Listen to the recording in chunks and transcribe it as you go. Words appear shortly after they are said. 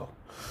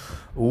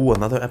Ooh,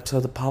 another episode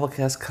of the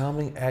podcast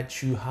coming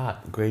at you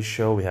hot. Great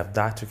show. We have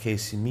Dr.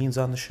 Casey Means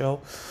on the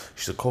show.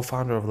 She's a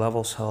co-founder of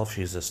Levels Health.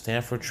 She's a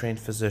Stanford-trained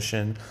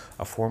physician,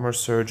 a former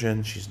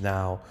surgeon. She's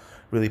now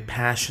really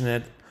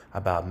passionate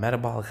about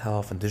metabolic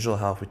health and digital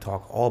health. We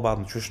talk all about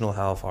nutritional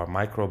health, our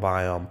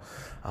microbiome,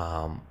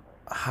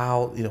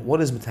 how what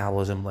is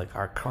metabolism, like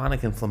our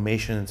chronic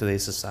inflammation in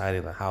today's society,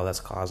 and how that's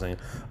causing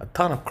a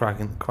ton of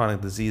chronic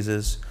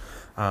diseases.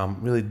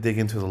 Really dig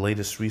into the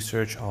latest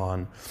research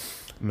on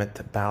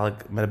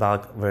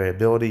metabolic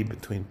variability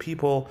between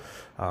people.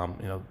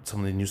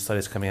 Some of the new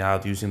studies coming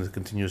out using the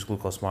continuous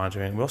glucose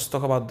monitoring. We also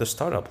talk about the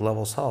startup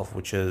Levels Health,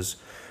 which is,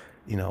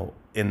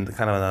 in the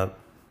kind of a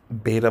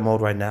beta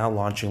mode right now,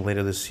 launching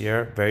later this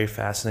year. Very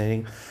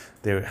fascinating.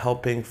 They're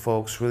helping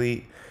folks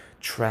really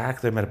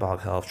track their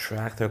metabolic health,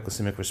 track their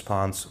glycemic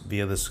response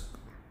via this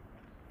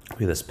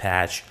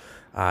patch.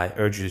 I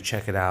urge you to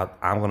check it out.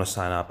 I'm going to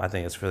sign up. I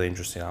think it's really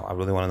interesting. I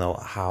really want to know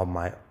how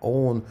my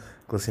own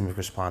glycemic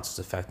response is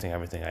affecting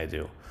everything I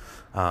do.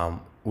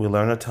 We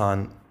learn a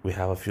ton. We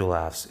have a few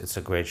laughs. It's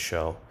a great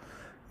show.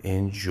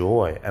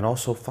 Enjoy. And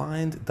also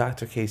find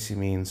Dr. Casey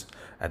Means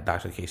at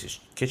Dr. Casey's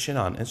Kitchen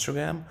on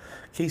Instagram,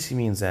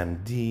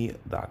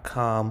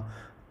 CaseyMeansMD.com,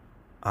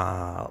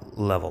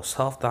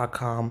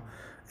 levelshealth.com.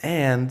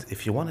 And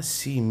if you want to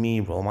see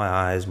me roll my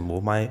eyes,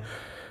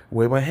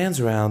 wave my hands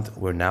around,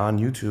 we're now on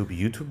YouTube,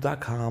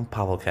 youtube.com,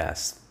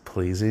 Pavlocast.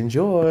 Please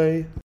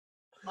enjoy.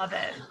 Love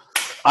it.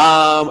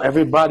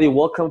 Everybody,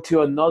 welcome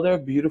to another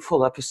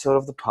beautiful episode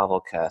of the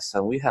Pavlocast.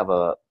 And we have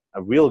a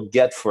real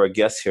get for a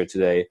guest here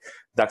today,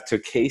 Dr.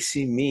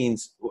 Casey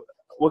Means.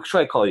 What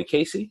should I call you,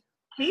 Casey?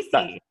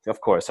 Casey.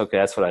 Of course. Okay,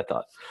 that's what I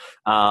thought.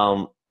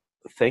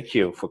 Thank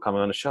you for coming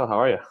on the show. How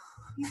are you?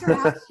 Thanks for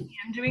having me.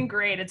 I'm doing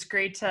great. It's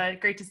great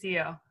to see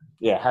you.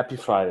 Yeah, happy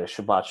Friday.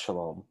 Shabbat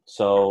Shalom.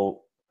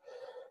 So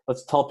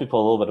let's tell people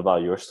a little bit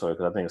about your story,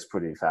 because I think it's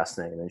pretty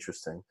fascinating and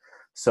interesting.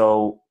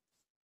 So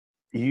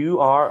you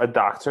are a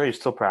doctor, you're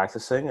still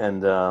practicing,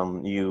 and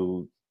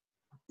you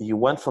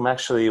went from,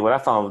 actually, what I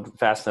found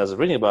fascinating as I was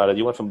reading about it,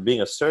 you went from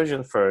being a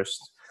surgeon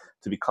first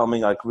to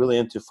becoming like really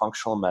into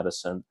functional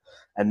medicine,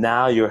 and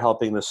now you're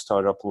helping the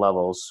startup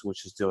Levels,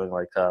 which is doing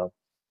like a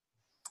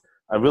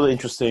really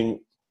interesting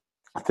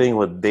thing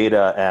with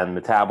data and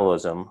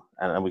metabolism,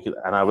 and I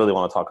really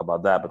want to talk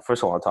about that. But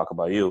first, I want to talk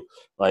about you.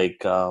 Like,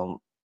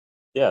 tell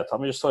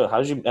me your story.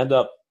 How did you end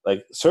up,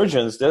 like,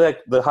 surgeons? They're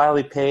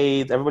highly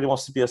paid. Everybody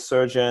wants to be a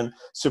surgeon,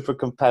 super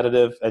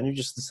competitive, and you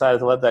just decided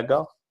to let that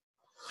go.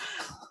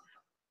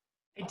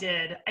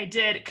 I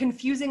did,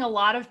 confusing a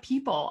lot of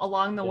people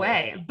along the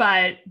way,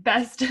 but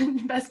best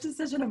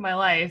decision of my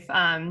life,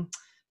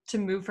 to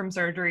move from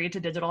surgery to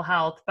digital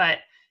health. But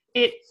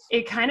it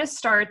kind of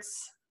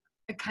starts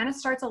a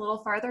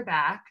little farther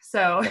back.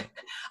 So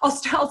I'll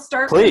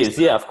start. Please,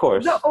 yeah, of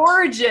course. The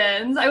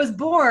origins. I was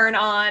born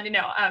on,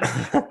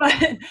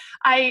 but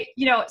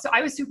so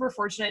I was super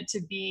fortunate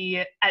to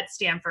be at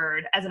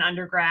Stanford as an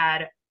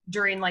undergrad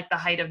during like the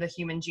height of the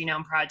Human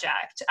Genome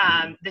Project.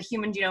 The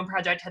Human Genome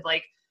Project had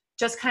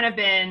just kind of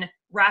been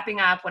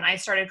wrapping up when I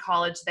started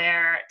college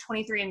there.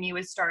 23andMe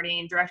was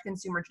starting, direct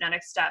consumer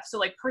genetic stuff. So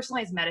like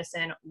personalized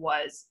medicine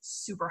was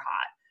super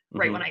hot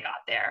right when I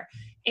got there.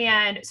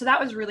 And so that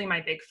was really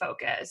my big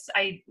focus.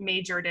 I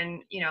majored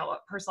in,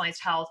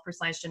 personalized health,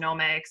 personalized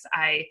genomics.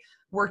 I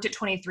worked at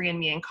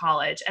 23andMe in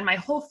college. And my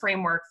whole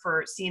framework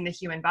for seeing the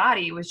human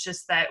body was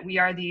just that we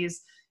are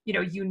these,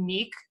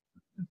 unique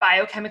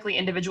biochemically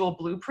individual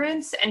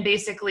blueprints. And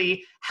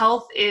basically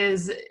health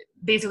is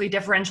basically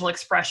differential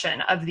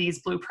expression of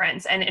these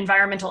blueprints, and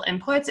environmental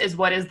inputs is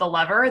what is the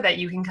lever that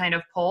you can kind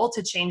of pull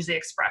to change the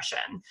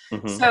expression.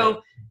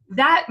 So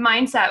that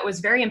mindset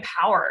was very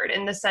empowered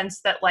in the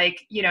sense that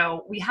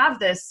we have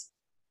this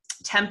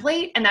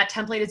template, and that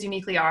template is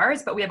uniquely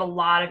ours, but we have a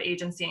lot of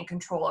agency and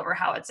control over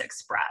how it's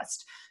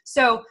expressed.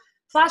 So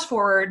flash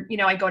forward,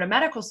 I go to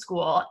medical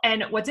school,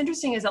 and what's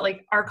interesting is that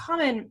our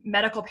common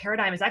medical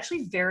paradigm is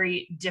actually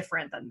very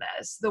different than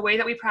this. The way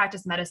that we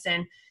practice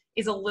medicine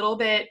is a lot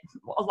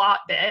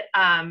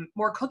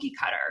more cookie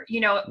cutter.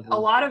 A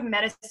lot of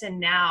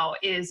medicine now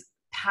is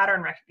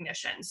pattern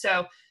recognition.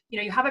 So,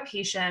 you have a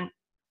patient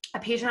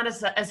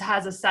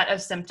has a set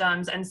of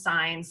symptoms and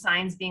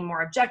signs being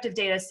more objective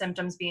data,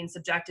 symptoms being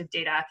subjective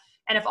data.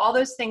 And if all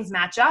those things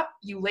match up,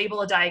 you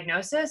label a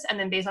diagnosis. And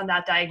then based on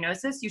that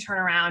diagnosis, you turn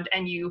around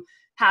and you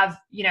have,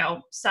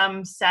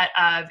 some set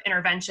of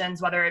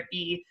interventions, whether it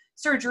be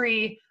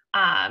surgery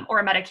or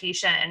a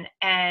medication.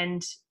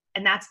 And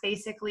that's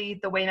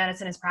basically the way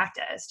medicine is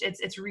practiced.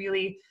 It's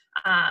really,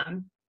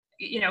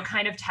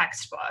 kind of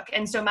textbook.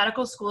 And so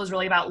medical school is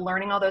really about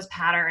learning all those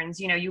patterns.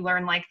 You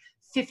learn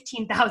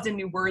 15,000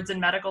 new words in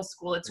medical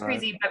school. It's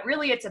crazy, but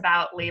really it's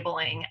about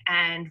labeling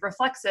and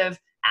reflexive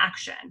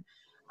action.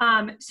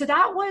 So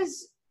that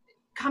was,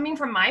 coming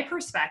from my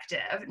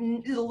perspective,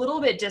 a little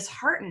bit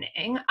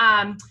disheartening.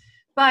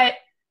 But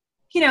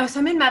So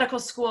I'm in medical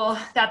school.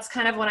 That's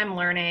kind of what I'm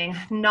learning.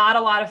 Not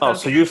a lot of Oh,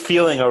 so focus. you're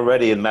feeling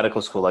already in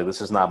medical school like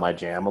this is not my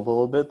jam a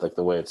little bit, like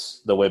the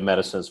way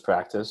medicine is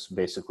practiced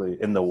basically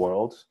in the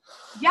world,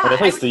 Yeah, and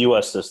at least the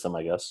U.S. system,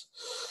 I guess.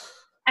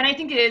 and I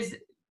think it is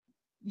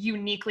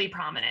uniquely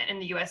prominent in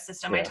the US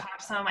system. I Yeah,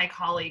 talked to some of my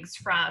colleagues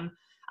from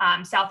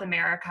South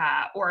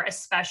America, or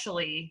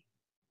especially,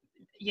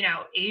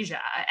 Asia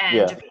and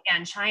yeah.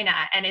 Japan, China,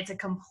 and it's a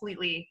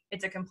completely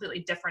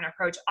different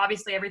approach.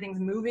 Obviously, everything's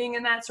moving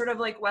in that sort of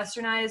like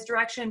westernized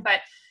direction,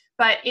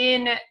 but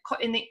in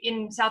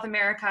South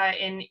America,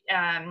 in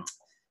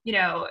you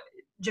know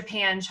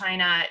Japan,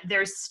 China,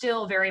 there's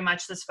still very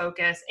much this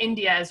focus,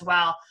 India as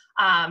well,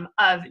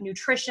 of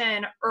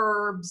nutrition,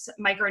 herbs,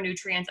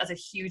 micronutrients as a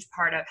huge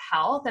part of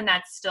health. And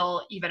that's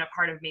still even a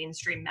part of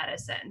mainstream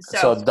medicine. So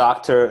So, a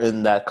doctor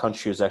in that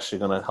country is actually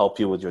going to help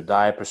you with your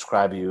diet,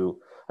 prescribe you.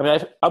 I mean,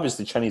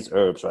 obviously Chinese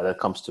herbs, right? That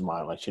comes to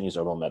mind, like Chinese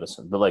herbal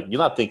medicine. But like, you're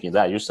not thinking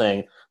that. You're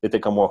saying they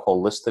take a more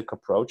holistic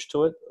approach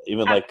to it,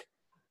 even like,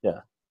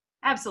 yeah,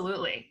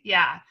 absolutely.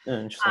 Yeah.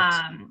 yeah, interesting.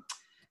 Um,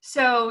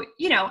 so,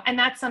 and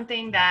that's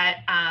something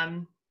that,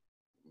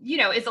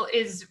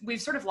 is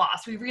we've sort of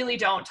lost. We really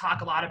don't talk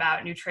a lot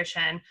about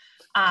nutrition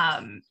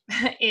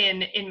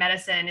in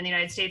medicine in the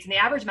United States, and the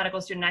average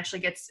medical student actually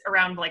gets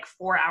around like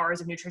 4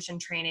 hours of nutrition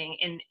training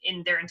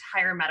in their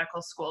entire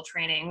medical school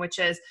training, which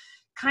is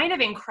kind of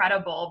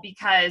incredible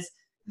because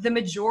the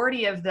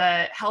majority of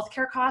the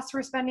healthcare costs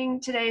we're spending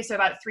today, so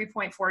about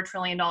 $3.4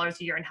 trillion a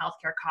year in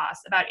healthcare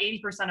costs, about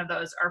 80% of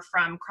those are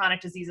from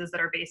chronic diseases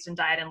that are based in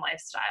diet and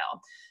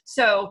lifestyle.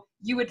 So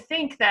you would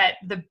think that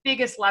the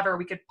biggest lever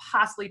we could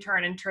possibly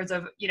turn in terms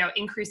of,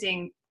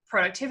 increasing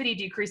productivity,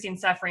 decreasing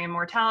suffering and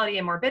mortality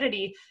and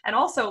morbidity, and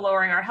also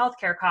lowering our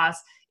healthcare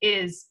costs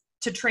is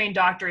to train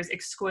doctors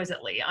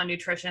exquisitely on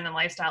nutrition and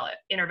lifestyle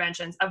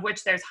interventions, of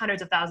which there's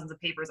hundreds of thousands of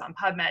papers on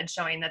PubMed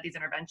showing that these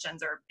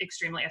interventions are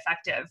extremely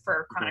effective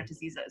for chronic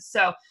diseases.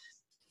 So,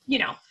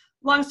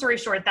 long story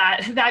short,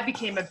 that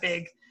became a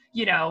big,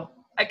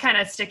 a kind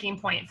of sticking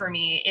point for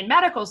me in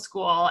medical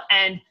school.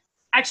 And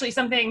actually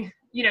something,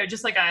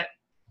 just like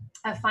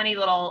a funny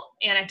little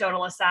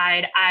anecdotal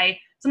aside,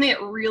 something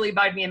that really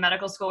bugged me in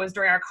medical school was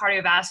during our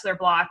cardiovascular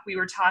block, we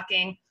were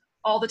talking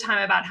all the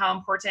time about how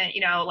important,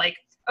 like,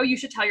 oh, you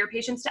should tell your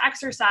patients to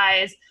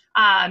exercise.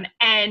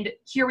 And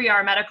here we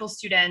are, medical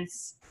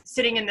students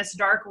sitting in this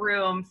dark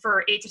room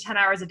for 8 to 10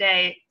 hours a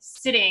day,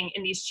 sitting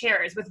in these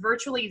chairs with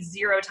virtually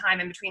zero time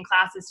in between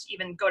classes to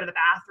even go to the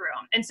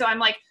bathroom. And so I'm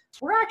like,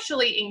 we're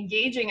actually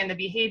engaging in the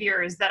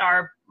behaviors that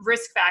are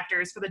risk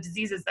factors for the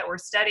diseases that we're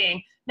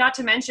studying. Not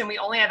to mention, we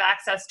only have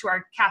access to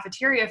our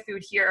cafeteria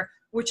food here,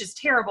 which is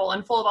terrible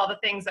and full of all the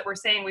things that we're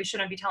saying we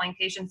shouldn't be telling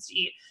patients to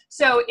eat.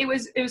 So it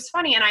was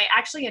funny. And I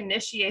actually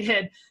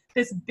initiated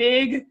this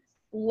big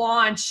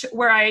launch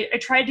where I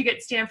tried to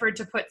get Stanford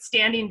to put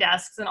standing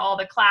desks in all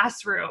the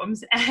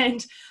classrooms,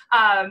 and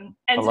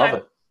ended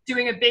up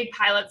doing a big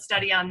pilot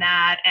study on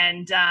that.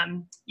 And,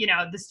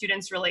 the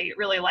students really,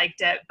 really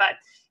liked it. But,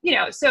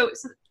 so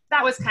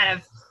that was kind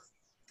of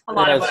a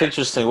lot of it's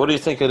interesting. What do you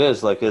think it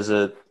is? Like, is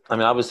it, I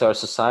mean, obviously our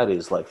society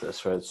is like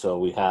this, right? So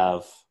we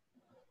have,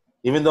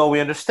 even though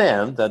we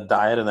understand that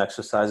diet and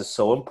exercise is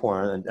so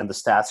important and the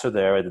stats are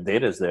there and the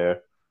data is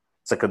there,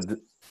 it's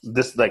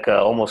like a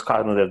almost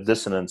cognitive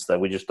dissonance that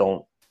we just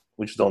don't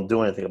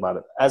do anything about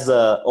it. As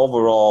a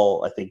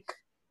overall, I think,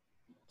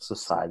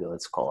 society,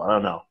 let's call it, I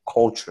don't know,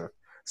 culture,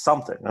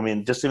 something. I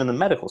mean, just even in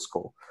medical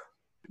school,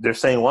 they're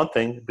saying one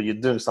thing, but you're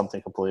doing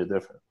something completely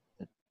different.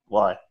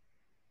 Why?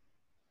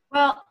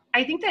 Well,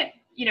 I think that,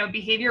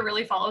 behavior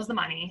really follows the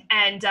money.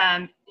 And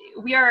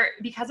we are,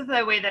 because of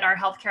the way that our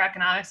healthcare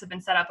economics have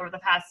been set up over the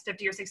past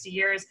 50 or 60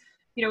 years,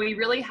 we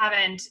really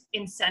haven't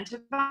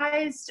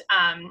incentivized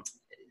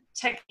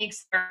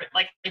techniques that are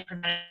like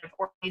preventative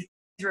or these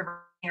reversing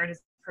or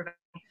disease preventing.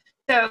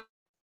 So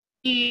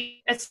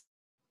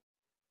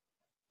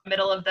the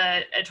middle of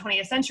the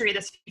 20th century,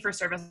 this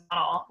fee-for-service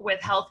model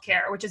with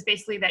healthcare, which is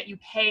basically that you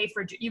pay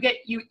for, you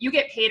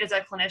get paid as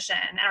a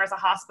clinician or as a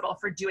hospital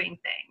for doing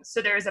things.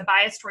 So there's a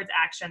bias towards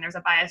action, there's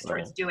a bias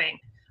towards doing.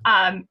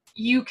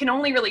 You can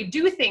only really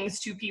do things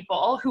to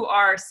people who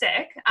are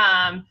sick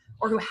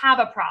or who have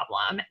a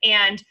problem.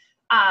 And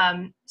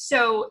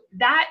so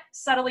that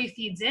subtly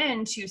feeds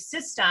into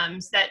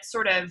systems that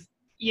sort of,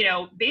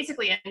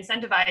 basically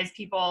incentivize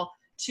people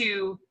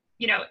to,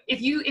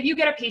 if you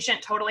get a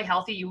patient totally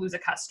healthy, you lose a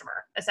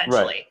customer,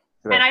 essentially.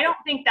 Right. And I don't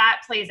think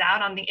that plays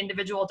out on the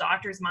individual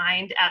doctor's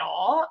mind at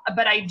all.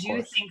 But I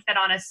do think that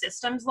on a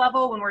systems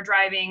level, when we're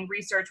driving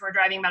research, when we're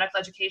driving medical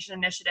education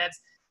initiatives,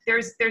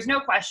 there's no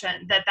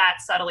question that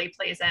subtly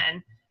plays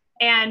in.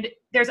 And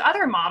there's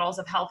other models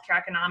of healthcare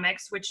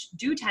economics which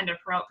do tend to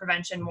promote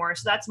prevention more.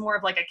 So that's more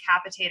of like a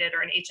capitated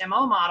or an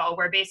HMO model,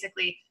 where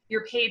basically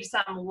you're paid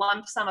some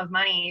lump sum of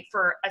money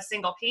for a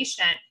single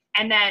patient,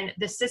 and then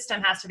the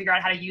system has to figure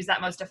out how to use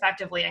that most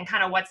effectively, and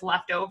kind of what's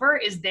left over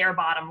is their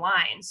bottom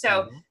line.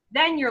 So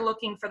then you're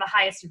looking for the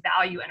highest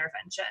value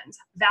interventions,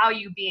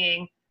 value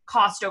being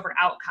cost over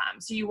outcome.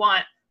 So you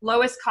want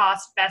lowest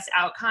cost, best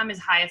outcome is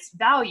highest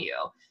value.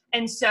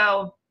 And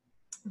so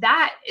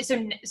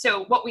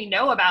so what we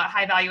know about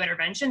high value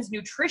interventions,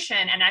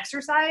 nutrition and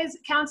exercise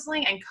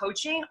counseling and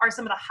coaching are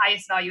some of the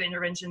highest value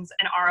interventions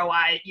and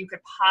ROI you could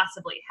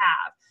possibly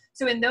have.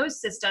 So in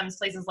those systems,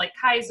 places like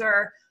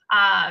Kaiser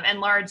and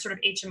large sort of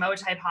HMO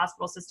type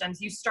hospital systems,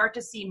 you start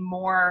to see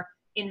more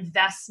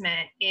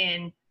investment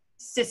in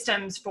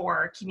systems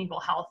for keeping people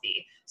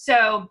healthy.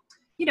 So,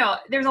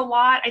 there's a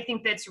lot, I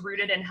think, that's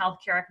rooted in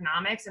healthcare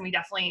economics, and we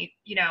definitely,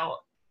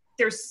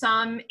 there's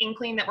some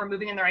inkling that we're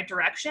moving in the right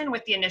direction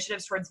with the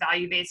initiatives towards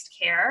value-based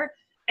care.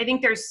 I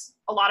think there's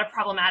a lot of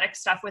problematic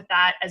stuff with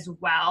that as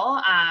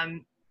well.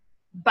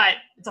 But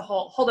it's a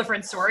whole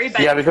different story.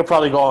 But yeah, we could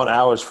probably go on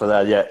hours for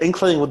that. Yeah,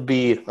 inkling would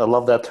be, I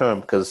love that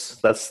term because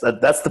that's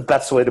the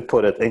best way to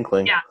put it,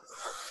 inkling. Yeah.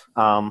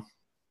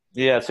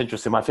 Yeah, it's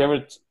interesting. One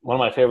of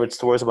my favorite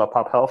stories about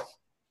Pop Health,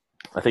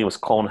 I think it was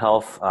Cone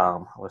Health,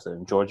 was it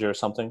in Georgia or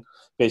something?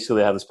 Basically,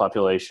 they have this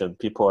population.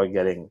 People are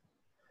getting,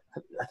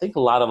 I think, a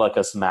lot of like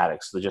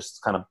asthmatics. They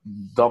just kind of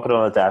dump it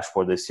on a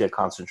dashboard. They see a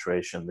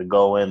concentration. They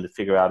go in, they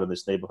figure out in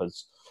these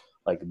neighborhoods,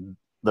 like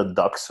the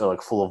ducts are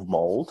like full of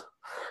mold.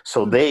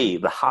 So the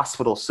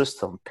hospital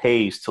system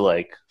pays to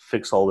like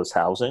fix all this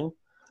housing,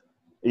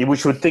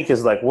 which you would think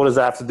is like, what does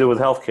that have to do with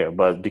healthcare?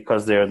 But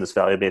because they're in this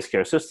value-based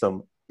care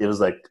system, it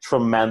was like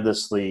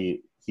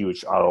tremendously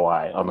huge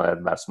ROI on that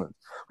investment,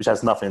 which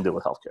has nothing to do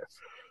with healthcare.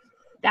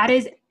 That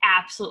is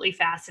absolutely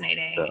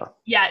fascinating.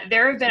 Yeah,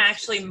 there have been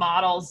actually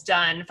models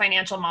done,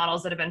 financial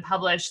models that have been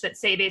published that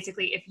say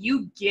basically if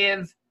you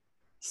give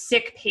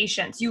sick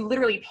patients, you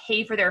literally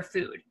pay for their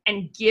food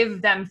and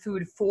give them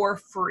food for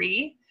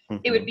free,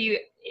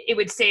 it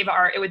would save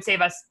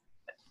us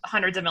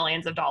hundreds of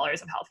millions of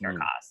dollars of healthcare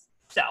costs.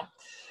 So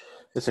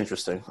it's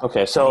interesting.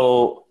 Okay,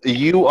 so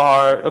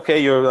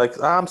you're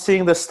like, I'm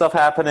seeing this stuff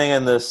happening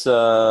in this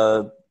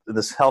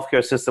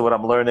healthcare system, what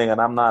I'm learning,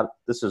 and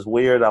this is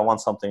weird. I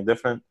want something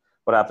different.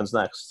 What happens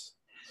next?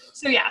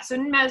 So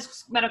in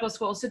medical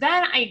school, so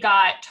then I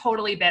got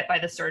totally bit by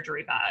the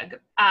surgery bug.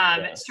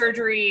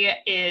 Surgery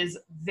is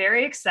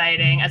very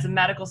exciting. As a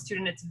medical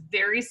student, it's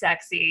very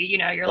sexy.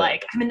 You're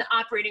like, I'm in the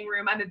operating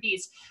room, I'm a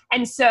beast.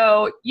 And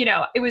so,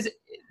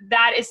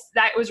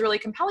 that was really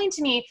compelling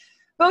to me,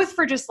 both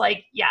for just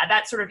like,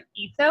 that sort of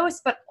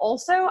ethos, but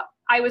also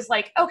I was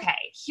like, okay,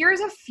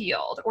 here's a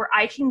field where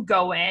I can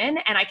go in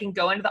and I can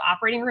go into the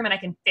operating room and I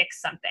can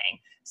fix something.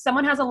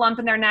 Someone has a lump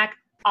in their neck,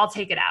 I'll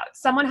take it out.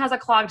 Someone has a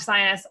clogged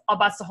sinus, I'll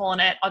bust a hole in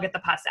it, I'll get the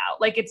pus out.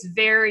 Like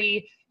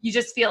you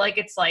just feel like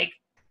it's like,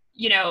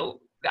 you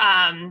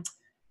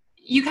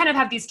kind of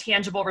have these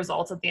tangible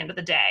results at the end of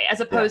the day, as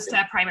opposed to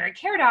a primary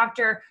care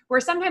doctor, where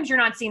sometimes you're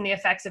not seeing the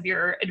effects of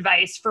your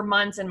advice for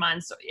months and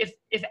months, if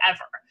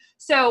ever.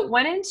 So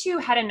went into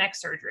head and neck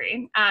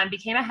surgery,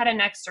 became a head and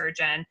neck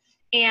surgeon,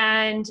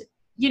 and,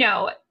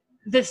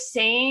 the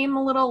same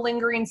little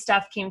lingering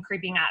stuff came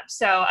creeping up.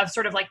 So of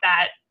sort of like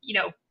that,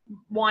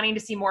 wanting to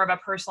see more of a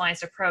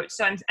personalized approach.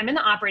 So I'm in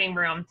the operating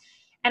room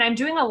and I'm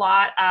doing a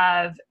lot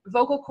of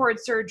vocal cord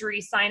surgery,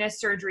 sinus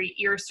surgery,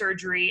 ear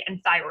surgery,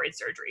 and thyroid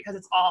surgery, because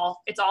it's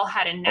all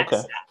head and neck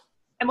stuff.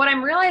 And what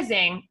I'm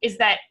realizing is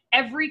that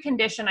every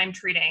condition I'm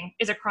treating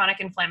is a chronic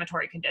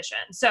inflammatory condition.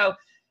 So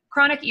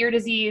chronic ear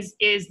disease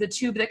is the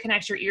tube that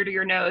connects your ear to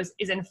your nose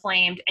is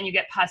inflamed and you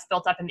get pus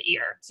built up in the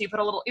ear. So you put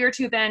a little ear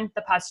tube in,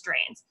 the pus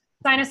drains.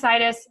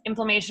 Sinusitis,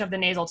 inflammation of the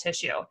nasal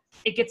tissue.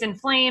 It gets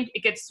inflamed,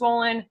 it gets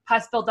swollen,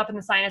 pus built up in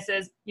the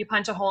sinuses, you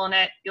punch a hole in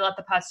it, you let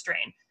the pus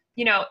drain.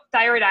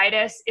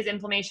 Thyroiditis is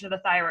inflammation of the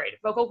thyroid.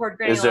 Vocal cord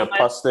granuloma. Is there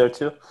pus there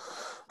too?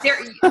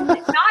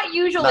 Not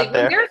usually. Not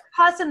when there's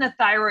pus in the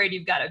thyroid,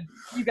 you've got a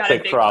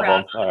big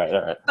problem. All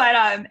right.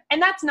 But and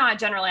that's not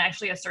generally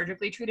actually a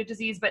surgically treated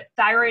disease, but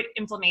thyroid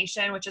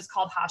inflammation, which is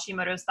called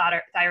Hashimoto's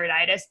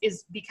thyroiditis,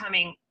 is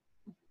becoming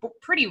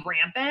pretty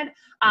rampant.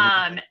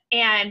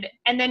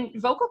 And then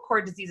vocal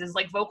cord diseases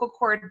like vocal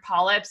cord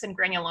polyps and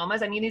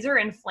granulomas. I mean, these are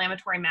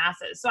inflammatory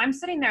masses. So I'm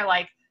sitting there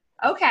like,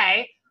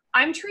 okay,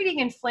 I'm treating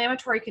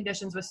inflammatory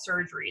conditions with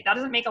surgery. That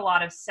doesn't make a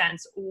lot of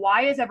sense.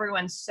 Why is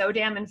everyone so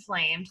damn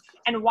inflamed?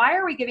 And why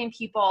are we giving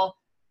people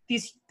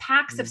these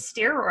packs of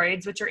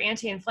steroids, which are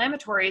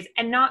anti-inflammatories,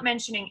 and not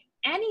mentioning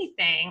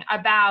anything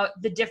about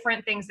the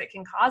different things that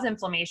can cause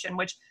inflammation,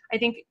 which I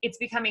think it's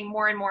becoming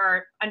more and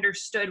more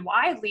understood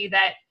widely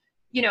that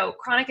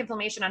chronic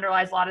inflammation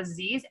underlies a lot of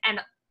disease, and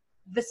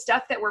the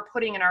stuff that we're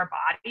putting in our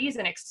bodies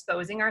and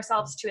exposing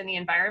ourselves to in the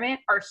environment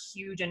are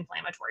huge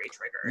inflammatory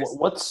triggers.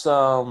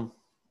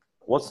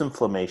 What's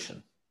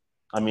inflammation?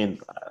 I mean,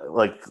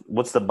 like,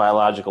 what's the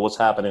biological, what's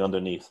happening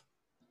underneath?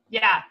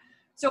 Yeah.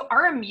 So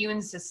our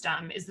immune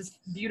system is this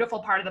beautiful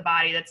part of the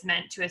body that's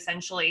meant to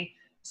essentially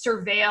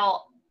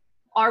surveil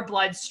our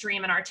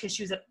bloodstream and our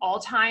tissues at all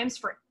times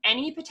for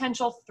any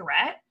potential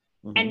threat.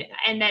 And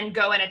then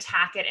go and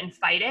attack it and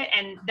fight it.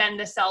 And then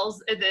the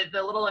cells,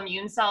 the little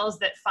immune cells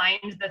that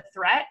find the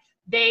threat,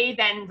 they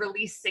then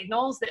release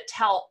signals that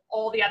tell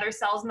all the other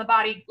cells in the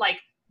body, like,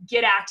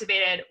 get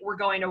activated, we're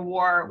going to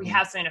war, we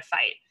have something to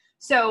fight.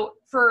 So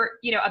for,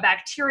 a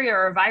bacteria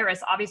or a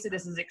virus, obviously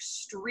this is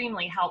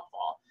extremely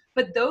helpful,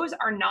 but those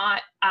are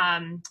not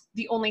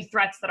the only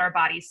threats that our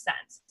bodies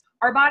sense.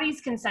 our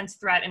bodies can sense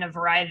threat in a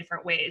variety of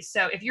different ways.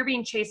 So if you're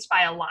being chased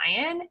by a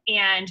lion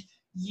and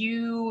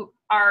you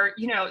are,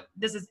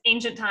 this is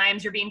ancient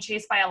times, you're being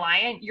chased by a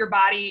lion, your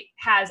body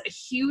has a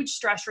huge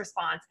stress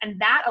response. And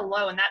that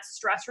alone, that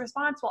stress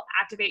response will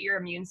activate your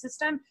immune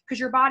system because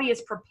your body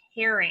is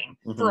preparing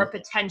for a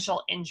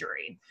potential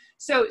injury.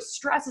 So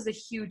stress is a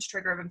huge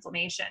trigger of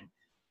inflammation.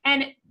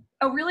 And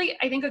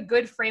I think a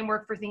good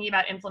framework for thinking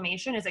about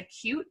inflammation is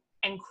acute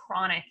and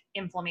chronic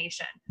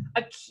inflammation.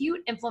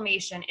 Acute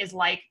inflammation is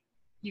like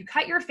you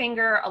cut your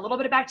finger, a little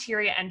bit of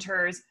bacteria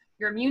enters,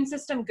 your immune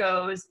system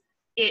goes,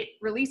 it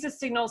releases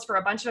signals for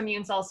a bunch of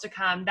immune cells to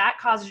come. That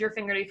causes your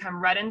finger to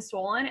become red and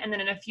swollen. And then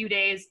in a few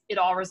days, it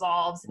all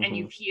resolves and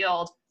you've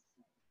healed.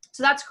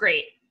 So that's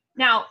great.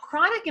 Now,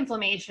 chronic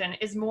inflammation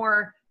is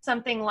more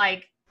something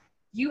like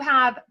you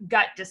have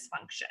gut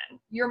dysfunction.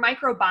 Your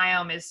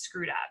microbiome is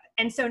screwed up.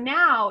 And so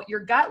now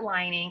your gut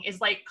lining is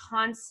like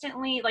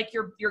constantly, like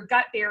your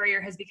gut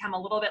barrier has become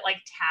a little bit like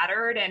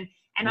tattered. And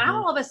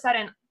now all of a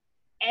sudden,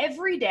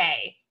 every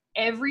day,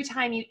 every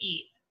time you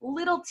eat,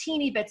 little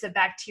teeny bits of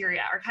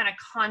bacteria are kind of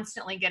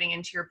constantly getting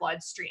into your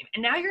bloodstream.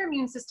 And now your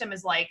immune system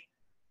is like,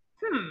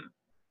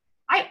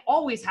 I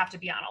always have to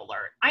be on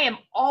alert. I am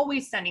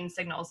always sending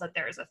signals that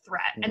there is a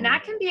threat. And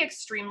that can be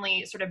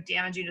extremely sort of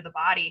damaging to the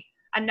body.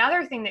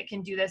 Another thing that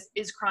can do this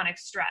is chronic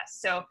stress.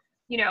 So,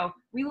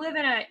 we live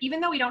in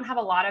even though we don't have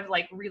a lot of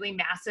like really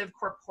massive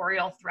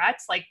corporeal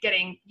threats, like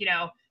getting,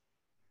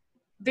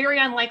 very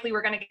unlikely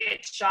we're going to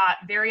get shot,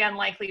 very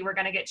unlikely we're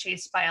going to get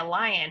chased by a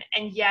lion.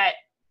 And yet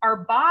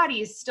our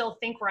bodies still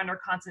think we're under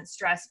constant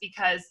stress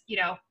because,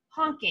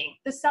 honking,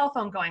 the cell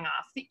phone going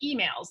off, the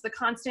emails, the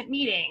constant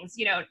meetings,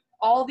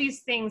 all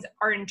these things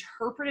are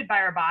interpreted by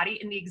our body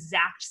in the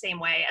exact same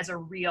way as a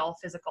real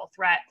physical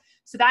threat.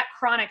 So that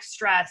chronic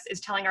stress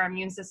is telling our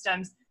immune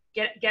systems,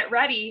 get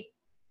ready,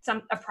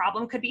 a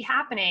problem could be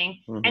happening.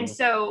 And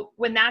so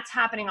when that's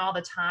happening all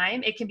the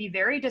time, it can be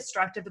very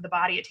destructive to the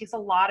body. It takes a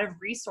lot of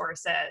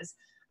resources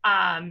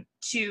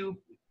to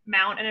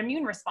mount an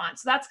immune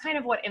response. So that's kind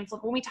of what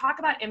when we talk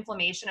about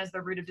inflammation as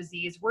the root of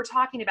disease, we're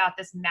talking about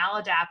this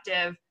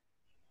maladaptive,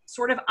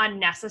 sort of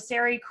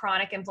unnecessary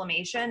chronic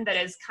inflammation that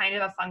is kind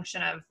of a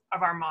function of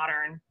our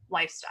modern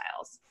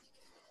lifestyles.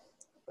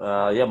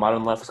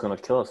 Modern life is going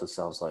to kill us, it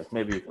sounds like.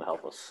 Maybe you can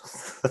help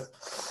us.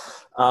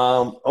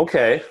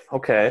 Okay.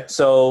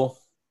 So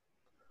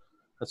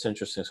that's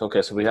interesting. So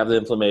we have the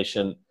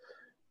inflammation.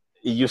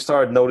 You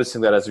started noticing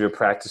that as your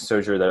practice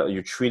surgery, that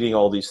you're treating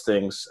all these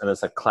things, and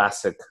it's a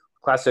classic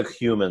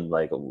human,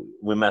 like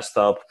we messed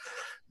up,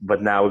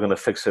 but now we're going to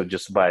fix it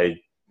just by,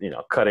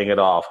 cutting it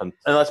off and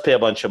let's pay a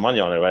bunch of money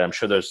on it, right? I'm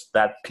sure there's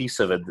that piece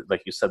of it,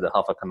 like you said, the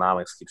health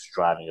economics keeps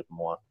driving it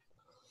more.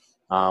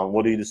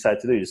 What do you decide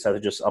to do? You decide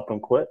to just up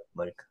and quit?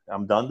 Like,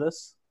 I'm done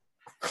this?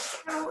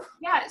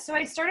 So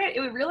I started,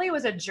 it really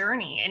was a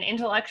journey, an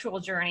intellectual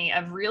journey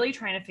of really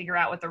trying to figure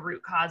out what the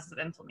root causes of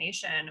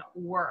inflammation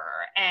were.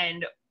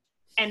 And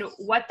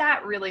what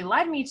that really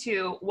led me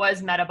to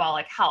was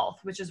metabolic health,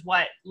 which is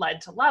what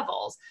led to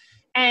Levels.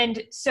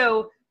 And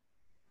so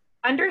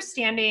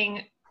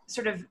understanding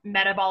sort of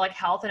metabolic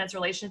health and its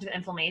relation to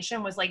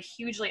inflammation was like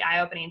hugely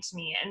eye-opening to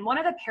me. And one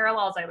of the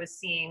parallels I was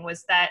seeing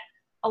was that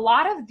a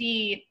lot of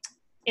the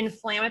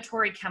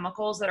inflammatory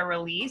chemicals that are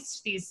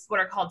released, these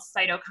what are called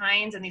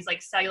cytokines and these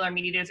like cellular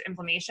mediators of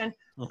inflammation,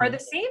 are the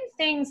same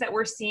things that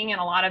we're seeing in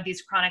a lot of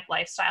these chronic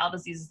lifestyle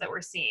diseases that we're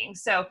seeing.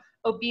 So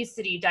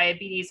obesity,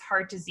 diabetes,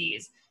 heart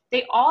disease,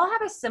 they all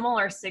have a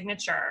similar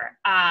signature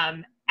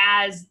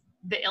as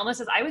the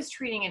illnesses I was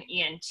treating in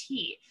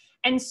ENT.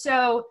 And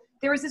so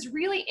there was this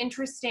really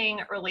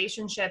interesting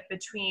relationship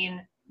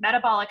between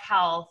metabolic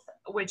health,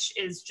 which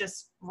is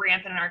just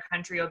rampant in our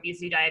country,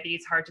 obesity,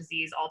 diabetes, heart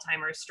disease,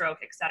 Alzheimer's, stroke,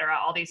 et cetera,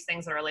 all these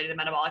things that are related to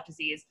metabolic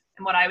disease,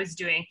 and what I was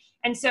doing.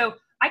 And so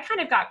I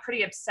kind of got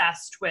pretty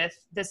obsessed with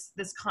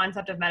this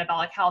concept of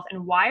metabolic health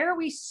and why are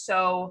we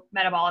so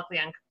metabolically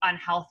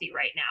unhealthy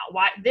right now?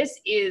 Why this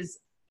is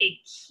a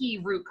key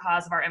root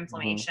cause of our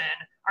inflammation,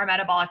 our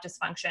metabolic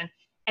dysfunction,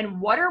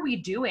 and what are we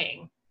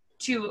doing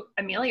to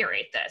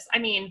ameliorate this? I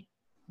mean,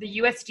 the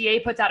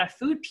USDA puts out a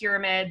food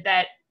pyramid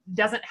that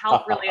doesn't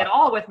help really at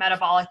all with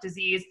metabolic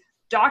disease.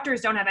 Doctors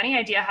don't have any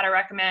idea how to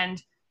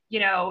recommend,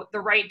 the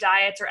right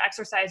diets or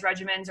exercise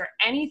regimens or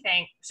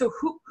anything. So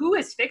who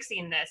is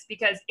fixing this?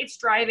 Because it's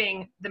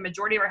driving the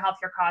majority of our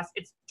healthcare costs.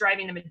 It's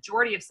driving the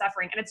majority of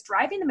suffering, and it's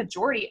driving the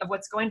majority of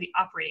what's going to the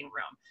operating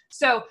room.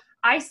 So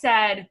I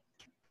said,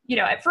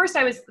 at first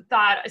I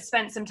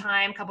spent some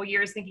time, a couple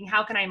years thinking,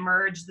 how can I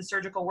merge the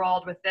surgical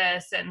world with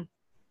this and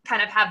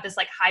kind of have this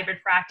like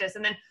hybrid practice?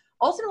 And then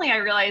ultimately I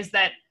realized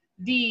that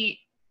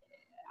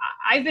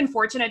I've been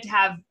fortunate to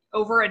have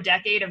over a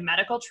decade of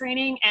medical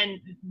training, and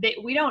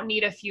we don't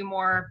need a few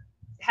more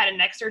head and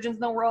neck surgeons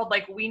in the world.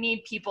 Like, we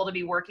need people to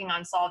be working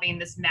on solving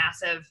this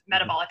massive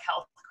metabolic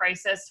health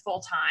crisis full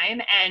time.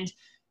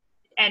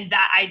 And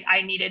that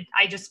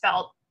I just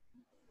felt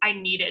I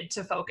needed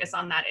to focus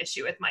on that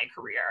issue with my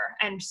career.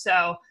 And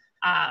so,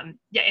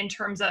 in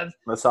terms of,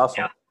 that's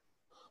awesome.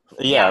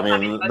 Yeah, Yeah, I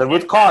having mean, both the root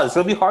insides. cause, it's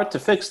going to be hard to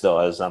fix, though,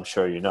 as I'm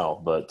sure you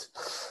know, but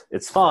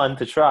it's fun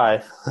to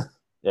try.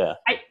 Yeah.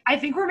 I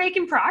think we're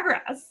making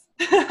progress.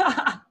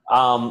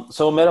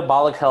 So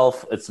metabolic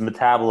health, it's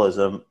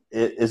metabolism.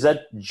 Is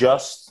that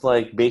just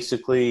like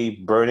basically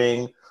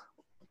burning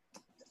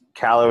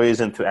calories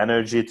into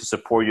energy to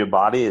support your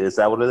body? Is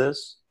that what it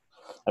is?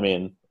 I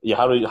mean, yeah,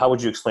 how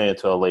would you explain it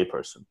to a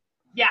layperson?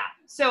 Yeah.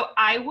 So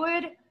I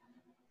would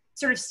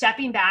sort of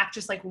stepping back,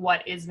 just like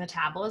what is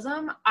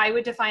metabolism? I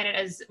would define it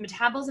as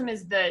metabolism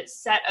is the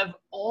set of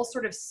all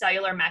sort of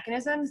cellular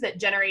mechanisms that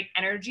generate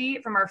energy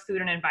from our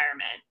food and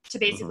environment to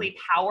Hmm. basically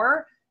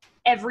power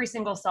every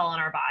single cell in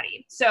our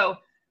body. So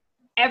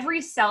every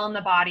cell in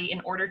the body,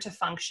 in order to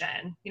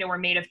function, we're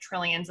made of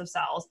trillions of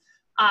cells,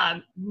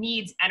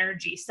 needs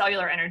energy,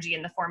 cellular energy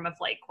in the form of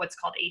like what's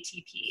called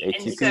ATP. And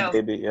ATP, so,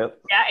 baby. Yep.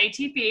 yeah,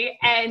 ATP.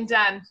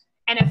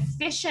 And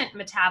efficient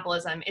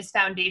metabolism is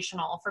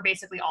foundational for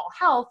basically all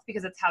health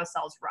because it's how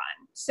cells run.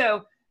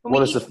 So when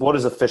we eat, What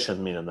does efficient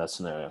mean in that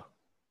scenario?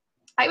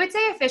 I would say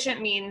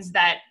efficient means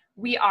that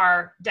we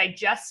are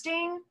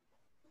digesting,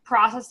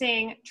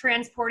 processing,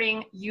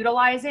 transporting,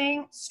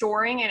 utilizing,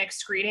 storing, and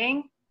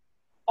excreting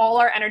all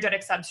our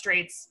energetic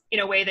substrates in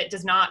a way that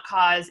does not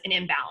cause an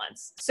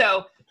imbalance.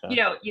 So, Okay.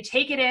 you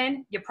take it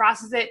in, you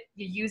process it,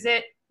 you use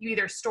it, you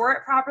either store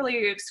it properly or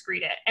you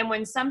excrete it. And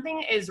when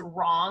something is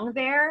wrong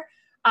there,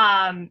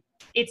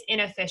 it's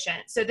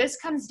inefficient. So this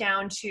comes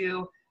down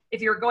to,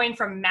 if you're going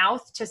from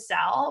mouth to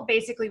cell,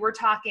 basically we're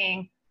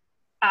talking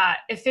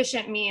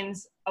efficient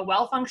means a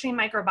well-functioning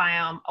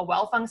microbiome, a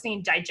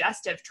well-functioning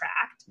digestive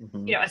tract,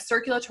 Hmm. a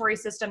circulatory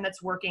system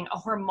that's working, a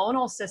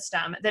hormonal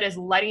system that is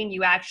letting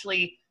you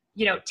actually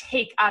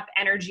take up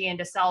energy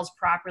into cells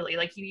properly.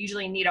 Like you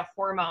usually need a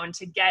hormone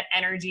to get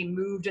energy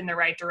moved in the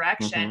right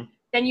direction. Hmm.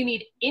 Then you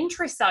need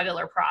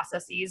intracellular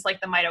processes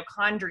like the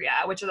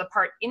mitochondria, which are the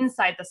part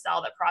inside the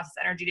cell that process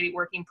energy to be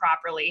working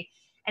properly.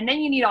 And then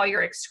you need all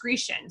your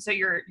excretion. So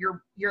your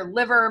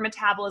liver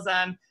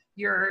metabolism,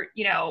 your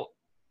bowel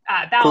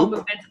Poop.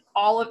 movements,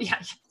 all of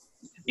yeah,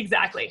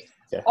 exactly.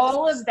 Yeah.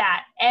 All of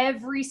that,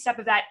 every step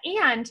of that.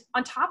 And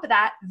on top of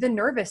that, the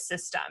nervous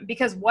system,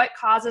 because what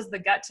causes the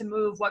gut to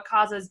move, what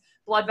causes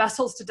blood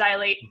vessels to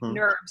dilate? Hmm.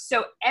 Nerves.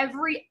 So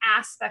every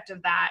aspect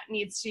of that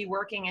needs to be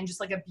working in just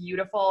like a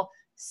beautiful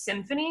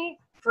symphony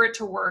for it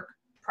to work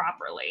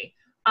properly.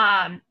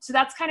 So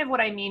that's kind of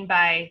what I mean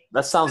by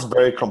That sounds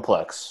very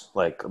complex.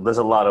 Like there's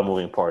a lot of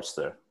moving parts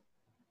there.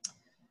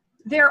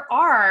 there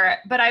are,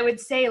 but I would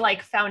say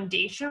like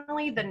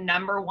foundationally, the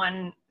number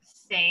one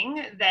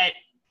thing that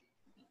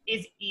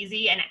is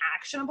easy and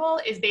actionable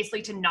is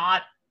basically to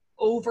not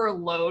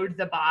overload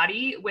the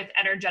body with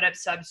energetic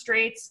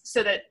substrates,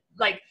 so that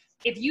like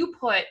if you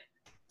put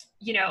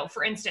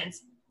for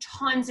instance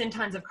tons and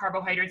tons of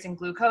carbohydrates and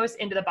glucose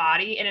into the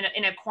body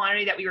in a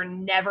quantity that we were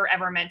never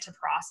ever meant to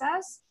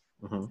process,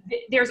 Hmm.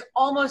 there's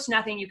almost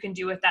nothing you can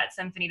do with that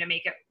symphony to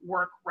make it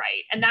work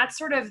right. And that's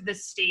sort of the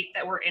state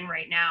that we're in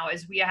right now,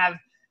 is we have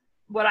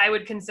what I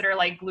would consider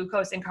like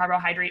glucose and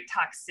carbohydrate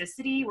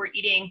toxicity. We're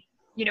eating,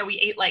 we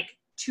ate like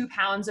 2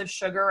 pounds of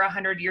sugar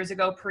 100 years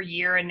ago per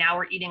year, and now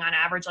we're eating on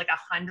average like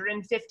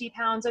 150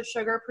 pounds of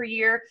sugar per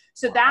year.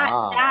 So that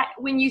Wow.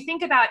 when you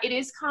think about it,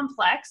 is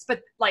complex,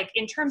 but like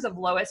in terms of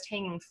lowest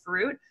hanging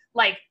fruit,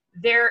 like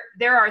there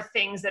are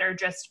things that are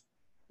just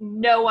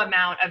no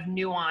amount of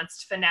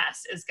nuanced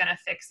finesse is going to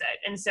fix it.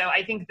 And so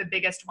I think the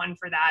biggest one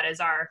for that is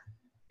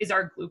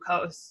our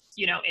glucose,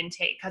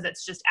 intake, because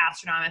it's just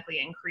astronomically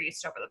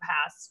increased over the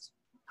past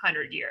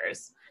 100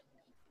 years.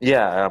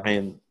 Yeah, I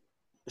mean,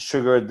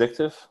 sugar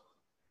addictive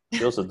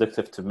feels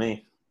addictive to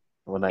me.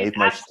 When I It's eat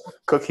my absolutely,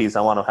 cookies,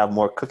 I want to have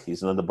more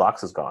cookies, and then the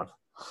box is gone.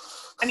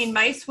 I mean,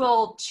 mice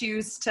will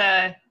choose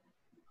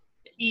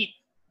eat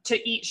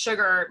eat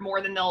sugar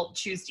more than they'll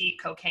choose to eat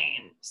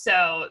cocaine.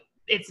 So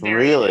it's very,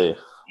 Really?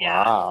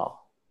 yeah. Wow.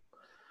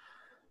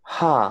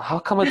 Huh. How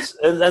come it's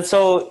and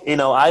so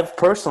I've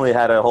personally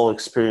had a whole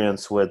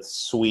experience with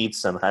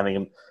sweets and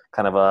having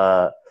kind of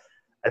a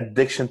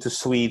addiction to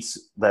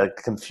sweets that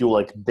can fuel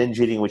like binge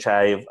eating, which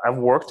I've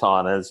worked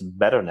on and it's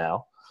better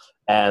now.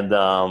 And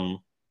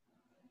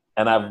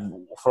I've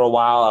for a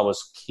while I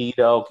was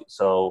keto,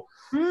 so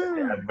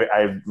Mm.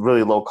 I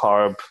really low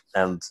carb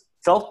and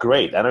felt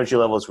great. Energy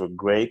levels were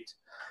great.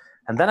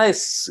 And then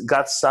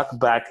got sucked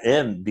back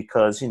in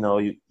because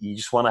you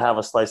just want to have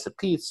a slice of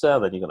pizza,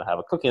 then you're gonna have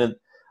a cookie. And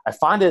I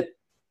find it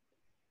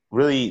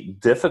really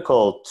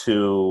difficult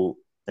to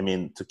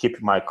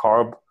keep my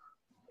carb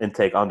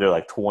intake under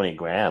like 20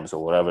 grams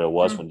or whatever it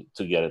was Mm.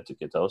 to get into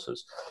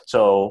ketosis.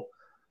 So,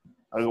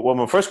 well,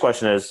 my first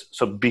question is: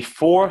 so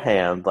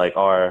beforehand, like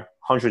our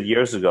 100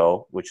 years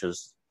ago, which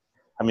is,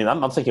 I mean,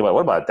 I'm thinking about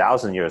what about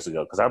 1,000 years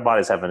ago, because our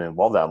bodies haven't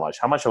evolved that much.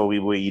 How much were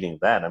we eating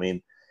then? I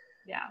mean,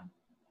 Yeah.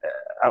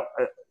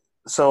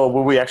 so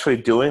were we actually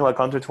doing like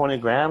under 20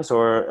 grams,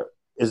 or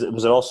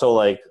was it also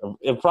like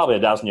probably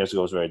 1,000 years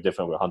ago was very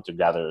different? We're hunter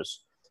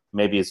gatherers.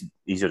 Maybe it's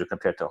easier to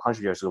compare to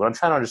 100 years ago. But I'm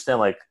trying to understand,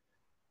 like,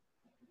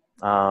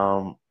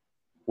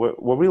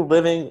 were we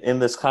living in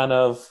this kind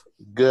of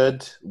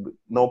good,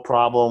 no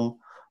problem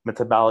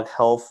metabolic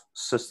health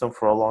system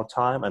for a long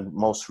time, and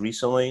most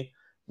recently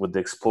with the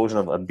explosion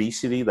of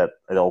obesity, that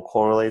it all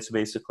correlates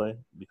basically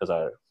because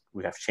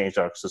we have changed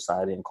our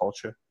society and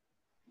culture.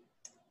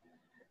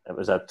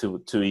 Is that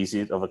too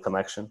easy of a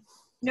connection?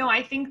 No,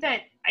 I think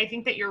that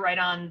you're right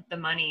on the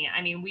money.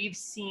 I mean, we've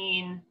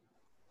seen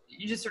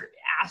just sort of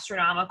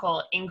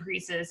astronomical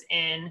increases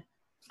in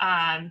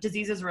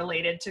diseases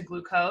related to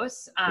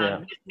glucose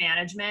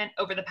mismanagement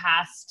over the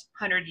past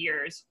 100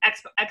 years,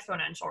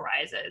 exponential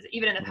rises.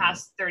 Even in the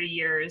past 30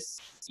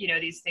 years,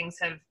 these things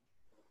have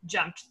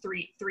jumped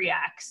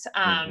 3x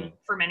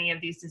for many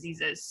of these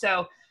diseases.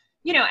 So,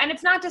 and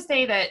it's not to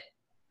say that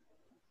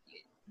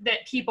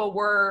people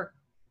were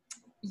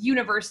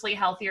universally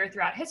healthier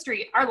throughout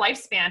history. Our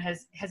lifespan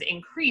has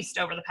increased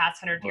over the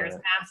past 100 years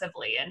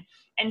massively.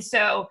 And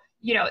so,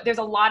 there's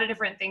a lot of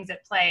different things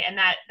at play, and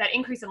that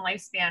increase in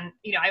lifespan,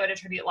 I would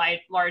attribute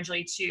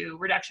largely to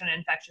reduction in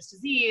infectious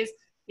disease,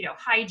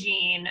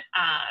 hygiene,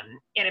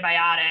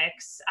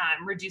 antibiotics,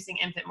 reducing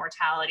infant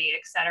mortality,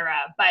 et cetera.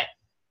 But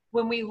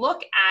when we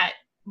look at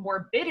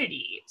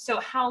morbidity, so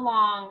how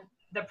long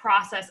the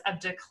process of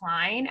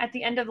decline at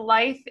the end of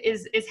life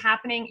is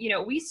happening,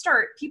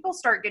 people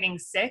start getting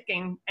sick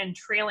and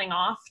trailing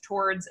off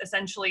towards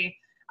essentially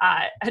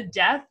a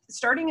death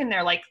starting in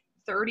their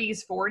 30s,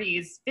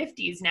 40s,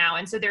 50s now.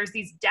 And so there's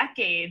these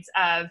decades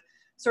of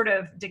sort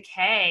of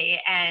decay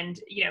and,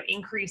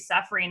 increased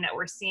suffering that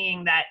we're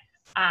seeing that,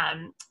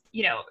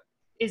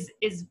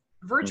 is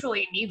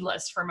virtually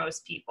needless for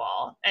most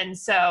people. And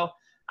so,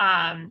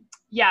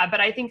 but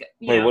I think,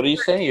 Wait, what are you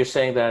saying? You're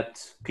saying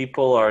that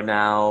people are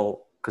now,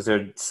 because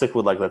they're sick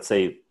with let's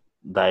say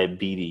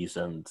diabetes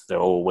and they're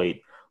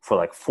overweight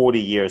for 40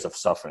 years of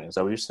suffering. Is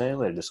that what you're saying?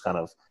 They're just kind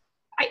of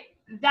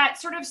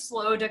that sort of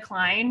slow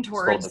decline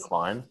towards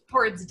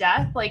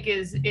death,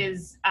 is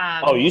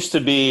it used to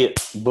be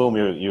boom,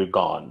 you're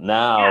gone.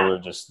 Now we're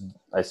just,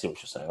 I see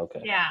what you're saying.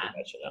 Okay. Yeah. I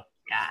got you now.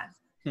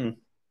 Yeah.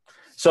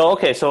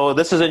 So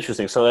this is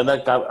interesting. So, and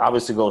that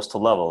obviously goes to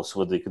levels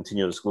with the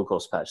continuous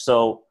glucose patch.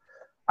 So,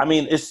 I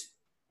mean,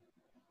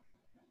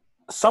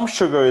 some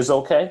sugar is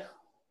okay?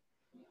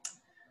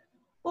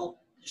 Well,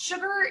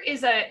 sugar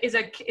is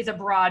a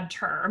broad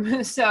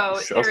term. So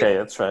okay,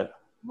 that's right.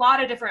 A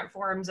lot of different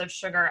forms of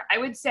sugar. I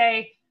would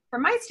say,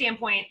 from my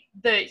standpoint,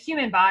 the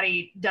human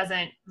body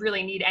doesn't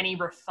really need any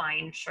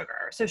refined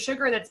sugar. So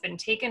sugar that's been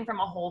taken from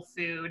a whole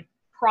food,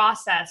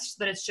 processed,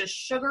 that it's just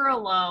sugar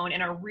alone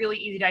in a really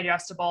easy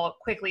digestible,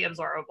 quickly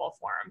absorbable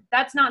form.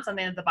 That's not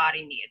something that the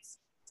body needs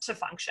to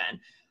function.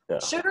 Yeah.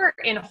 Sugar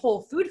in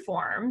whole food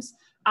forms,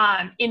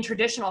 in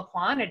traditional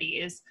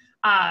quantities,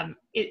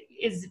 it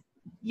is,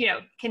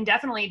 can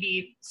definitely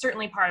be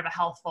certainly part of a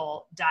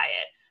healthful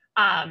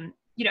diet.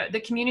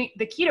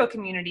 The keto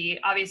community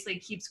obviously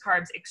keeps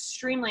carbs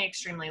extremely,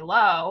 extremely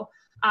low.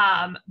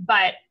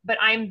 But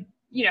I'm,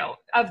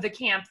 of the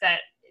camp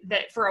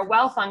that for a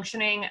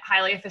well-functioning,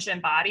 highly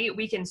efficient body,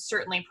 we can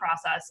certainly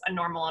process a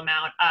normal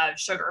amount of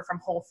sugar from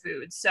whole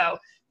foods. So,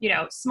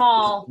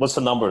 small. What's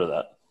the number to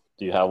that?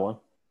 Do you have one?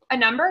 A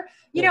number?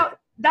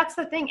 That's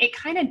the thing. It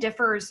kind of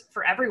differs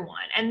for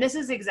everyone. And this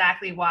is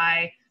exactly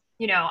why,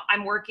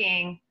 I'm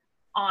working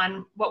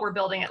on what we're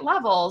building at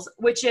Levels,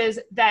 which is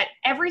that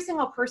every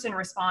single person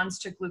responds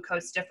to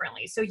glucose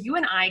differently. So you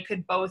and I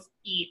could both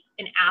eat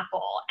an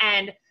apple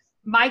and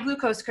my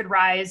glucose could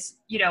rise,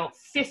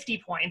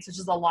 50 points, which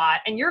is a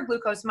lot, and your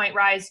glucose might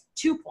rise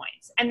 2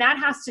 points. And that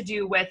has to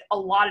do with a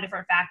lot of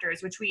different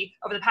factors, which we,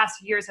 over the past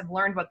few years, have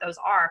learned what those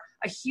are.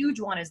 A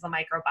huge one is the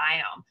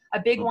microbiome. A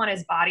big one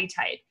is body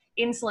type,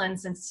 insulin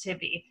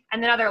sensitivity,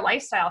 and then other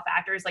lifestyle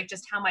factors like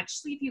just how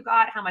much sleep you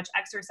got, how much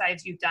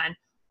exercise you've done.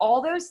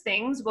 All those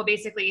things will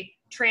basically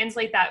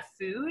translate that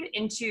food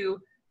into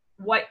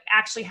what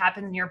actually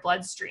happens in your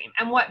bloodstream.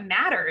 And what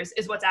matters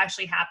is what's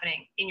actually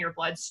happening in your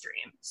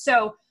bloodstream.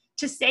 So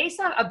to say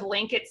a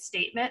blanket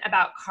statement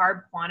about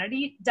carb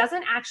quantity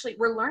doesn't actually,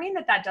 we're learning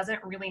that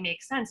doesn't really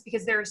make sense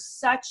because there's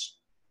such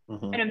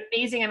an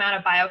amazing amount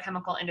of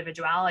biochemical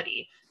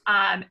individuality.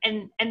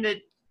 And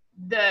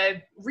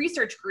the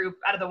research group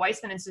out of the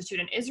Weizmann Institute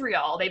in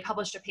Israel, they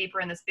published a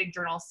paper in this big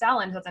journal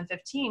Cell in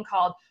 2015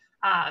 called,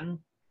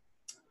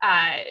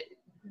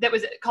 that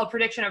was called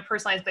Prediction of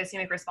Personalized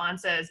Glycemic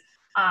Responses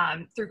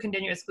through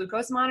Continuous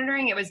Glucose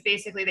Monitoring. It was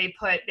basically, they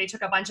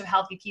took a bunch of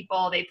healthy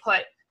people, they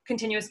put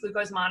continuous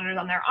glucose monitors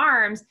on their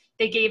arms,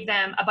 they gave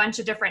them a bunch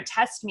of different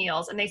test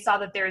meals, and they saw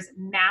that there's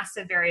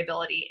massive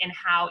variability in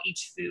how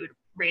each food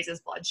raises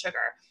blood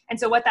sugar. And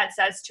so what that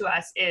says to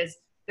us is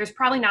there's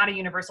probably not a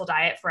universal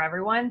diet for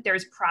everyone.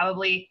 There's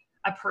probably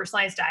a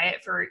personalized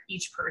diet for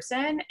each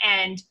person.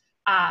 And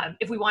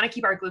if we want to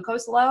keep our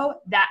glucose low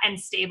and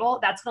stable,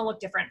 that's going to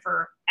look different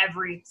for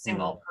every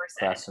single person.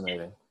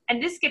 Fascinating.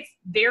 And this gets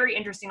very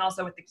interesting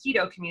also with the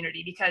keto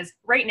community, because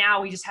right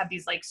now we just have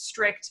these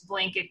strict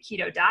blanket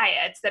keto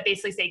diets that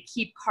basically say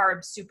keep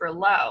carbs super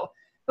low,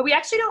 but we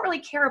actually don't really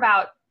care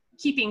about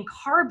keeping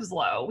carbs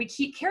low. We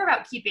care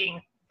about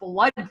keeping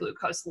blood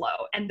glucose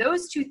low. And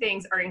those two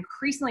things are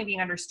increasingly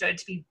being understood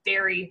to be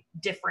very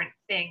different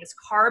things: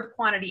 carb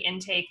quantity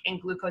intake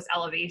and glucose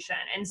elevation.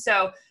 And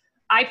so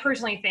I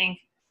personally think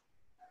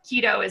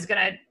keto is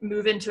going to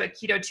move into a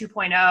keto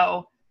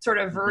 2.0 sort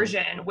of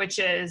version, which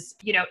is,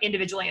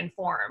 individually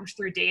informed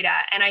through data.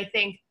 And I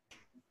think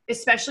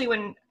especially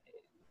when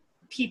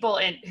people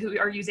who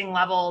are using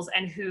levels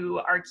and who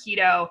are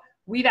keto,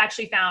 we've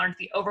actually found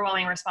the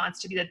overwhelming response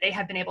to be that they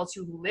have been able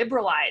to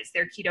liberalize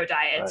their keto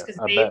diets because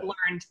they've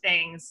learned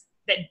things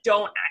that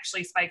don't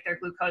actually spike their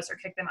glucose or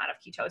kick them out of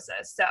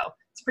ketosis. So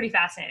it's pretty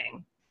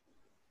fascinating.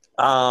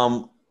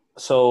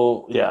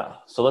 So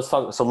let's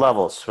talk,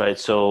 levels, right?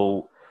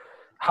 So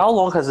how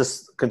long has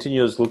this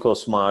continuous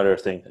glucose monitor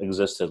thing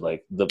existed?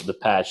 Like the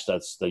patch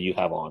that you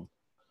have on?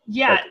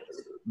 Yeah. Like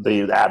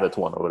the Abbott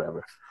one or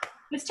whatever.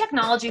 This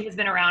technology has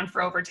been around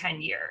for over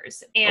 10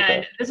 years.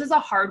 And this is a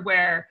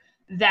hardware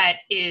that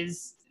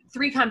is,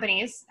 3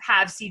 companies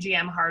have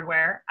CGM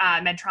hardware,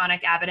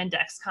 Medtronic, Abbott, and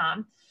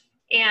Dexcom.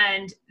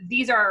 And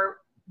these are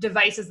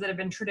devices that have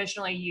been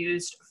traditionally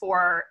used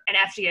for an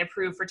FDA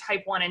approved for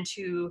type 1 and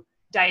 2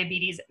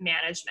 diabetes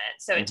management.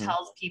 So it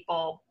tells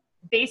people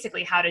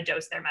basically how to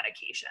dose their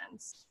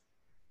medications.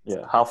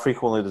 Yeah. How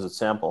frequently does it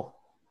sample?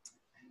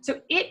 So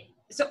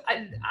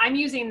I'm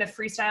using the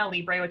Freestyle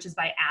Libre, which is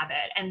by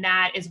Abbott, and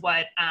that is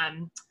what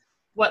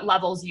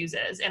Levels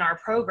uses in our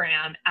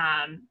program.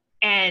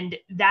 And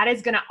that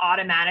is going to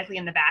automatically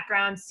in the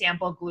background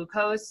sample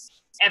glucose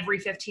every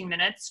 15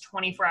 minutes,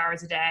 24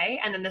 hours a day.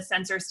 And then the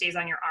sensor stays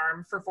on your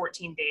arm for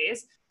 14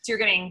 days. So you're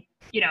getting,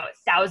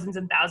 thousands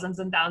and thousands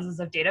and thousands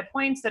of data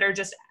points that are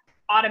just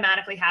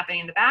automatically happening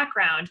in the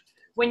background.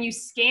 When you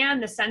scan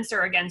the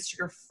sensor against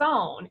your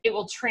phone, it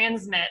will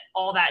transmit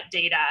all that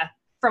data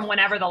from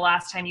whenever the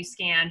last time you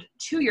scanned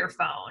to your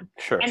phone.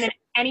 Sure. And then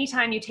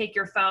anytime you take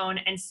your phone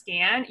and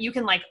scan, you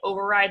can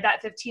override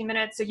that 15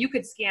 minutes. So you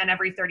could scan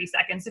every 30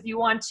 seconds if you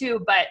want to,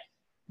 but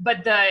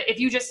if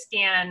you just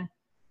scan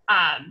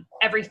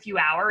every few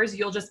hours,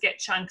 you'll just get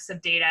chunks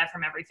of data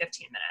from every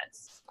 15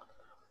 minutes.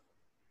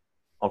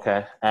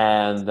 Okay.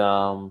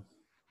 And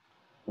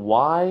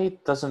why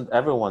doesn't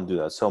everyone do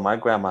that? So my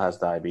grandma has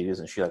diabetes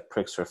and she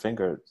pricks her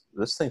finger.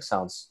 This thing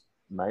sounds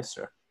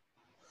nicer.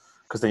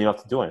 Because then you don't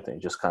have to do anything. You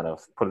just kind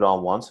of put it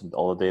on once and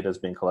all the data is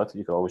being collected.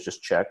 You can always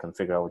just check and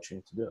figure out what you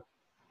need to do.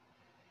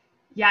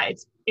 Yeah,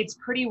 it's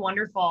pretty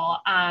wonderful.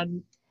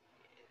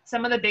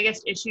 Some of the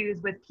biggest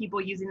issues with people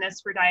using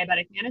this for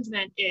diabetic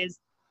management is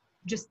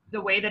just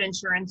the way that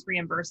insurance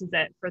reimburses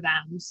it for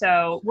them.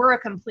 So we're a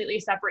completely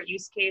separate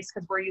use case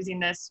because we're using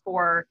this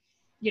for,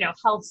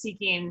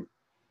 health-seeking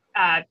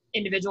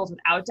individuals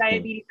without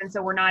diabetes. And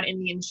so we're not in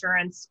the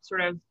insurance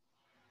sort of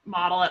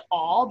model at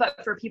all.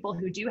 But for people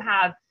who do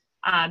have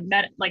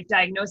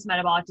diagnosed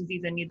metabolic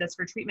disease and need this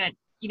for treatment,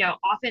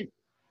 often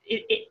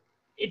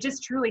it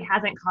just truly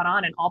hasn't caught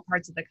on in all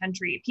parts of the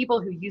country.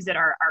 People who use it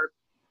are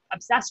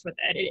obsessed with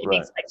it. It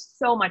makes life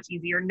so much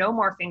easier. No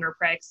more finger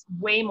pricks,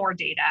 way more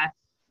data,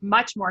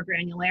 much more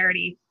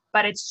granularity.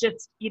 But it's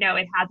just,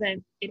 it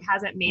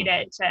hasn't made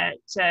it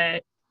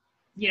to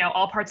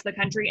all parts of the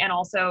country, and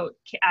also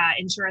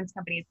insurance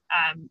companies.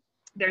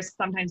 There's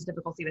sometimes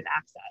difficulty with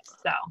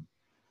access. So,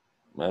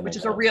 which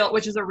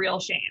is a real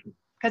shame.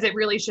 Because it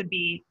really should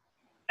be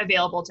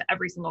available to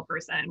every single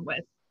person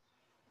with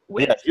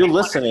if you're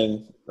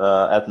listening,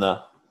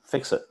 Edna,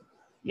 fix it.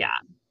 Yeah.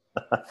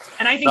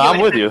 And I think I'm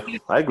with you.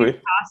 I agree.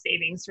 Cost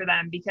savings for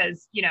them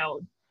because,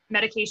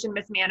 medication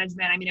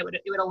mismanagement, it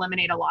would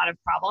eliminate a lot of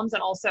problems.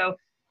 And also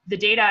the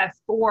data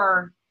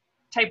for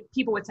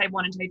people with type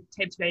 1 and type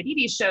 2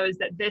 diabetes shows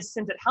that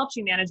since it helps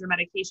you manage your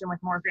medication with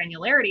more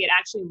granularity, it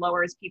actually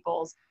lowers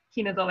people's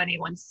hemoglobin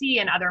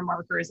A1C and other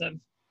markers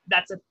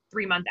that's a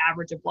 3-month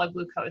average of blood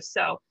glucose.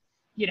 So,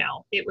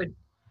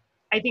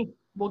 I think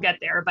we'll get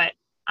there, but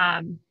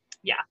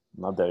yeah.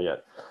 Not there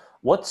yet.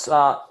 What's,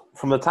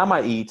 from the time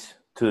I eat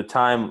to the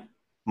time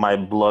my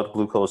blood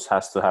glucose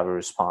has to have a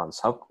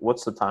response,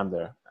 what's the time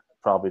there?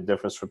 Probably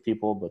differs for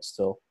people, but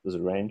still, does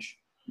it range?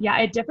 Yeah,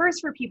 it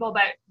differs for people,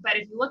 but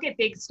if you look at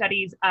big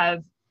studies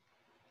of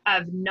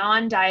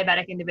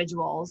non-diabetic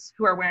individuals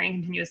who are wearing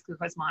continuous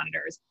glucose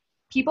monitors,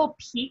 people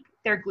peak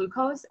their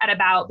glucose at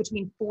about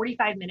between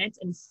 45 minutes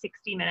and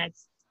 60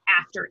 minutes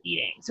after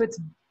eating. So it's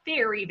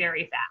very,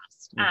 very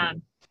fast.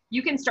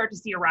 You can start to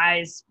see a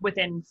rise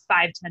within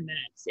 5-10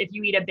 minutes. If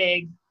you eat a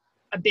big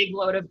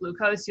load of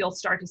glucose, you'll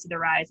start to see the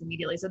rise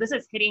immediately. So this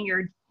is hitting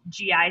your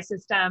GI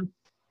system,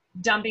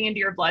 dumping into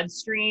your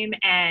bloodstream,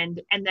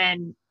 and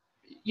then,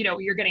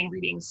 you're getting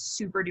readings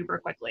super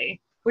duper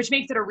quickly, which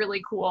makes it a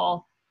really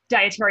cool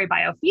dietary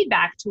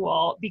biofeedback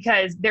tool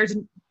because there's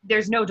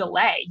no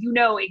delay.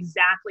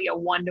 Exactly a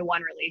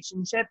 1-to-1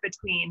 relationship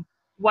between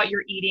what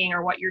you're eating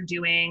or what you're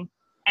doing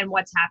and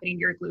what's happening to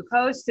your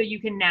glucose. So you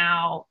can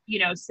now,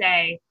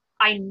 say,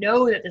 I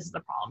know that this is a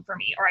problem for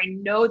me, or I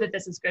know that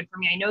this is good for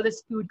me. I know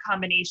this food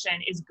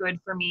combination is good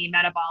for me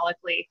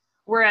metabolically.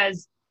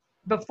 Whereas,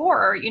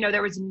 before,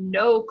 there was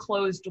no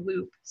closed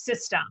loop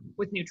system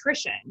with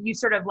nutrition. You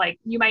sort of like,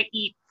 you might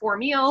eat 4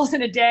 meals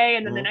in a day,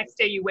 and then the next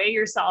day you weigh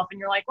yourself and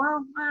you're like,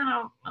 well, I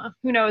don't know,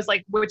 who knows,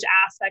 like which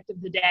aspect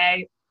of the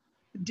day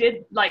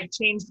did like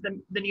change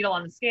the needle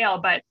on the scale.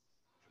 But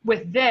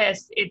with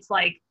this, it's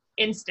like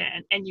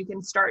instant, and you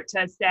can start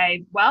to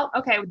say, well,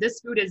 okay, this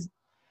food is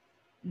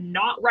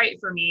not right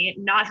for me,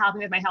 not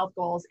helping with my health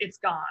goals, it's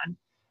gone.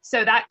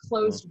 So that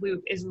closed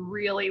loop is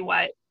really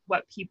what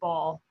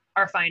people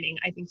are finding,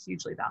 I think,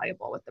 hugely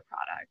valuable with the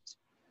product.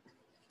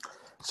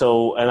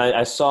 So, and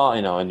I saw,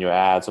 in your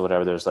ads or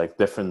whatever, there's like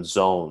different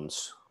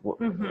zones.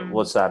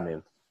 What's that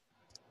mean?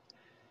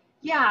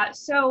 Yeah.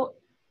 So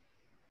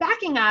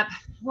backing up,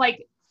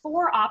 like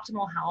for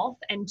optimal health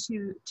and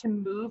to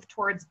move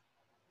towards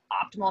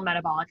optimal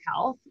metabolic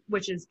health,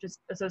 which is just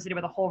associated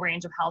with a whole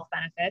range of health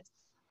benefits,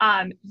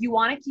 you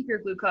want to keep your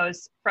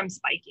glucose from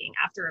spiking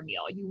after a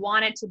meal. You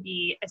want it to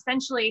be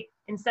essentially,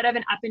 instead of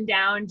an up and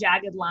down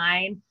jagged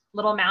line,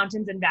 little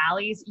mountains and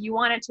valleys, you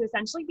want it to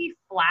essentially be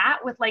flat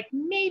with like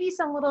maybe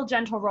some little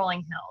gentle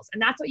rolling hills.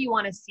 And that's what you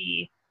want to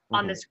see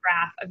on this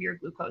graph of your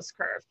glucose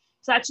curve.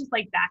 So that's just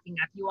like backing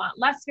up. You want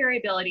less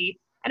variability.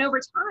 And over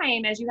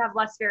time, as you have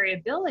less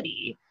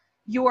variability,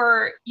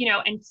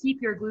 and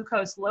keep your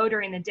glucose low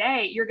during the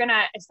day, you're going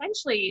to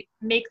essentially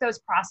make those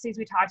processes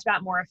we talked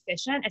about more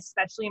efficient,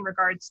 especially in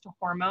regards to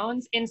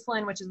hormones.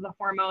 Insulin, which is the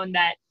hormone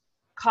that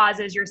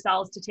causes your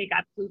cells to take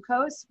up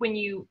glucose. When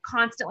you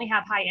constantly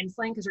have high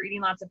insulin because you're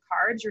eating lots of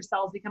carbs, your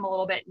cells become a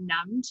little bit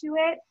numb to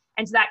it.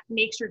 And so that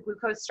makes your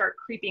glucose start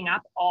creeping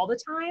up all the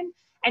time.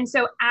 And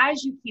so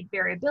as you keep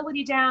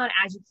variability down,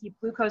 as you keep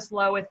glucose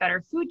low with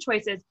better food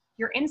choices,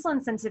 your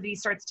insulin sensitivity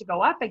starts to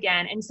go up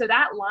again. And so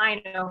that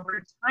line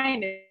over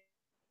time is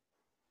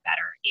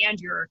better, and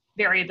your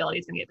variability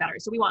is going to get better.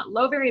 So we want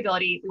low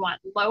variability, we want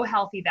low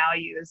healthy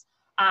values.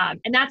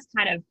 And that's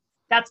kind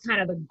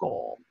of the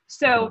goal.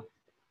 So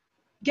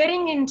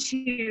getting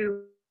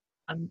into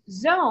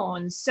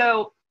zones.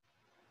 So,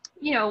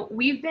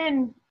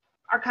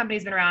 our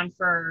company's been around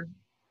for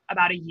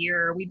about a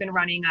year. We've been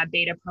running a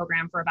beta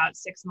program for about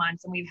 6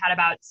 months, and we've had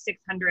about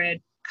 600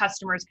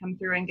 customers come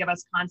through and give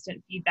us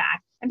constant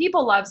feedback. And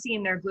people love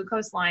seeing their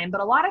glucose line,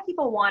 but a lot of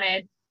people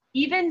wanted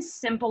even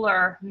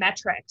simpler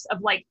metrics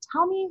of like,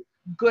 tell me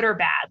good or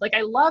bad. Like,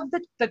 I love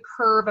the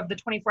curve of the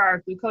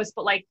 24-hour glucose,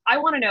 but like, I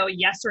want to know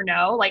yes or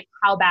no, like,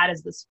 how bad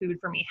is this food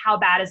for me? How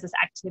bad is this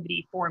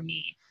activity for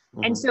me?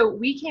 And so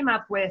we came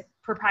up with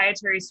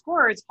proprietary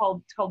scores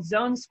called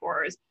zone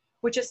scores,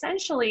 which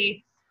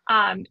essentially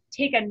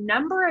take a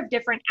number of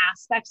different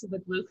aspects of the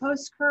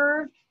glucose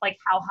curve, like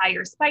how high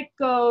your spike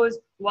goes,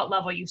 what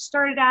level you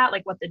started at,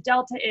 like what the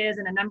delta is,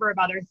 and a number of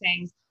other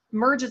things,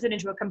 merges it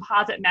into a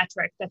composite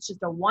metric that's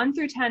just a 1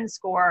 through 10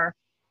 score.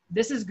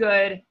 This is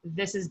good,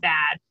 this is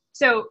bad.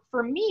 So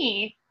for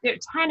me,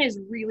 10 is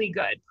really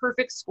good,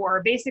 perfect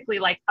score, basically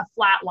like a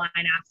flat line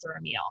after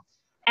a meal.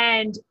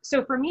 And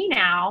so for me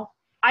now,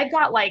 I've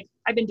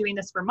been doing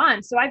this for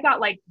months. So I've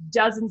got like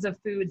dozens of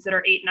foods that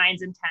are 8,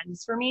 9s, and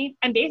 10s for me.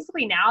 And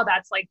basically now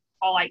that's like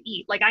all I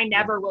eat. Like, I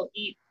never will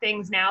eat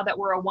things now that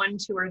were a 1,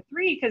 2, or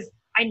 3, because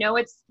I know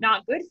it's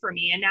not good for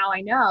me. And now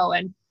I know.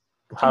 And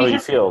how do you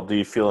feel? Do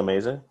you feel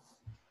amazing?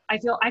 I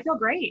feel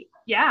great.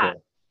 Yeah.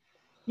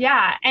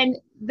 Yeah. And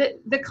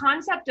the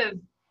concept of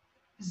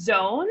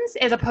zones,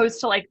 as opposed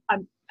to like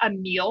a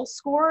meal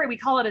score, we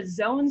call it a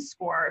zone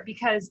score,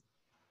 because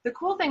the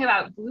cool thing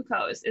about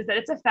glucose is that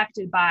it's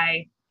affected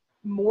by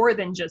more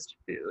than just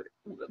food.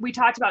 We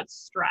talked about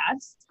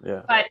stress,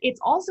 but it's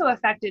also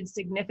affected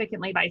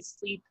significantly by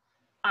sleep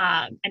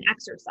and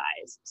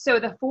exercise. So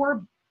the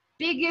 4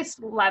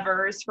 biggest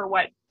levers for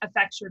what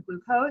affects your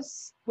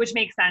glucose, which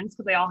makes sense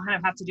because they all kind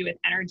of have to do with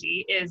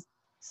energy, is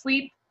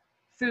sleep,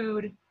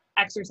 food,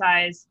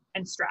 exercise,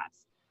 and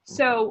stress.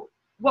 So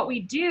what we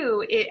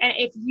do is, and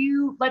if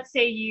let's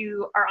say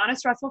you are on a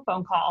stressful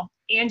phone call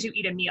and you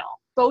eat a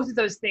meal, both of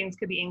those things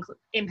could be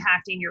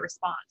impacting your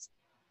response.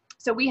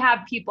 So we have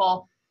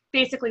people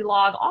basically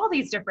log all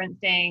these different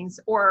things,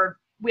 or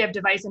we have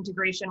device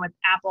integration with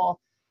Apple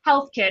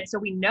Health Kit, so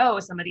we know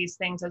some of these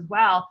things as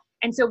well.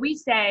 And so we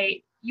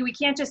say, we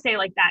can't just say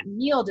like that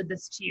meal did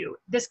this to you.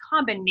 This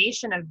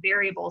combination of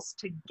variables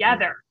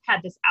together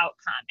had this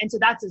outcome. And so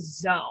that's a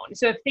zone.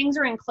 So if things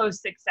are in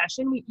close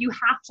succession, you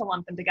have to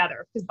lump them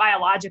together, because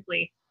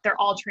biologically they're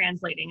all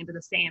translating into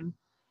the same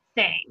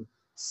thing.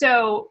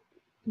 So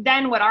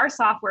then what our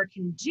software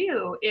can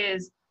do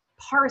is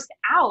parse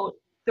out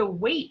the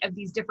weight of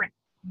these different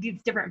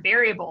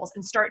variables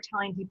and start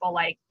telling people,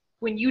 like,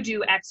 when you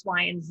do X,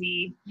 Y, and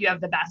Z, you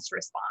have the best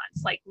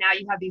response. Like, now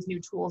you have these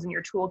new tools in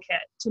your toolkit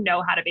to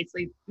know how to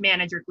basically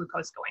manage your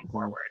glucose going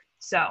forward.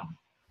 So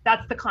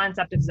that's the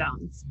concept of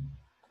zones.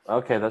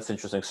 Okay, that's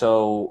interesting.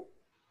 So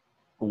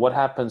what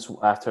happens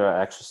after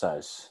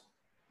exercise?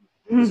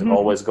 Does it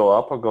always go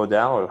up or go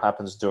down, or what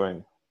happens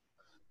during?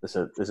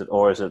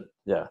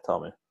 Tell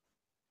me.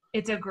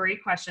 It's a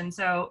great question.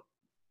 So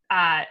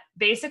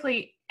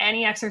basically,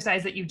 any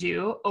exercise that you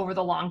do over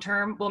the long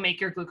term will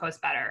make your glucose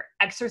better.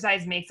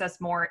 Exercise makes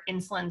us more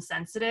insulin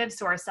sensitive.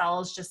 So our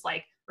cells just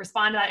like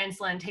respond to that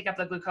insulin, take up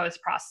the glucose,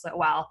 process it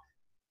well.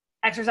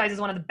 Exercise is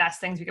one of the best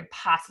things we could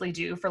possibly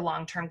do for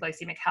long-term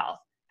glycemic health.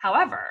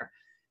 However,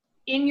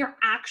 in your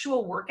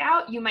actual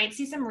workout, you might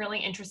see some really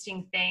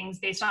interesting things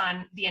based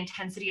on the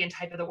intensity and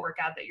type of the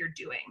workout that you're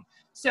doing.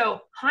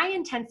 So high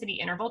intensity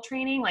interval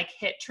training, like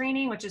HIIT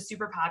training, which is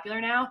super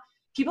popular now,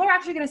 people are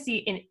actually going to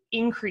see an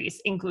increase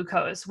in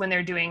glucose when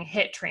they're doing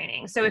HIIT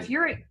training. So if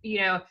you're,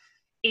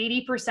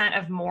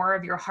 80% of more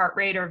of your heart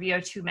rate or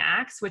VO2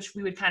 max, which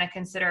we would kind of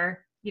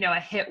consider, a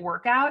HIIT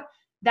workout,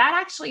 that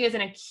actually is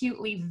an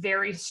acutely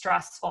very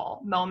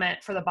stressful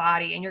moment for the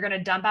body. And you're going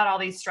to dump out all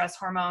these stress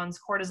hormones,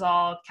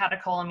 cortisol,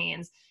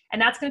 catecholamines, and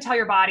that's going to tell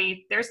your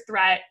body there's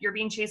threat, you're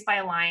being chased by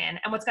a lion.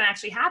 And what's going to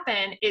actually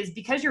happen is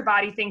because your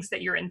body thinks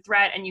that you're in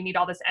threat and you need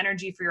all this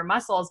energy for your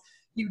muscles,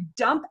 you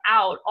dump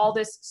out all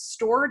this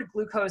stored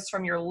glucose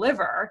from your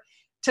liver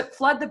to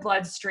flood the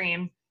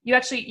bloodstream. You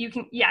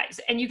can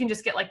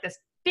just get like this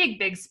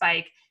big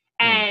spike,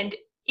 and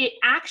it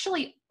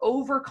actually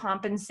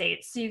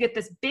overcompensates. So you get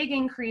this big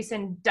increase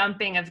in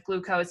dumping of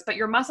glucose, but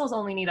your muscles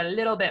only need a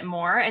little bit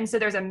more. And so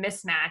there's a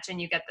mismatch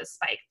and you get this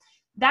spike.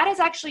 That is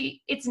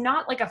actually, it's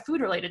not like a food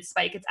related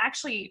spike. It's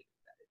actually,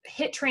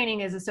 HIIT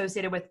training is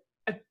associated with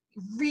a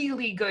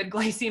really good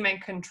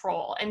glycemic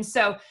control. And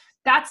so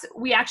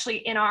we actually,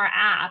 in our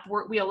app,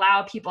 we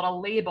allow people to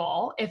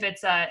label if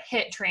it's a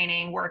HIIT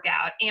training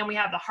workout, and we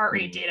have the heart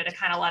rate data to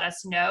kind of let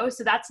us know.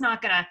 So that's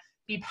not going to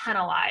be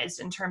penalized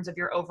in terms of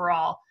your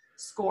overall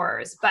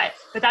scores, but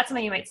that's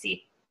something you might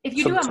see. If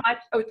you go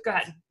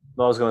ahead.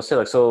 No, I was going to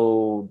say,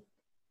 so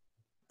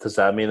does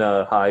that mean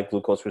a high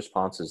glucose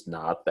response is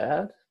not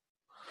bad?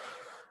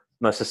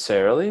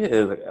 Necessarily?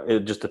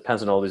 It just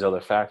depends on all these other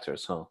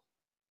factors, huh?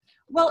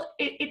 Well,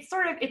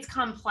 it's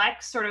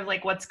complex, sort of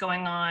like what's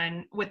going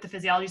on with the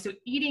physiology. So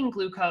eating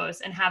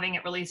glucose and having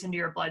it released into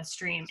your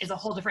bloodstream is a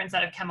whole different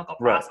set of chemical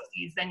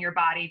processes than your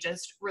body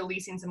just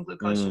releasing some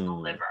glucose from the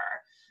liver.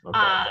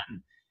 Okay.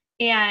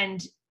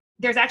 And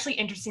there's actually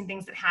interesting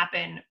things that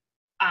happen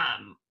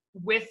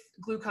with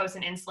glucose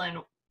and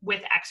insulin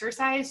with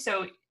exercise.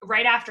 So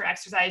right after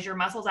exercise, your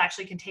muscles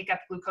actually can take up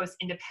glucose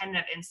independent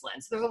of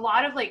insulin. So there's a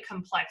lot of like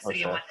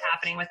complexity in what's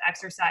happening with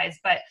exercise.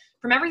 But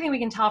from everything we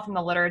can tell from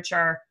the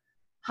literature,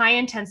 high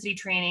intensity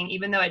training,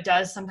 even though it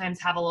does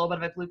sometimes have a little bit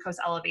of a glucose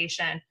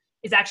elevation,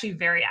 is actually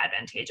very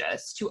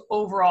advantageous to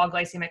overall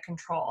glycemic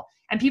control.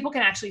 And people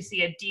can actually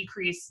see a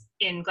decrease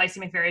in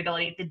glycemic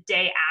variability the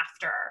day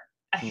after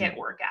a HIIT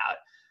workout.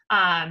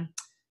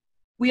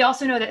 We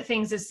also know that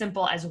things as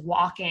simple as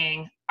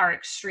walking are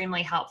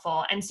extremely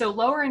helpful. And so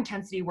lower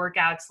intensity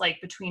workouts, like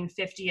between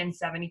 50 and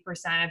 70%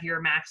 of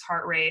your max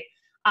heart rate,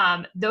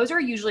 those are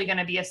usually going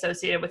to be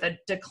associated with a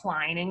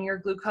decline in your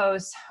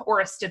glucose or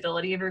a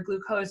stability of your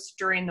glucose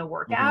during the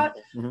workout.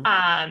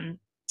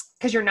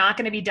 Because you're not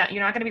going to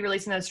be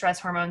releasing those stress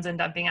hormones and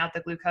dumping out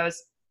the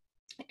glucose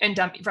and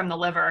dumping from the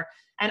liver.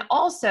 And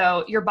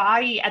also your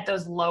body at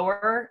those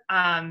lower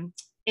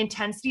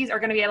intensities are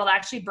going to be able to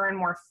actually burn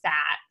more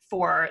fat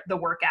for the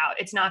workout.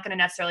 It's not going to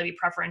necessarily be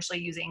preferentially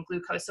using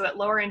glucose. So at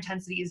lower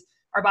intensities,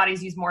 our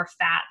bodies use more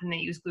fat than they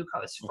use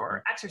glucose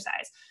for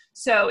exercise.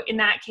 So in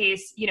that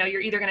case,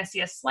 you're either going to see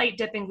a slight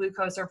dip in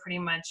glucose or pretty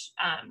much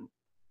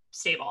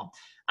stable.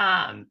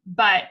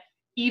 But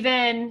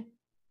even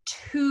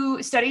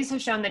studies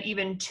have shown that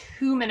even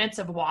 2 minutes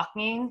of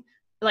walking,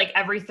 like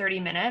every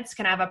 30 minutes,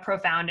 can have a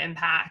profound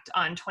impact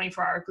on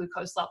 24-hour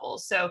glucose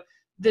levels. So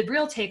the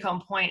real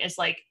take-home point is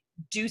like,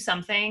 do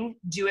something,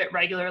 do it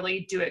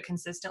regularly, do it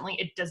consistently.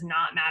 It does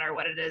not matter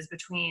what it is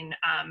between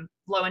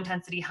low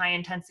intensity, high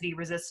intensity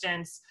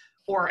resistance,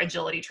 or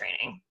agility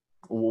training.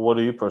 What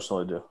do you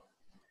personally do?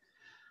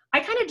 I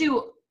kind of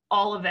do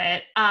all of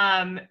it.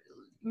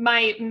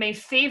 My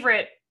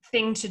favorite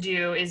thing to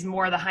do is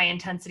more the high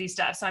intensity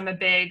stuff. So I'm a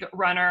big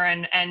runner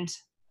and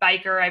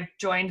biker. I've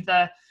joined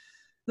the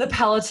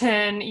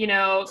Peloton,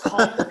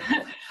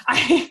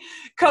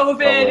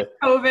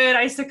 COVID,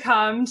 I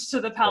succumbed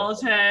to the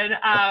Peloton.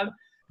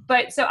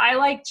 But so I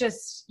like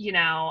just,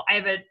 I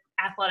have an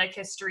athletic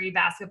history,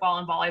 basketball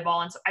and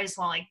volleyball. And so I just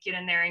want to like get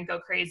in there and go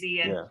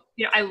crazy. And,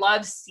 I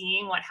love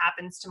seeing what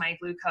happens to my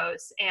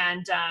glucose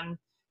and,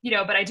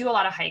 but I do a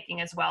lot of hiking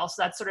as well.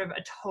 So that's sort of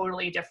a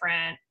totally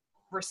different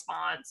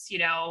response,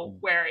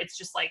 where it's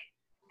just like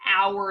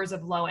hours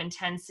of low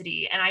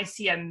intensity. And I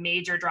see a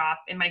major drop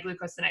in my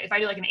glucose the night. If I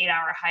do like an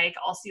 8-hour hike,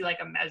 I'll see like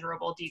a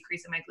measurable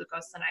decrease in my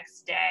glucose the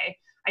next day.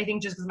 I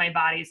think just because my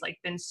body's like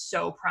been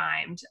so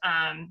primed,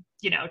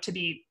 to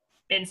be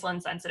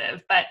insulin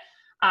sensitive, but,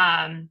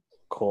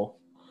 cool.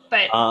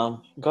 But,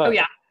 go ahead. Oh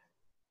yeah.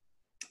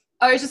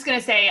 I was just going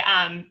to say,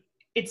 I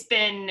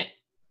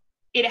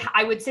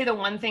would say the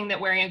one thing that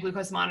wearing a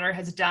glucose monitor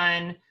has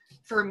done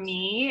for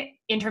me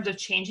in terms of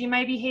changing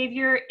my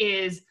behavior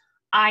is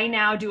I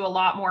now do a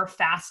lot more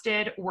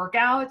fasted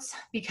workouts,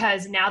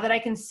 because now that I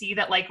can see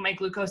that like my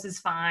glucose is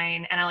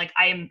fine and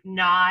I'm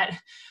not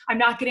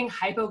getting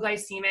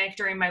hypoglycemic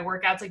during my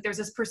workouts. Like there's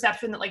this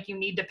perception that like you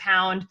need to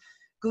pound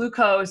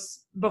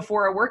glucose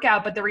before a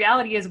workout, but the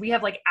reality is we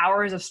have like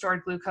hours of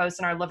stored glucose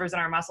in our livers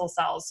and our muscle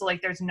cells. So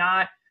like there's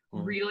not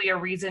really a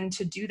reason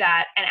to do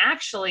that. And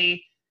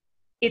actually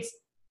it's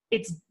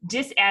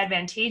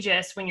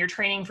disadvantageous when you're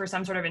training for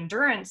some sort of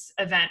endurance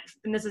event.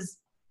 And this is,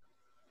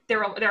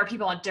 there are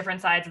people on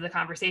different sides of the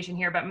conversation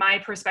here, but my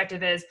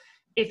perspective is,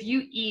 if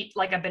you eat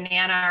like a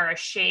banana or a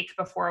shake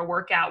before a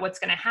workout, what's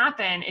going to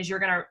happen is you're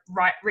going to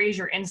raise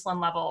your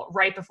insulin level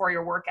right before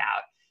your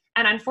workout.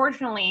 And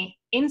unfortunately,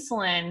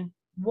 insulin,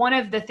 one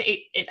of the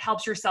it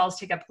helps your cells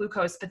take up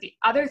glucose, but the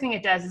other thing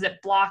it does is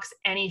it blocks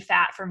any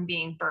fat from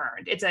being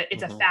burned. It's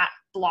a fat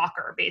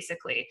blocker,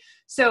 basically.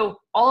 So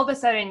all of a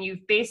sudden,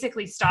 you've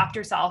basically stopped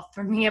yourself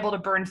from being able to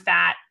burn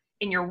fat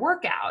in your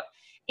workout,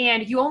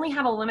 and you only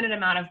have a limited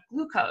amount of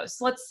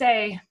glucose. Let's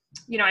say,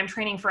 I'm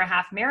training for a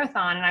half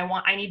marathon and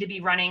I need to be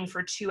running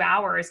for 2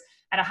 hours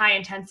at a high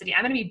intensity.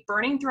 I'm going to be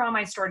burning through all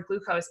my stored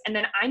glucose. And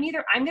then I'm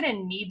going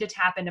to need to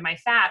tap into my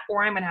fat,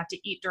 or I'm going to have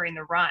to eat during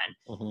the run.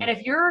 And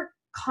if you're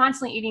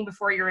constantly eating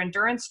before your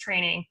endurance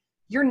training,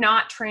 you're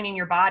not training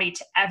your body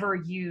to ever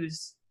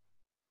use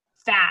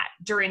fat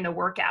during the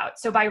workout.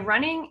 So by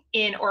running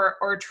in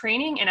or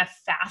training in a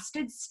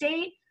fasted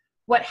state,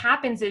 what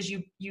happens is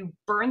you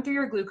burn through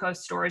your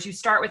glucose stores. You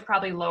start with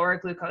probably lower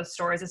glucose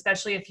stores,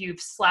 especially if you've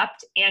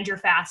slept and you're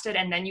fasted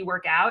and then you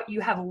work out.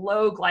 You have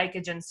low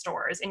glycogen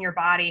stores in your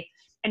body.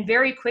 And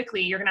very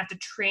quickly, you're going to have to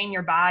train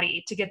your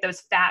body to get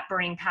those fat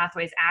burning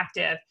pathways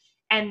active.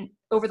 And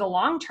over the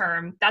long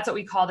term, that's what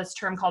we call this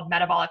term called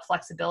metabolic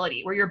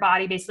flexibility, where your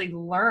body basically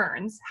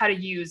learns how to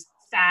use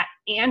fat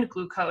and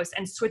glucose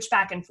and switch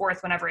back and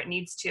forth whenever it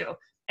needs to.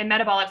 And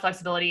metabolic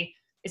flexibility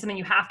is something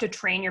you have to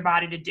train your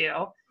body to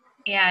do.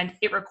 And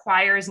it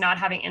requires not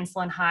having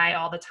insulin high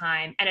all the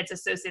time. And it's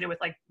associated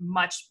with like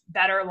much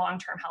better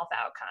long-term health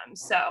outcomes.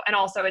 So, and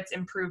also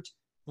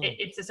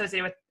it's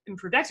associated with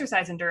improved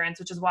exercise endurance,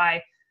 which is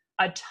why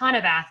a ton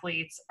of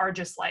athletes are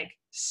just like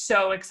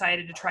so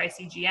excited to try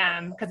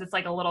CGM, because it's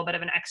like a little bit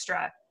of an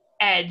extra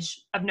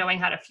edge of knowing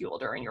how to fuel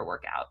during your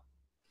workout.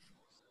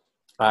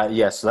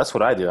 Yes, so that's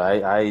what I do.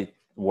 I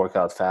work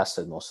out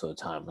fasted most of the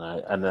time,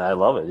 and I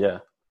love it. Yeah.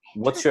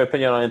 What's your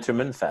opinion on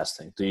intermittent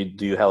fasting? Do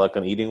you have like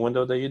an eating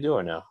window that you do,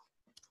 or no?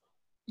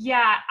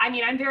 Yeah, I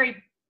mean, I'm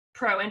very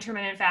pro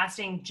intermittent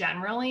fasting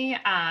generally.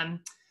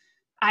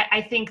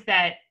 I think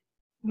that,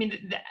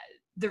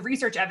 the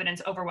research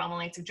evidence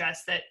overwhelmingly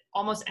suggests that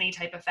almost any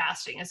type of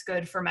fasting is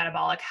good for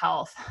metabolic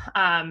health.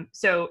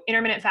 So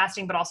intermittent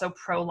fasting, but also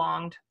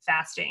prolonged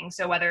fasting.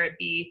 So whether it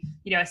be,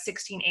 a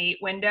 16-8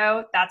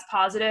 window, that's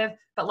positive,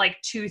 but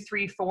like 2,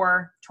 3,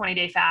 4,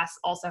 20-day fasts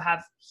also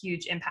have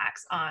huge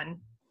impacts on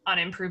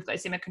improved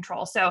glycemic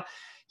control. So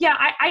yeah,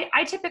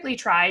 I typically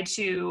try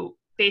to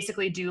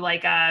basically do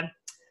like a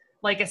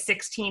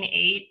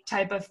 16-8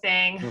 type of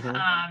thing,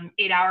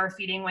 8-hour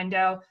feeding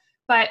window.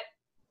 But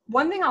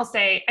one thing I'll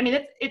say, and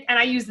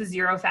I use the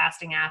Zero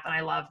Fasting app, and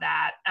I love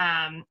that.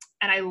 And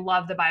I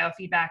love the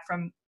biofeedback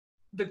from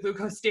the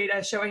glucose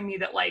data showing me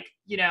that, like,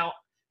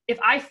 if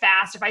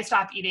I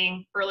stop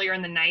eating earlier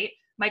in the night,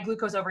 my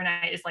glucose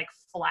overnight is like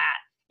flat.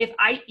 If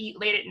I eat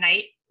late at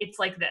night, it's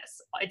like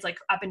this. It's like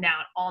up and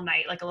down all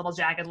night, like a little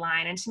jagged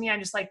line. And to me, I'm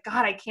just like,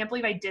 God, I can't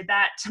believe I did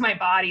that to my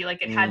body.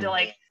 Like it had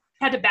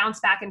to bounce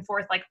back and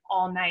forth like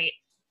all night.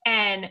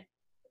 And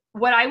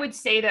what I would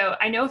say though,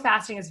 I know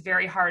fasting is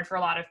very hard for a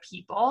lot of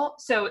people.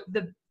 So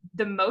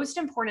the most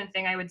important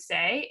thing I would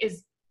say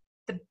is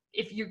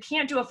if you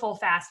can't do a full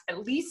fast, at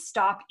least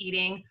stop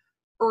eating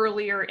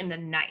earlier in the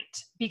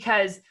night,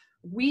 because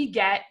we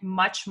get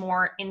much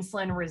more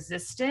insulin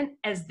resistant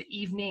as the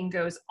evening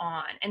goes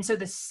on. And so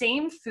the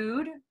same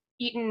food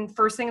eaten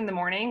first thing in the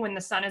morning when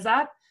the sun is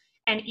up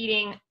and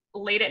eating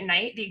late at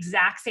night, the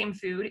exact same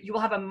food, you will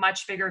have a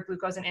much bigger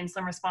glucose and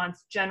insulin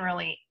response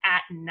generally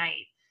at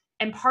night.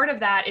 And part of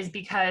that is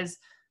because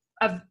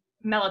of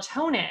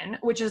melatonin,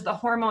 which is the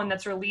hormone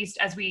that's released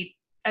as we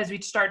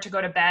start to go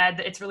to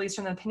bed. It's released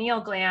from the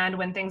pineal gland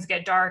when things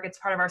get dark. It's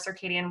part of our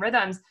circadian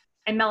rhythms.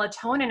 And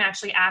melatonin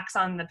actually acts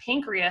on the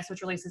pancreas,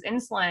 which releases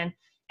insulin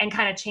and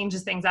kind of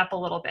changes things up a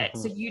little bit.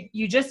 So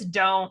you just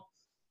don't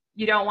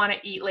want to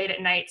eat late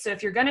at night. So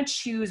if you're going to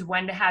choose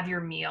when to have your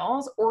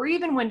meals, or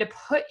even when to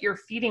put your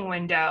feeding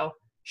window,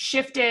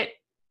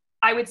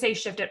 I would say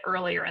shift it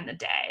earlier in the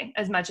day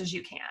as much as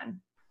you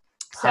can.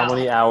 How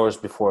many hours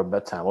before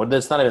bedtime? Well,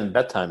 it's not even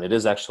bedtime. It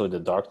is actually the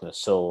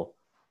darkness. So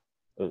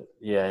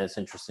yeah, it's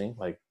interesting.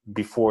 Like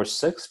before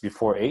 6,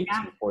 before 8,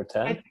 before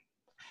 10.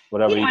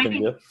 Whatever you can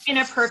do.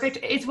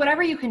 It's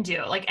whatever you can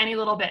do. Like any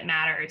little bit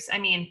matters. I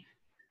mean,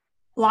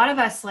 a lot of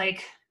us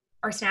like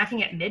are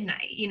snacking at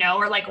midnight,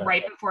 or like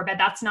right before bed.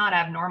 That's not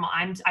abnormal.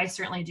 I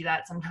certainly do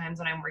that sometimes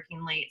when I'm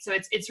working late. So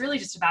it's really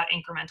just about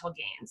incremental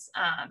gains.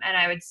 And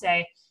I would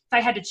say if I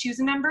had to choose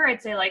a number,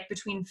 I'd say like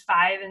between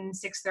 5 and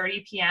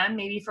 6:30 p.m.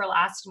 maybe for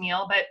last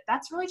meal, but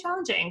that's really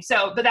challenging.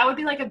 But that would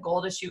be like a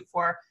goal to shoot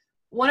for.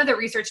 One of the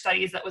research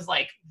studies that was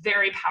like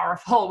very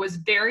powerful was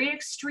very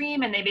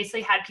extreme. And they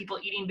basically had people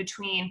eating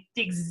between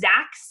the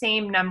exact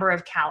same number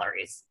of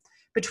calories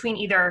between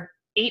either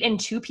 8 and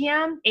 2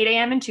 p.m., 8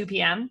 a.m. and 2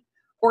 p.m.,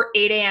 or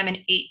 8 a.m. and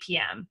 8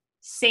 p.m.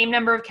 Same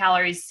number of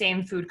calories,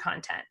 same food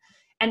content.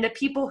 And the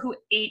people who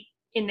ate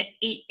in the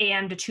 8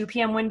 a.m. to 2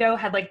 p.m. window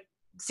had like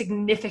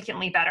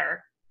significantly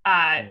better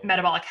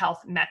metabolic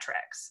health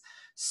metrics.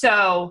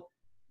 So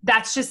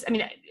that's just, I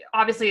mean,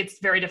 obviously it's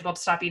very difficult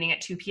to stop eating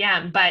at 2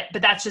 p.m., but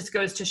that just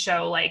goes to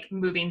show like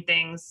moving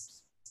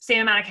things,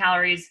 same amount of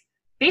calories,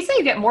 basically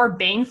you get more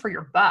bang for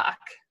your buck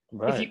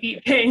if you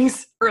eat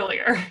things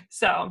earlier.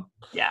 So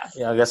yeah.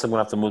 Yeah, I guess I'm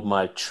gonna have to move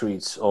my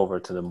treats over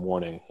to the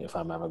morning if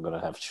I'm ever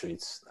gonna have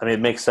treats. I mean, it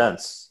makes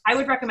sense. I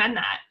would recommend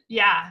that.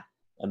 Yeah.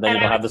 And then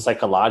you don't have the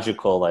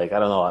psychological, like, I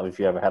don't know if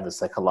you ever have the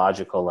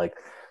psychological, like,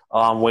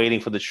 oh, I'm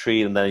waiting for the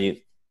treat, and then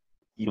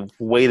you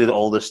waited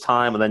all this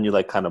time, and then you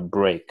like kind of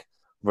break.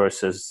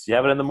 Versus you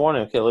have it in the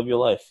morning. Okay, live your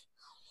life.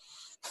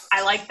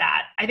 I like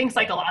that. I think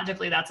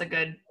psychologically that's a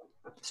good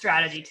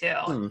strategy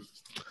too.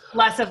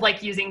 Less of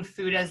like using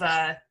food as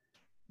a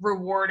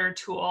reward or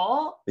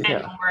tool,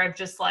 and more of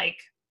just like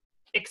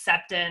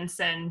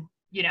acceptance and,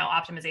 you know,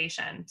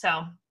 optimization.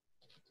 So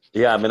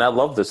yeah, I mean, I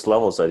love this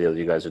levels idea that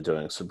you guys are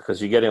doing. So because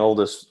you're getting all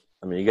this,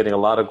 I mean, you're getting a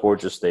lot of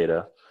gorgeous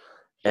data,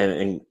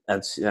 and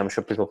I'm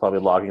sure people are probably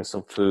logging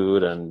some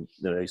food, and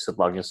you know, you said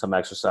logging some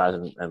exercise,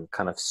 and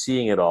kind of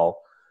seeing it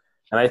all.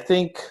 And I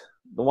think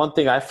the one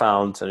thing I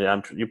found,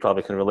 and you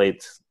probably can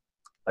relate,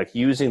 like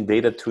using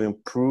data to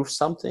improve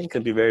something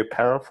can be very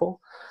powerful.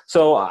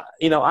 So,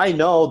 you know, I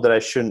know that I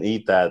shouldn't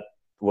eat that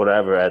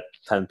whatever at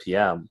 10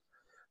 p.m.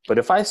 But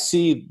if I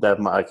see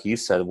that, like you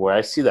said, where I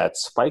see that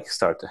spike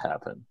start to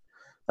happen,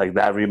 like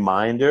that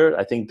reminder,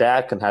 I think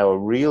that can have a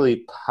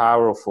really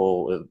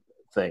powerful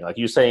thing. Like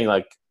you're saying,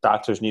 like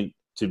doctors need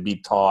to be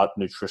taught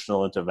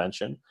nutritional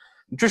intervention.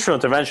 Nutritional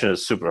intervention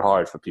is super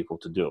hard for people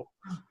to do,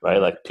 right?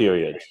 Like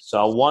period. So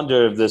I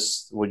wonder if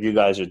this, what you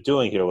guys are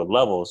doing here with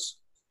levels,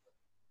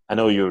 I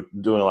know you're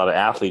doing a lot of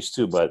athletes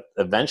too, but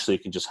eventually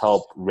it can just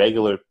help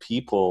regular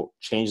people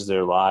change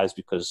their lives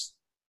because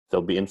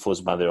they'll be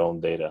influenced by their own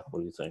data.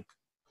 What do you think?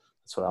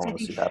 That's what I want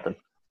to see happen.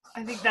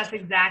 I think that's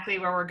exactly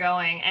where we're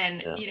going.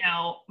 And, you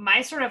know,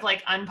 my sort of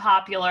like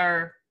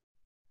unpopular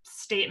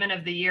statement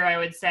of the year, I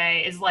would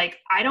say, is like,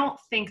 I don't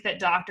think that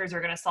doctors are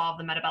going to solve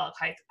the metabolic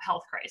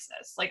health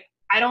crisis. Like,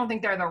 I don't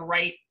think they're the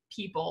right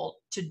people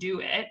to do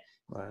it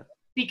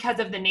because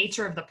of the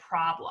nature of the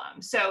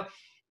problem. So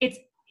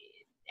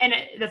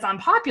that's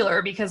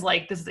unpopular because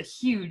like, this is a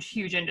huge,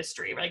 huge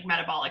industry, like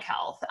metabolic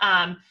health.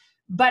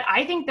 But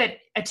I think that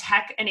a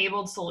tech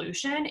enabled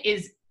solution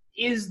is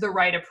the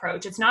right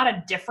approach. It's not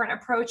a different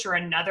approach or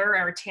another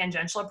or a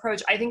tangential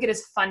approach. I think it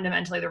is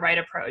fundamentally the right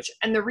approach.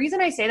 And the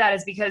reason I say that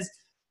is because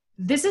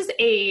this is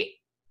a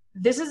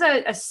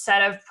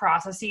set of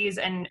processes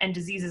and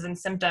diseases and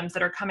symptoms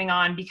that are coming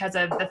on because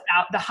of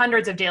the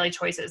hundreds of daily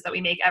choices that we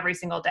make every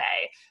single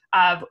day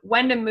of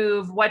when to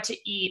move, what to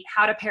eat,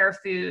 how to pair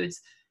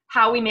foods,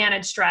 how we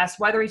manage stress,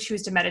 whether we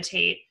choose to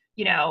meditate,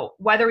 you know,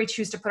 whether we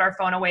choose to put our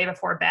phone away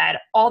before bed,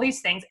 all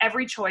these things.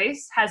 Every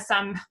choice has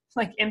some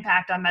like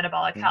impact on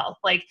metabolic health,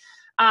 like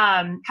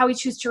how we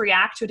choose to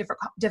react to a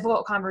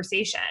difficult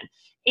conversation.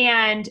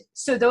 And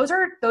so those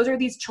are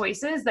these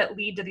choices that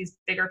lead to these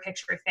bigger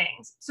picture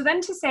things. So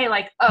then to say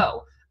like,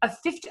 oh,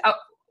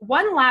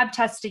 one lab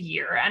test a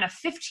year and a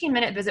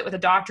 15-minute visit with a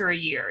doctor a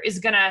year is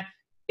gonna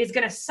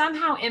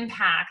somehow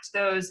impact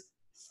those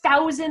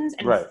thousands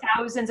and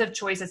thousands of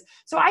choices.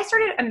 So I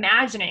started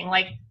imagining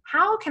like,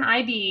 how can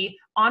I be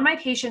on my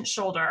patient's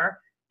shoulder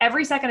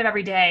every second of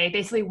every day,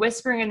 basically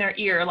whispering in their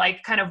ear,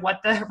 like kind of what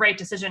the right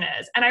decision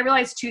is. And I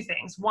realized two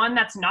things. One,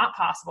 that's not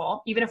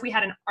possible. Even if we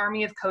had an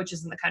army of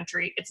coaches in the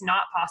country, it's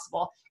not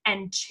possible.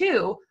 And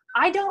two,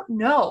 I don't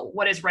know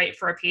what is right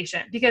for a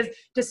patient because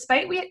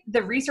despite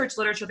the research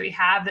literature that we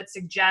have that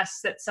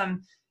suggests that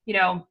some, you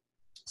know,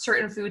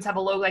 certain foods have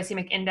a low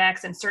glycemic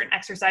index and certain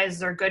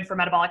exercises are good for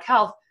metabolic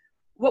health,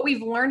 what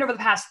we've learned over the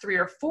past 3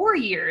 or 4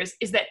 years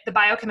is that the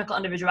biochemical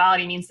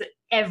individuality means that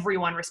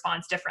everyone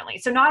responds differently.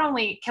 So not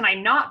only can I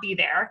not be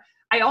there,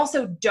 I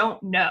also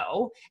don't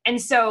know. And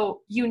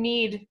so you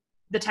need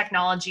the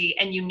technology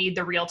and you need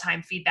the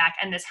real-time feedback.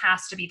 And this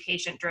has to be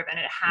patient-driven.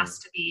 It has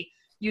to be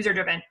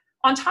user-driven.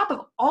 On top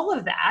of all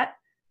of that,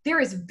 there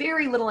is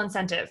very little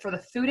incentive for the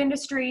food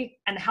industry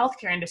and the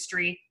healthcare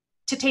industry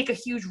to take a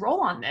huge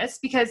role on this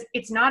because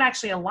it's not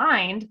actually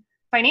aligned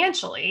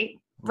financially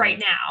right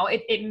now.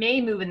 It may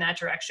move in that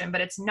direction,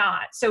 but it's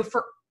not. So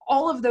for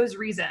all of those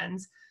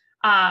reasons,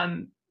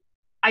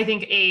 I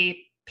think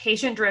a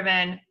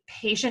patient-driven,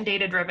 patient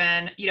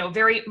data-driven, you know,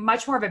 very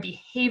much more of a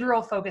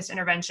behavioral focused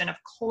intervention of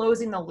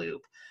closing the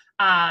loop,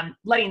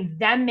 letting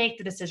them make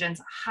the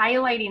decisions,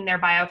 highlighting their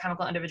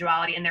biochemical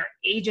individuality and their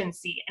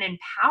agency and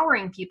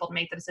empowering people to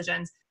make the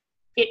decisions,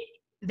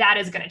 that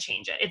is going to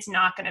change it. It's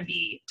not going to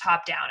be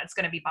top down. It's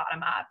going to be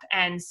bottom up.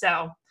 And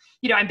so,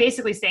 you know, I'm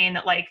basically saying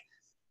that like,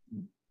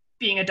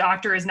 being a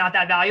doctor is not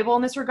that valuable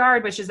in this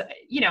regard, which is,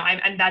 you know,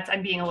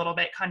 I'm being a little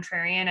bit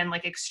contrarian and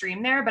like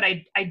extreme there, but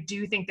I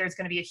do think there's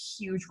going to be a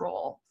huge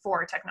role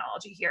for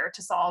technology here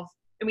to solve,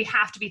 and we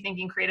have to be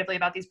thinking creatively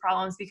about these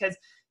problems because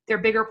they're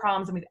bigger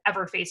problems than we've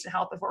ever faced in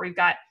health before. We've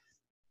got,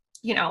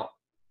 you know,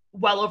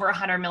 well over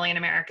 100 million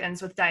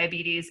Americans with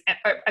diabetes,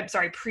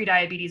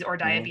 pre-diabetes or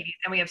diabetes,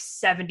 and we have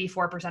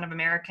 74% of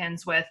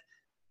Americans with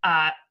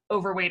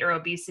overweight or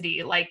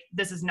obesity, like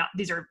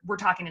we're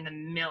talking in the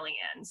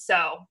millions.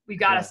 So we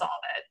got to solve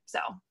it. So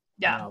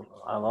yeah. No,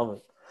 I love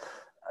it.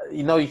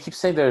 You keep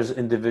saying there's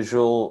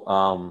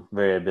individual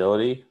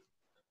variability,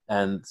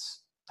 and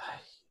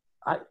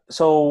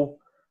so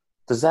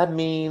does that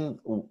mean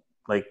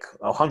like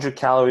 100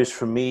 calories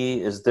for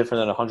me is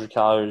different than 100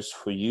 calories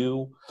for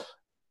you?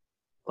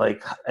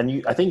 Like,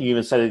 and I think you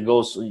even said it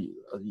goes,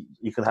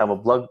 you can have a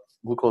blood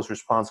glucose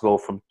response go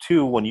from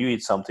 2 when you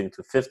eat something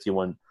to 50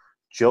 when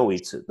Joe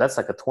eats it. That's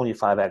like a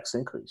 25x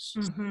increase.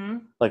 Mm-hmm.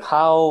 Like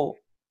how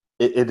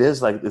it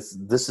is like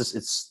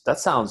that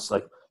sounds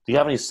like, do you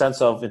have any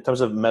sense of, in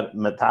terms of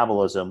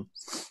metabolism,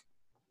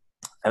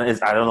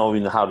 and I don't know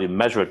even how to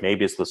measure it,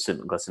 maybe it's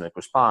glycemic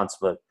response,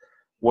 but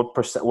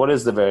what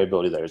is the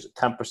variability there? Is it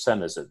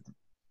 10%? Is it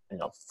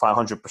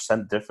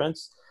 500%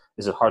 difference?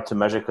 Is it hard to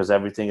measure because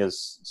everything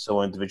is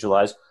so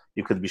individualized?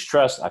 You could be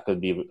stressed. I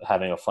could be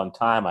having a fun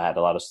time. I had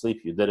a lot of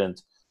sleep. You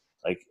didn't.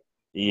 Like,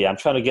 yeah, I'm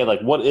trying to get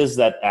like, what is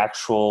that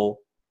actual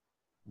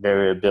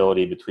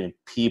variability between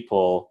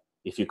people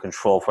if you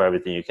control for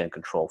everything you can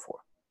control for?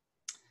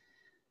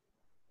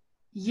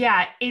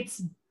 Yeah,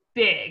 it's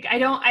big. I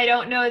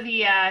don't know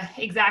the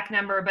exact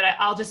number, but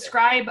I'll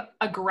describe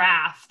a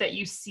graph that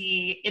you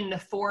see in the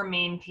 4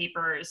 main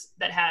papers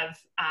that have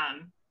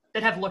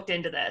looked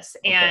into this.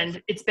 Okay.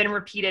 And it's been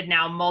repeated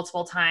now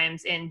multiple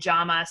times in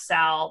JAMA,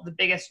 Cell, the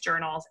biggest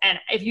journals. And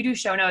if you do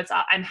show notes,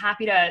 I'm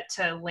happy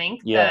to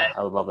link. Yeah,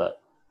 I would love that.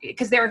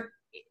 Because they're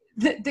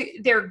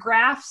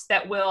graphs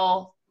that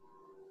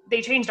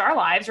they changed our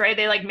lives, right?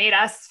 They like made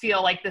us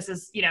feel like this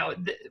is,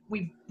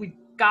 we've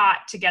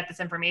got to get this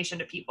information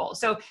to people.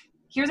 So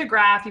here's a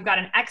graph. You've got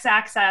an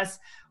x-axis,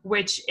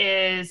 which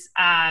is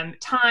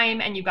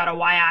time, and you've got a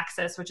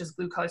y-axis, which is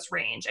glucose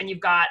range. And you've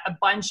got a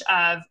bunch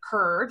of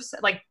curves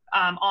like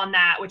on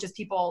that, which is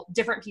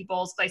different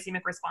people's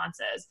glycemic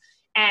responses.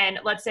 And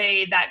let's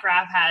say that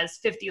graph has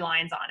 50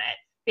 lines on it.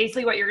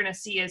 Basically what you're going to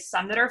see is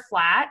some that are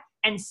flat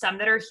and some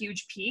that are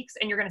huge peaks,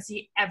 and you're going to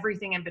see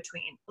everything in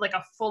between, like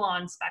a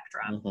full-on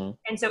spectrum. Mm-hmm.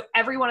 And so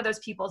every one of those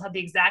people have the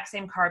exact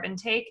same carb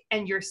intake,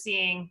 and you're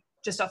seeing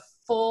just a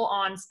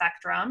full-on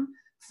spectrum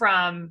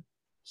from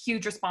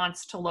huge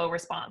response to low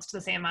response to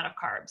the same amount of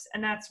carbs.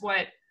 And that's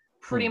what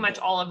pretty much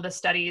all of the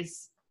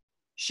studies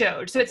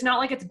showed. So it's not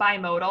like it's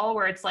bimodal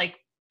where it's like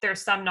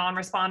there's some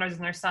non-responders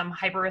and there's some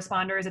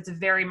hyper-responders. It's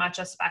very much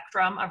a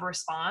spectrum of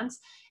response.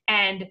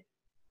 And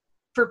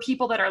for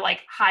people that are like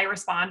high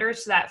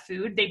responders to that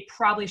food, they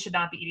probably should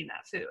not be eating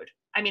that food.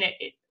 I mean,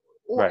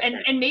 right.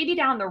 And maybe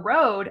down the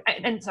road,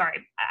 and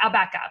sorry, I'll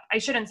back up. I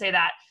shouldn't say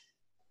that.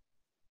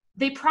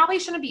 They probably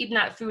shouldn't be eating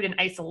that food in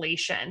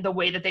isolation the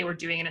way that they were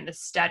doing it in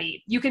this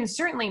study. You can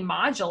certainly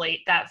modulate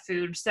that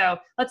food. So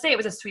let's say it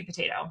was a sweet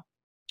potato,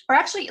 or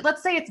actually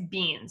let's say it's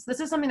beans. This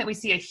is something that we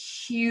see a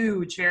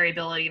huge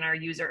variability in our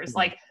users. Mm-hmm.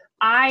 Like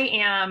I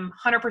am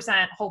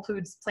 100% whole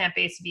foods,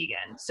 plant-based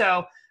vegan.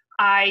 So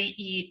I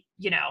eat,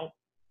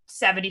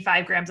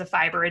 75 grams of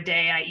fiber a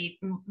day. I eat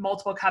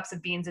multiple cups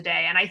of beans a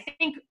day. And I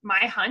think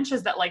my hunch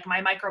is that like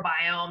my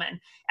microbiome and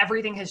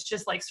everything has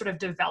just like sort of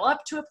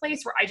developed to a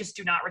place where I just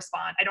do not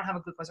respond. I don't have a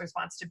glucose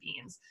response to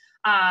beans.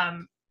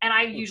 And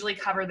I usually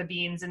cover the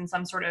beans in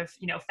some sort of,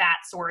 fat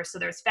source. So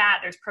there's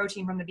fat, there's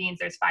protein from the beans,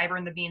 there's fiber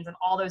in the beans, and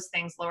all those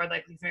things lower the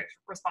glycemic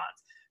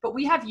response. But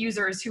we have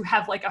users who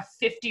have like a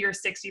 50 or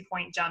 60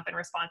 point jump in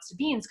response to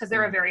beans because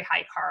they're a very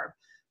high carb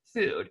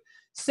food.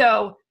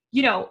 So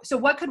so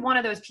what could one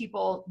of those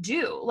people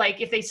do? Like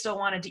if they still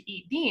wanted to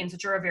eat beans,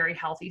 which are a very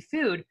healthy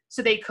food,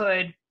 so they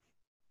could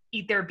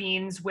eat their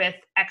beans with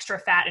extra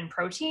fat and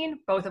protein,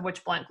 both of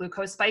which blunt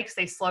glucose spikes.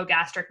 They slow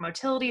gastric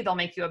motility. They'll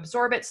make you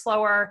absorb it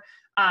slower.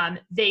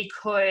 They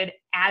could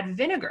add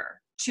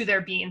vinegar to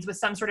their beans with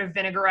some sort of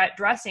vinaigrette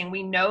dressing.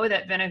 We know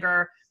that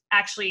vinegar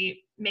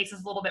actually makes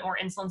us a little bit more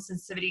insulin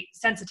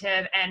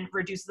sensitive and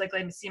reduces the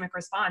glycemic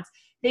response.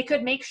 They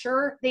could make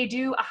sure they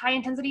do a high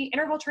intensity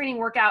interval training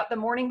workout the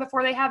morning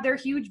before they have their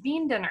huge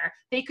bean dinner.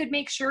 They could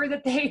make sure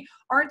that they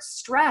aren't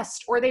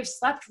stressed or they've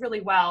slept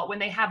really well when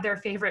they have their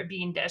favorite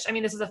bean dish. I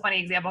mean, this is a funny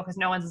example because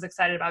no one's as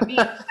excited about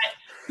beans, but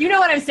you know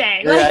what I'm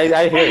saying. Like,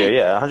 I hear you.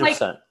 Yeah,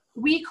 100%. Like,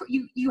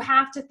 you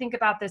have to think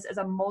about this as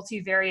a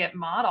multivariate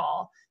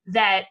model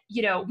that,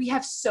 we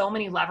have so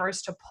many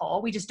levers to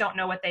pull. We just don't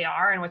know what they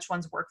are and which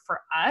ones work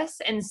for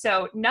us. And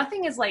so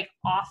nothing is like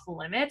off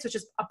limits, which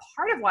is a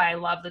part of why I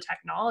love the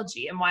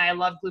technology and why I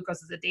love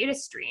glucose as a data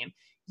stream.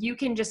 You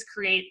can just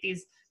create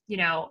these,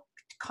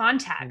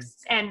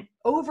 contexts. And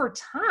over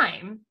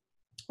time,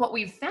 what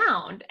we've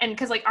found, and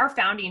because like our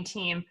founding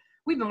team,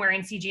 we've been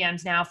wearing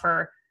CGMs now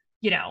for,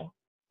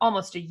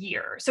 almost a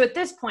year. So at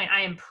this point, I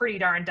am pretty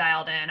darn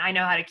dialed in. I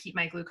know how to keep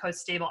my glucose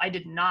stable. I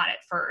did not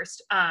at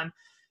first.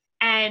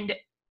 And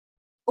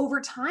over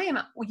time,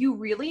 you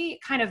really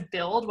kind of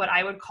build what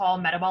I would call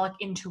metabolic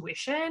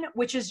intuition,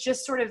 which is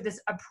just sort of this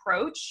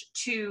approach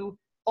to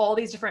all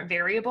these different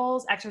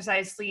variables: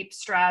 exercise, sleep,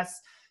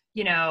 stress,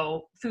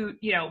 food,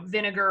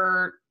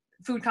 vinegar,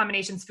 food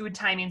combinations, food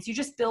timings. You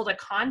just build a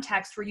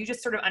context where you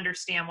just sort of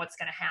understand what's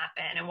going to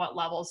happen and what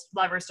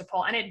levers to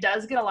pull. And it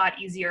does get a lot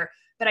easier.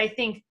 But I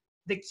think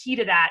the key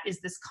to that is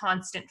this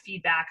constant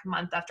feedback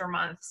month after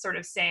month, sort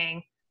of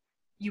saying,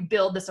 you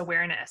build this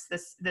awareness,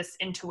 this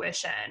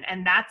intuition,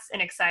 and that's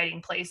an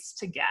exciting place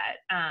to get.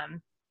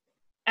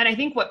 And I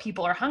think what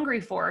people are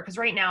hungry for, because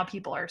right now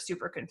people are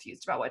super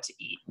confused about what to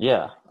eat.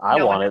 Yeah,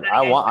 I want it.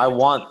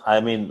 I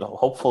mean,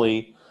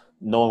 hopefully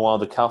knowing one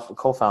of the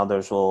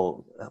co-founders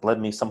will let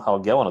me somehow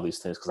get one of these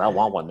things, because I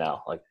want one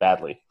now, like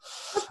badly.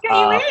 Let's get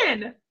you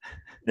in.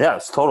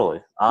 Yes,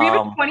 totally. We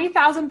have a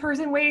 20,000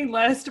 person waiting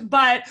list,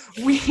 but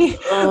we...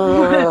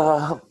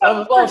 don't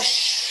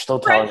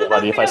tell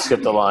anybody if I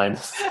skip the line.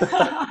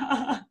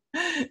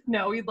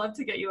 No, we'd love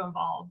to get you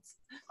involved.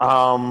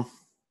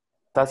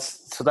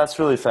 That's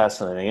really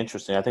fascinating,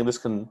 interesting. I think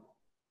it's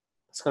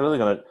really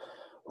going to,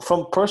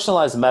 from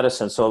personalized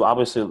medicine. So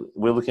obviously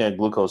we're looking at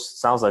glucose. It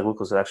sounds like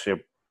glucose is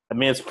actually, I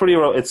mean,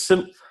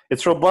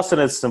 it's robust in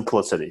its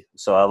simplicity.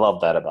 So I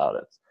love that about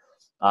it.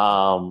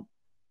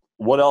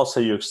 What else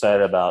are you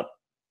excited about?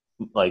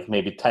 Like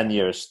maybe 10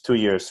 years, 2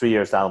 years, 3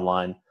 years down the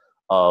line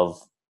of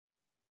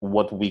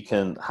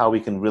how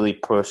we can really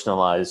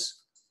personalize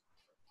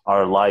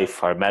our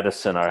life, our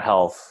medicine, our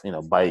health,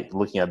 by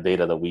looking at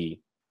data that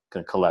we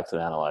can collect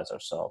and analyze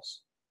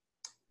ourselves.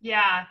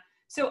 Yeah.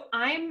 So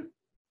I'm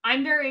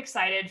very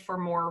excited for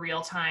more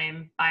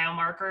real-time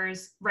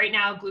biomarkers. Right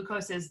now,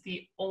 glucose is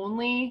the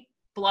only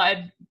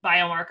blood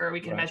biomarker we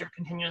can measure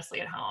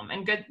continuously at home.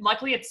 And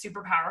luckily it's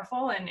super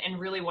powerful and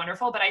really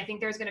wonderful, but I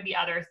think there's going to be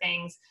other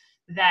things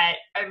that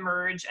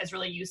emerge as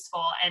really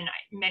useful, and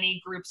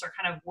many groups are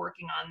kind of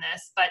working on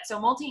this. But so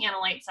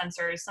multi-analyte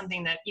sensors,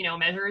 something that,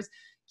 measures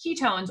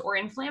ketones or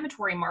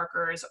inflammatory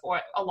markers, or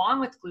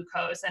along with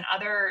glucose and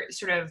other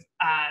sort of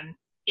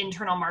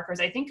internal markers,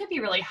 I think could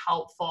be really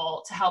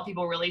helpful to help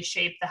people really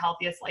shape the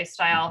healthiest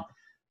lifestyle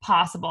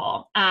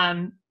possible.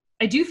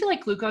 I do feel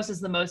like glucose is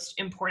the most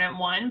important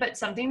one, but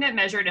something that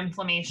measured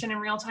inflammation in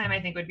real time, I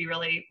think would be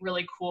really,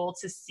 really cool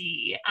to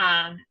see,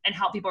 and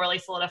help people really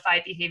solidify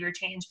behavior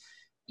change.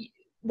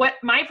 What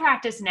my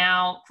practice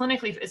now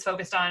clinically is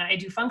focused on, I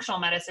do functional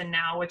medicine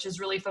now, which is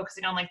really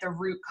focusing on like the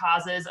root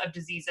causes of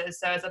diseases.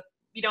 So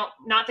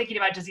not thinking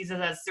about diseases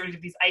as sort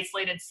of these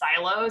isolated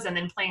silos and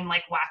then playing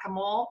like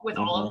whack-a-mole with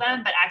all of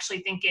them, but actually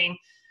thinking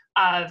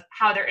of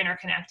how they're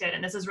interconnected.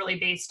 And this is really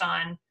based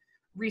on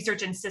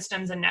research in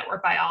systems and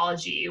network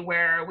biology,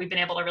 where we've been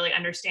able to really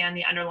understand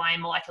the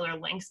underlying molecular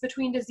links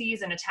between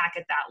disease and attack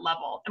at that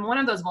level. And one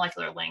of those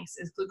molecular links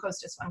is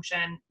glucose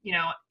dysfunction.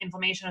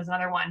 Inflammation is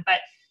another one,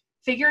 but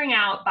figuring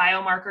out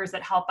biomarkers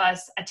that help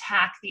us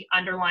attack the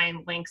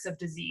underlying links of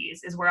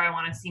disease is where I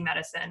want to see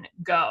medicine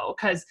go,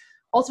 because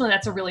ultimately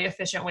that's a really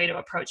efficient way to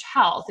approach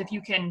health. If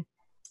you can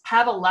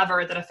have a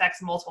lever that affects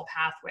multiple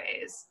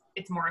pathways,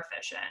 it's more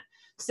efficient.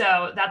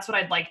 So that's what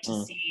I'd like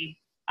to see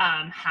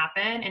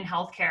happen in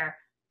healthcare.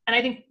 And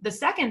I think the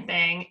second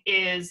thing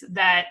is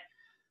that,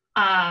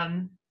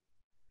 I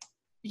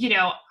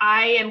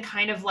am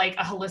kind of like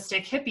a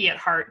holistic hippie at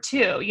heart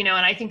too, and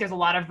I think there's a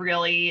lot of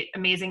really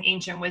amazing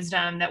ancient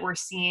wisdom that we're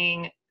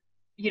seeing,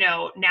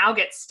 now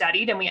get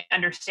studied, and we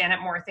understand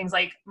it more. Things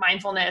like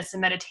mindfulness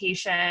and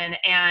meditation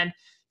and,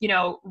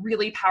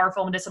 really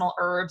powerful medicinal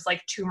herbs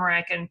like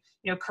turmeric and,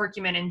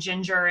 curcumin and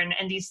ginger and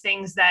these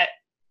things that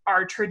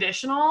are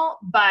traditional,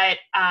 but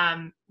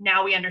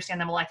now we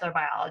understand the molecular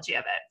biology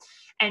of it.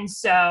 And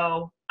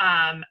so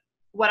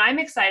what I'm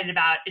excited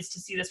about is to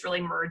see this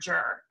really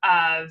merger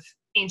of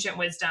ancient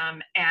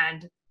wisdom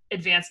and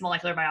advanced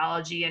molecular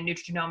biology and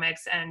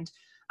nutrigenomics and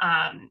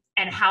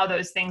how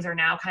those things are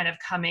now kind of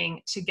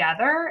coming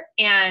together.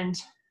 And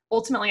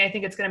ultimately, I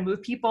think it's going to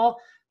move people,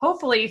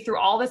 hopefully through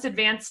all this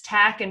advanced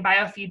tech and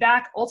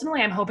biofeedback.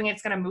 Ultimately, I'm hoping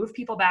it's going to move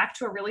people back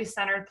to a really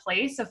centered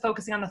place of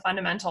focusing on the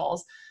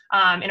fundamentals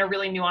in a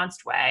really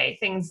nuanced way.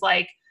 Things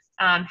like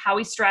how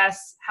we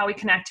stress, how we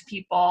connect to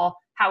people,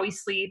 how we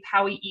sleep,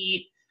 how we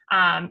eat,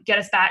 get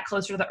us back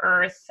closer to the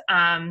earth.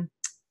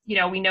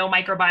 We know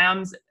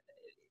microbiomes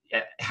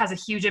has a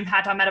huge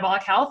impact on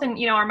metabolic health,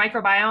 and our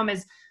microbiome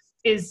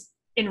is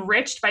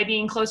enriched by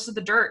being close to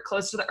the dirt,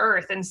 close to the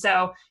earth. And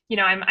so,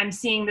 I'm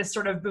seeing this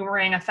sort of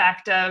boomerang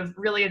effect of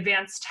really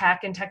advanced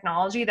tech and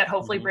technology that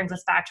hopefully brings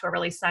us back to a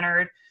really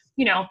centered,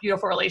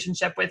 beautiful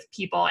relationship with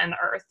people and the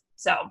earth.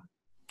 So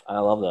I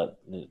love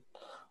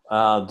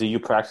that. Do you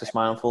practice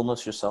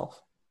mindfulness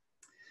yourself?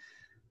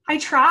 I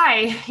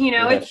try,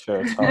 Yeah,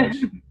 sure. It's hard.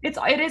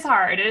 It is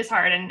hard. It is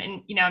hard. And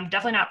I'm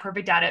definitely not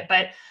perfect at it,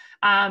 but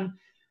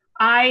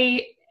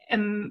I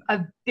am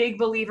a big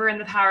believer in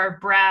the power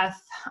of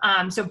breath.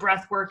 So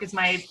breath work is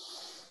my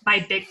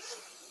big.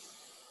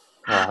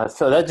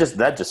 So that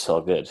just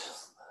felt good.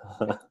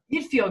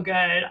 You'd feel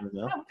good.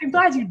 I'm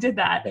glad you did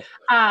that.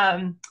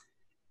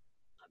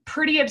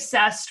 Pretty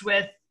obsessed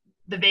with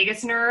the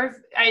vagus nerve.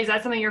 Is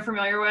that something you're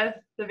familiar with?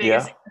 The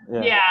vagus.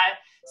 Yeah.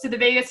 So the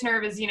vagus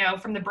nerve is,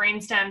 from the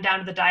brainstem down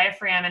to the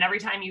diaphragm. And every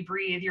time you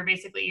breathe, you're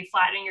basically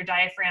flattening your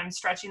diaphragm,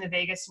 stretching the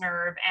vagus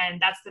nerve.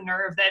 And that's the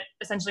nerve that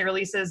essentially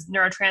releases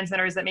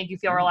neurotransmitters that make you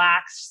feel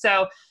relaxed.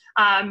 So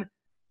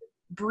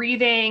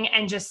breathing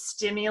and just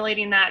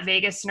stimulating that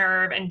vagus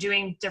nerve and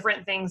doing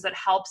different things that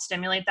help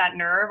stimulate that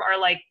nerve are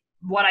like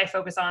what I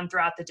focus on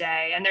throughout the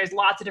day. And there's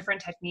lots of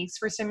different techniques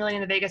for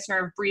stimulating the vagus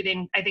nerve,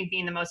 breathing, I think,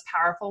 being the most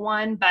powerful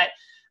one. But,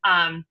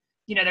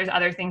 there's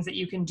other things that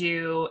you can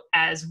do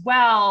as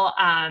well.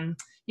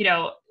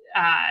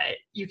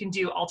 You can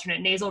do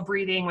alternate nasal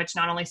breathing, which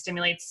not only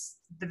stimulates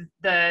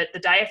the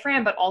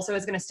diaphragm, but also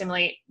is going to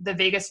stimulate the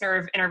vagus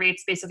nerve,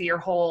 innervates basically your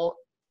whole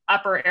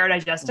upper air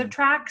digestive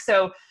tract.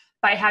 So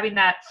by having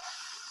that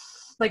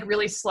like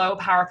really slow,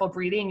 powerful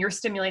breathing, you're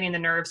stimulating the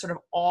nerve sort of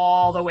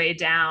all the way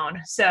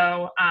down.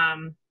 So, a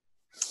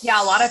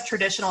lot of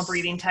traditional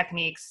breathing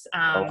techniques.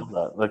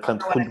 The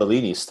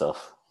Kundalini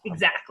stuff.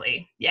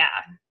 Exactly. Yeah.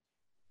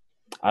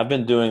 I've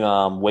been doing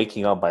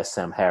Waking Up by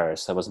Sam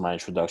Harris. That was my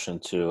introduction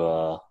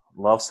to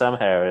love Sam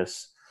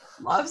Harris.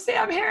 Love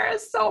Sam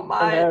Harris so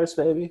much. Sam Harris,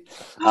 baby.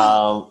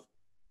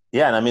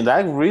 And I mean,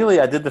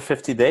 I did the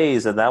 50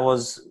 days, and that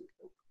was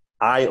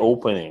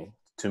eye-opening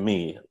to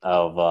me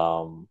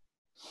of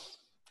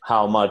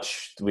how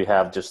much we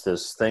have just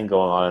this thing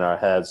going on in our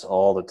heads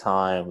all the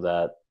time,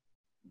 that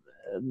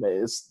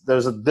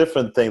there's a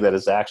different thing that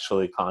is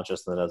actually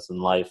consciousness in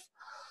life,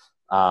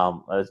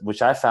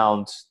 which I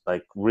found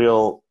like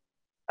real.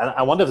 And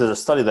I wonder if there's a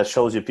study that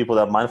shows you people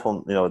that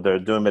mindful, they're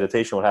doing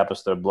meditation, what happens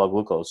to their blood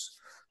glucose?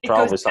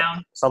 Probably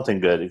something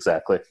good.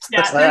 Exactly.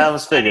 Yeah, I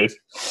was figured.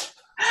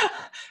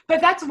 But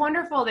that's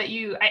wonderful that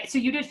so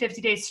you did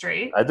 50 days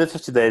straight. I did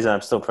 50 days and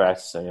I'm still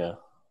practicing. Yeah.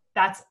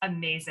 That's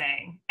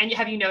amazing. And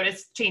have you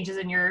noticed changes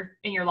in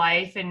your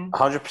life? And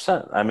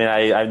 100%. I mean,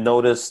 I've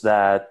noticed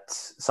that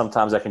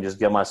sometimes I can just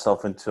get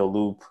myself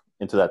into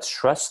that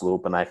stress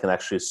loop, and I can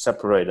actually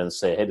separate and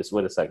say, hey,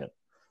 wait a second.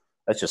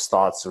 That's just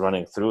thoughts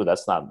running through.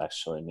 That's not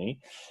actually me.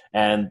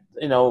 And,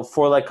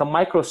 for like a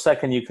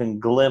microsecond, you can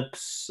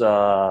glimpse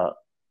kind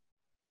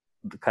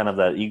of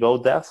that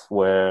ego death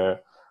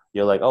where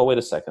you're like, oh, wait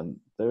a second.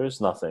 There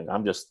is nothing.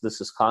 This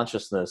is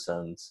consciousness,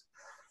 and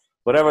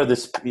whatever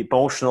this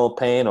emotional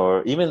pain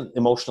or even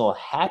emotional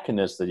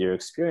happiness that you're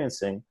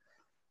experiencing,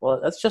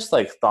 well, that's just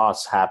like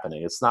thoughts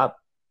happening. It's not,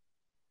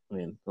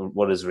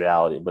 what is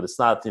reality? But it's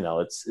not,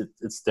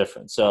 it's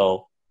different.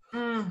 So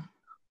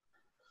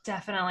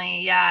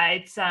definitely. Yeah.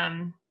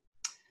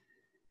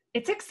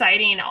 It's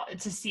exciting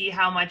to see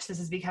how much this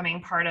is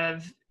becoming part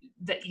of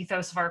the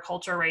ethos of our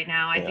culture right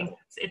now. I think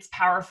it's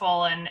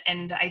powerful.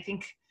 And I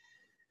think,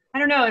 I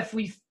don't know if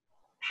we've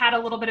had a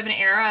little bit of an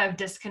era of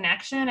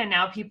disconnection, and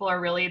now people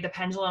are really, the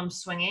pendulum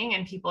swinging,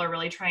 and people are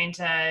really trying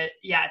to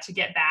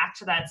get back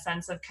to that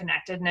sense of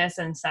connectedness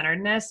and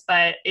centeredness.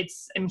 But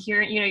I'm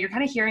hearing, you're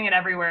kind of hearing it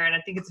everywhere. And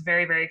I think it's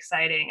very, very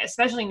exciting,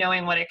 especially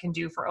knowing what it can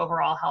do for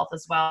overall health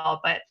as well.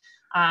 But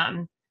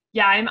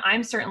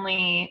I'm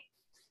certainly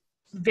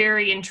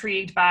very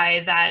intrigued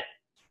by that,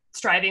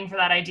 striving for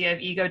that idea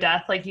of ego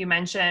death, like you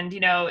mentioned,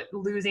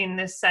 losing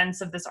this sense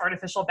of this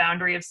artificial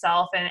boundary of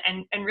self,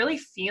 and really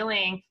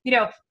feeling,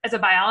 as a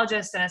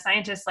biologist and a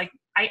scientist, like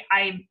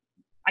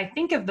I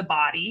think of the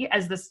body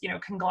as this,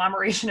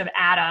 conglomeration of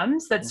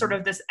atoms that's sort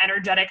of this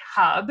energetic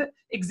hub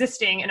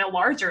existing in a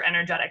larger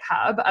energetic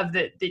hub of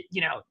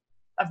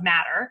of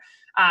matter.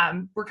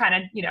 We're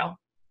kind of,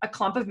 a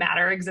clump of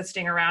matter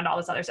existing around all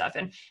this other stuff.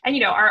 And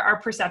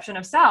our perception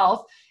of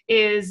self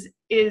is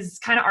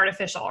kind of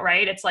artificial,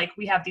 right? It's like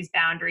we have these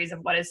boundaries of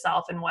what is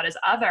self and what is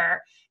other.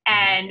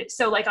 And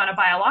so like on a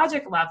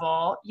biologic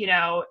level,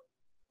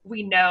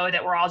 we know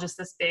that we're all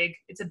just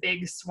it's a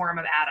big swarm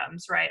of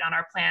atoms, right, on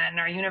our planet and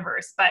our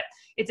universe. But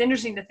it's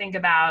interesting to think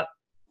about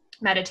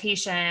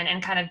meditation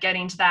and kind of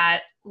getting to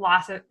that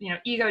loss of,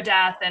 ego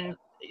death and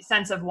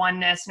sense of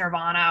oneness,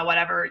 nirvana,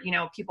 whatever,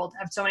 people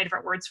have so many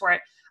different words for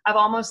it, of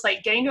almost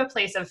like getting to a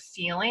place of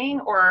feeling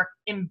or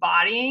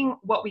embodying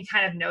what we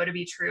kind of know to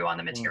be true on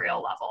the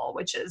material level,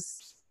 which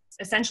is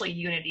essentially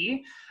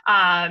unity.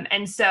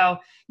 And so,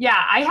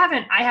 I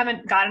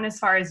haven't gotten as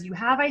far as you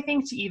have, I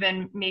think, to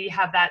even maybe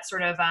have that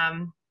sort of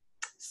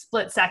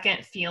split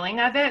second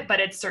feeling of it, but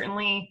it's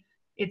certainly,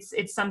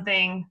 it's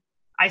something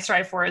I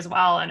strive for as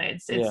well. And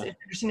it's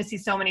interesting to see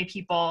so many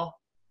people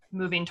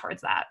moving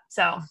towards that.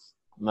 So.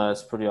 No,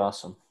 that's pretty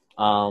awesome.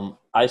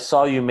 I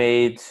saw you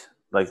made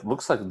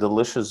looks like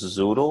delicious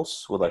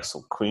zoodles with like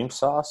some cream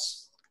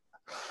sauce.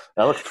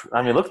 That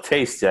looked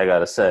tasty, I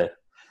gotta say.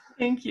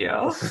 Thank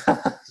you.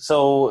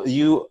 So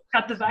you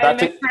got the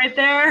Vitamix right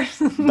there.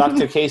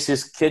 Dr.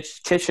 Casey's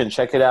Kitchen.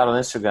 Check it out on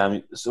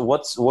Instagram. So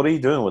what are you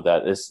doing with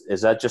that?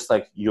 Is that just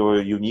like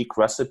your unique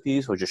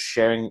recipes, or just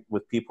sharing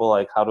with people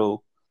like how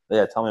to?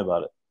 Yeah, tell me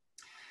about it.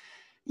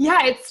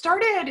 Yeah, it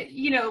started,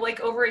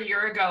 like over a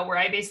year ago, where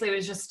I basically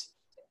was just.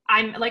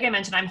 Like I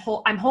mentioned, I'm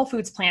whole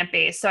foods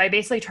plant-based. So I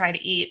basically try to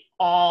eat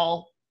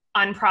all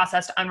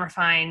unprocessed,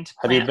 unrefined.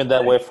 Have you been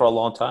that way for a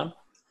long time?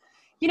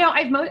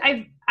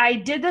 I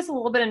did this a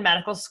little bit in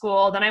medical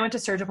school. Then I went to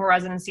surgical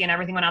residency, and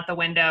everything went out the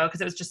window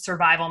because it was just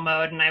survival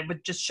mode. And I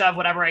would just shove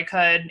whatever I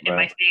could in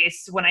my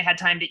face when I had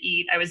time to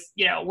eat. I was,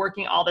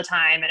 working all the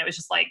time, and it was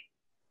just like,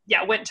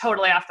 went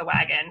totally off the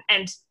wagon.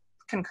 And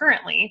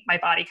concurrently, my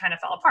body kind of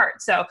fell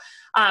apart. So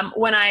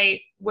when I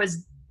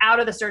was out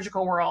of the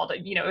surgical world,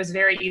 it was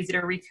very easy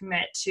to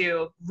recommit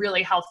to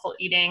really healthful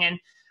eating.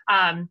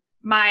 And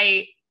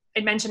my I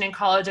mentioned in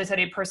college, I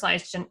studied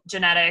personalized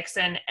genetics,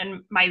 and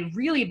my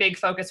really big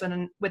focus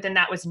within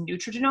that was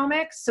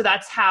nutrigenomics. So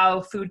that's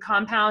how food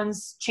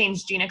compounds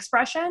change gene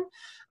expression.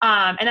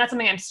 And that's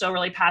something I'm still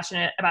really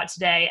passionate about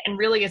today, and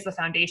really is the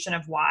foundation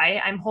of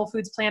why I'm whole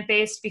foods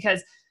plant-based,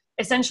 because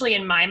essentially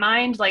in my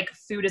mind, like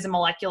food is a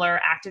molecular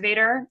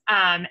activator.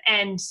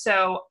 And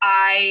so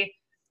I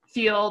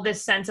feel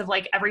this sense of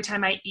like every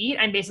time I eat,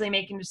 I'm basically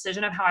making a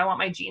decision of how I want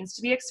my genes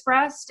to be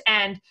expressed.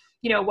 And,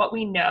 you know, what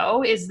we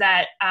know is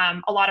that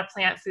a lot of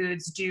plant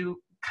foods do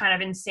kind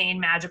of insane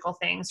magical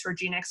things for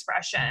gene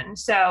expression.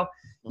 So,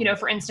 you know,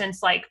 for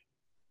instance, like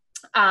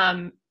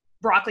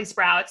broccoli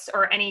sprouts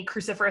or any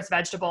cruciferous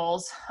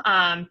vegetables,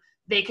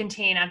 they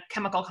contain a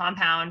chemical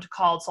compound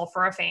called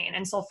sulforaphane.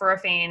 And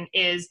sulforaphane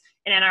is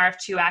an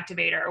NRF2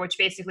 activator, which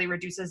basically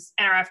reduces,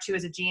 NRF2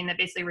 is a gene that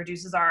basically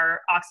reduces our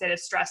oxidative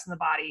stress in the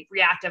body,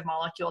 reactive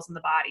molecules in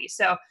the body.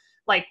 So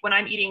like when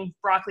I'm eating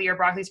broccoli or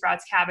broccoli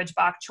sprouts, cabbage,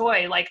 bok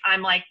choy,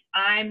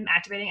 I'm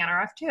activating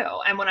NRF2.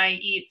 And when I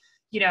eat,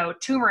 you know,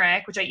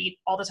 turmeric, which I eat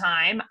all the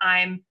time,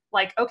 I'm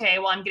like, okay,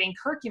 well, I'm getting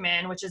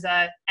curcumin, which is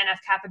a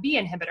NF-kappa B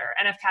inhibitor.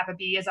 NF-kappa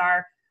B is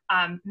our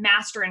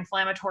master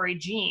inflammatory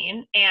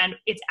gene, and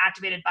it's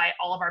activated by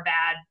all of our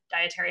bad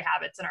dietary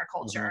habits in our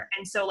culture. Mm-hmm.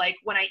 And so like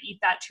when I eat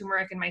that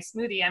turmeric in my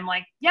smoothie, I'm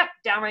like, yep,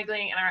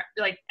 downregulating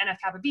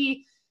NF-kappa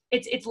B.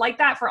 It's like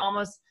that for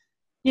almost,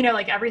 you know,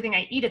 like everything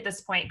I eat at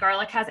this point.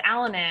 Garlic has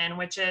alanine,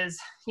 which is,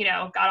 you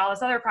know, got all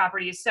this other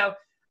properties. So,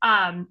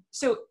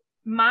 so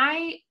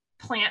my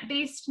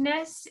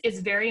plant-basedness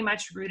is very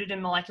much rooted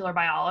in molecular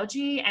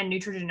biology and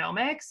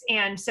nutrigenomics.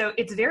 And so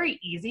it's very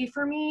easy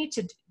for me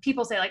to,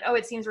 people say like, oh,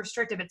 it seems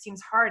restrictive, it seems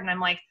hard. And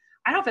I'm like,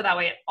 I don't feel that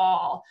way at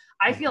all.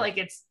 I feel like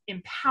it's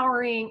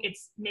empowering. It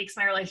makes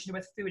my relationship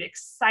with food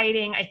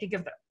exciting. I think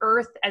of the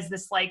earth as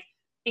this like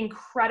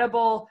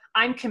incredible,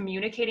 I'm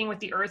communicating with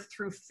the earth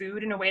through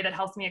food in a way that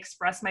helps me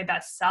express my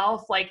best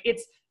self. Like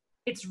it's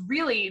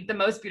really the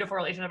most beautiful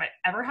relationship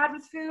I've ever had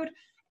with food.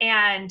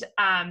 And,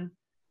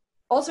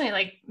 ultimately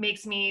like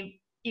makes me,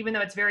 even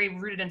though it's very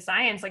rooted in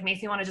science, like makes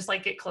me want to just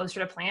like get closer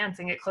to plants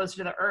and get closer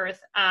to the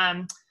earth.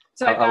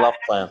 So I love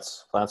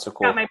plants. Plants are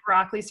cool. Got my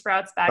broccoli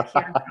sprouts back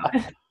here.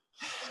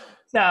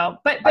 So,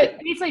 but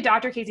basically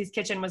Dr. Casey's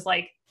Kitchen was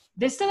like,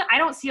 I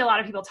don't see a lot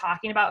of people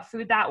talking about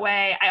food that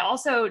way. I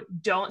also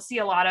don't see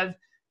a lot of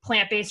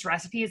plant-based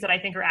recipes that I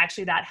think are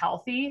actually that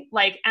healthy.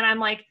 Like, and I'm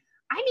like,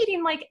 I'm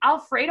eating like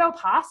Alfredo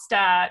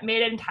pasta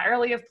made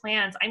entirely of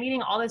plants. I'm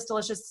eating all this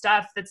delicious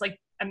stuff that's like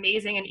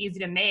amazing and easy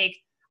to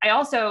make. I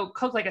also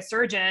cook like a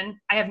surgeon.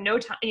 I have no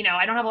time, you know,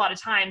 I don't have a lot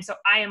of time. So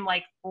I am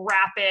like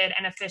rapid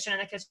and efficient in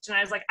the kitchen.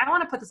 I was like, I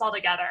want to put this all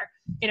together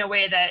in a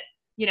way that,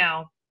 you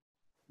know,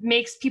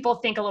 makes people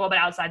think a little bit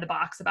outside the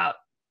box about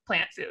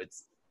plant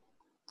foods.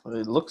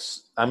 It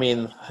looks, I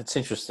mean, it's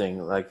interesting.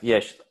 Like,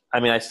 yeah, I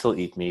mean, I still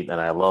eat meat and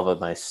I love a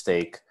nice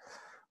steak,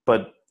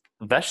 but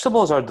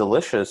vegetables are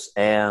delicious.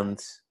 And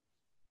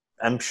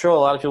I'm sure a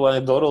lot of people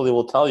anecdotally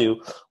will tell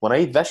you, when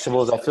I eat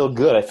vegetables, I feel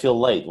good. I feel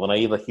light. When I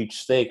eat a huge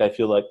steak, I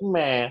feel like,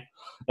 meh.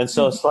 And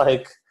so it's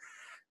like,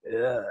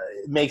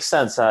 it makes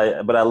sense.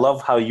 But I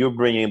love how you're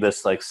bringing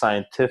this like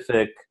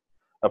scientific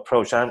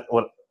approach.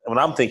 What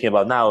I'm thinking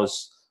about now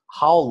is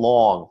how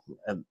long,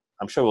 and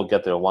I'm sure we'll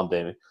get there one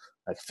day,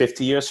 like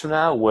 50 years from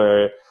now,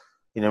 where,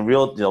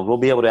 we'll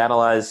be able to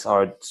analyze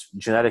our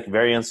genetic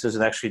variances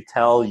and actually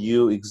tell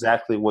you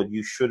exactly what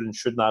you should and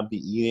should not be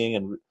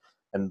eating.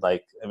 And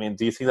like, I mean,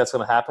 do you think that's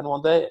going to happen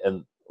one day? And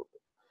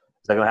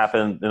is that going to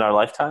happen in our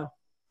lifetime?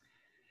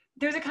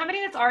 There's a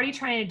company that's already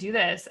trying to do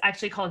this,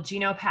 actually called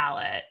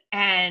GenoPalette.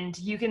 And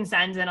you can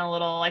send in a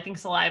little, I think,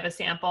 saliva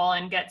sample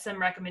and get some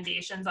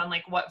recommendations on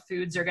like what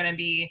foods are going to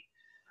be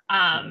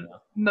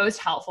most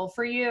helpful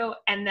for you.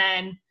 And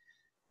then,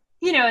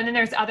 and then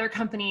there's other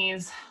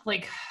companies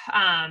like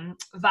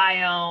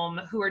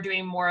Viome who are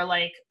doing more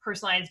like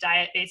personalized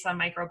diet based on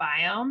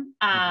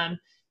microbiome.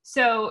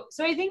 So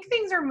I think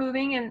things are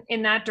moving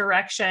in that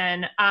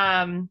direction.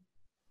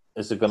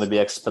 Is it going to be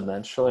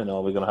exponential?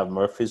 Are we going to have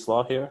Murphy's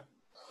Law here?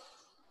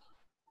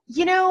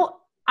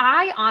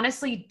 I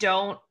honestly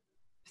don't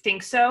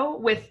think so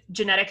with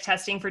genetic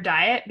testing for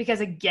diet,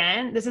 because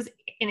again, this is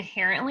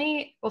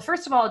inherently, well,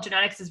 first of all,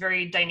 genetics is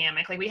very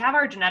dynamic. Like we have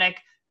our genetic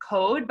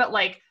code, but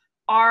like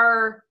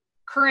our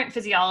current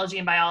physiology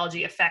and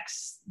biology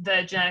affects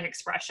the genetic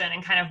expression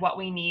and kind of what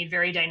we need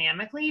very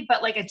dynamically.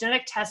 But like a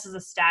genetic test is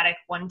a static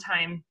one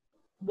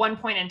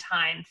point in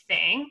time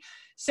thing.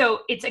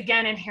 So it's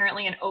again,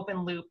 inherently an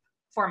open loop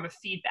form of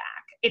feedback.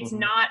 It's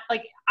not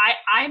like,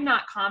 I'm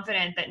not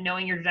confident that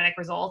knowing your genetic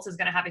results is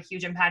going to have a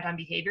huge impact on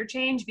behavior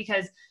change,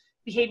 because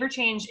behavior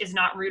change is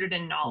not rooted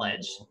in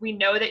knowledge. We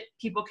know that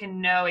people can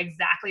know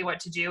exactly what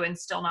to do and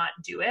still not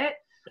do it.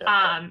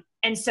 Yeah.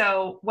 And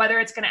so whether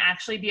it's going to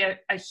actually be a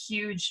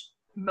huge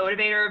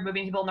motivator of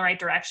moving people in the right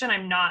direction,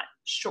 I'm not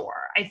sure.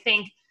 I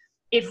think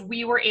if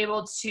we were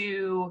able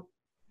to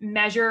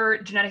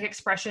measure genetic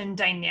expression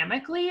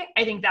dynamically,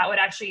 I think that would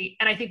actually,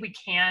 and I think we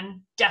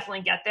can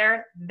definitely get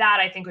there, that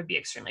I think would be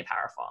extremely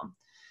powerful.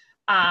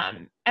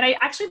 And I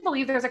actually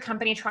believe there's a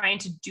company trying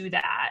to do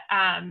that.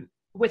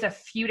 with a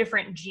few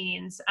different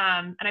genes.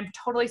 And I'm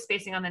totally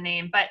spacing on the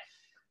name, but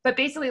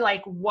basically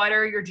like, what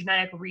are your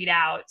genetic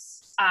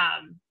readouts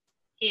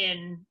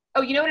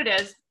oh, you know what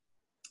it is?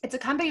 It's a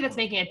company that's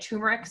making a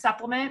turmeric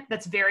supplement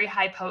that's very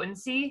high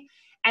potency.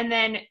 And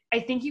then I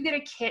think you get a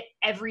kit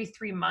every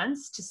 3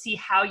 months to see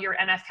how your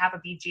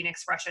NF-kappa B gene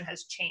expression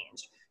has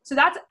changed. So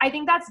I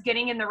think that's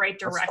getting in the right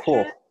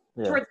direction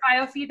towards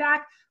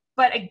biofeedback.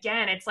 But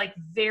again, it's like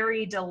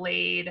very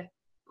delayed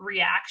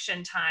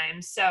reaction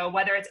time. So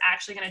whether it's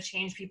actually going to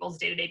change people's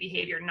day-to-day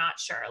behavior, not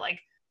sure. Like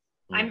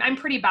I'm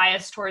pretty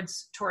biased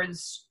towards,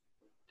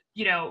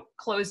 you know,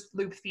 closed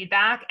loop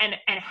feedback and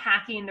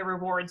hacking the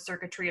reward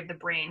circuitry of the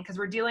brain, because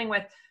we're dealing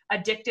with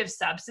addictive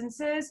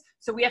substances.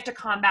 So we have to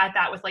combat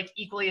that with like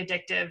equally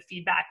addictive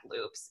feedback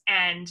loops.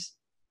 And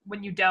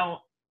when you don't,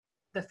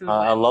 the food.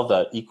 I love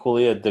that.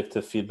 Equally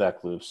addictive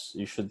feedback loops.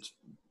 You should,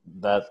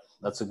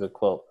 that's a good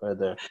quote right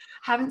there.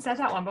 Haven't said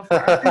that one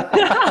before.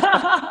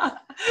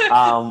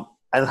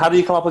 And how do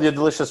you come up with your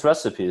delicious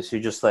recipes? You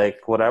just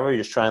like, whatever,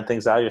 you're just trying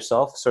things out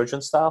yourself,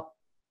 surgeon style?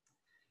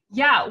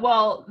 Yeah,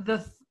 well,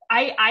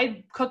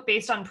 I cook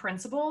based on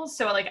principles.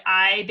 So like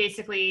I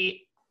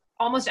basically,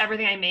 almost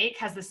everything I make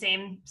has the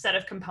same set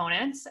of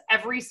components.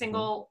 Every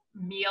single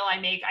meal I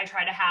make, I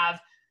try to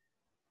have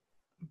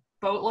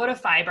boatload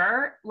of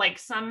fiber, like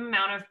some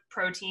amount of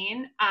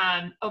protein,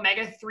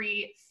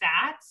 omega-3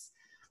 fats,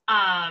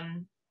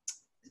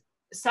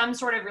 some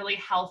sort of really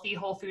healthy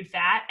whole food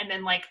fat, and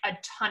then like a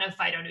ton of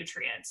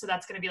phytonutrients. So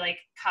that's going to be like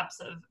cups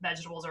of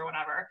vegetables or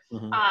whatever.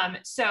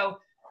 So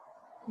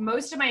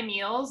most of my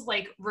meals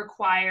like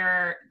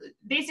require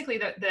basically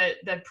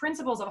the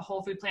principles of a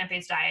whole food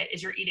plant-based diet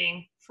is you're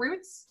eating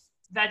fruits,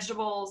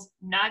 vegetables,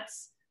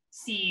 nuts,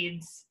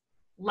 seeds,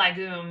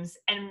 legumes,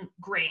 and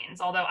grains.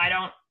 Although I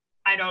don't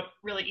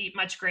really eat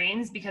much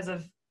grains because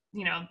of,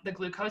 you know, the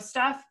glucose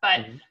stuff,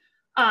 but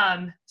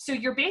so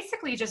you're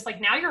basically just like,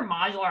 now you're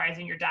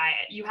modularizing your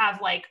diet. You have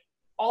like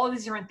all of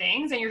these different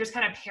things and you're just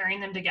kind of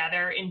pairing them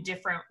together in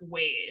different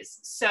ways.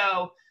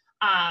 So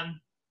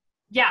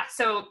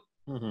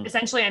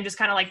essentially I'm just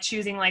kind of like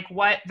choosing like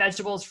what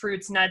vegetables,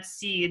 fruits, nuts,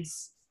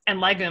 seeds, and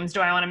legumes do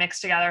I want to mix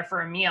together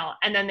for a meal.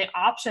 And then the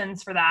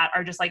options for that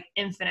are just like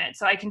infinite.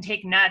 So I can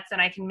take nuts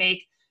and I can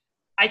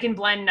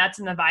blend nuts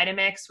in the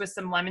Vitamix with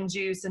some lemon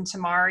juice and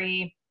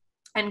tamari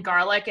and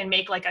garlic and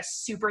make like a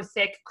super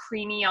thick,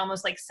 creamy,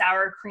 almost like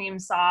sour cream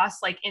sauce,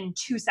 like in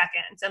 2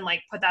 seconds, and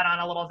like put that on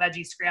a little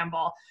veggie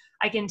scramble.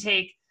 I can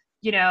take,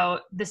 you know,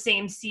 the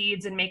same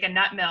seeds and make a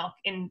nut milk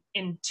in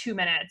 2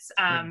 minutes.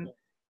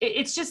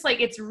 It's just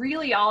like, it's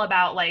really all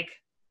about like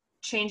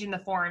changing the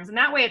forms. And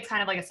that way it's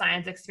kind of like a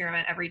science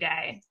experiment every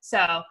day.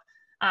 So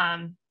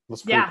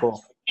that's pretty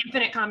cool.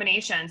 Infinite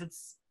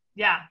combinations.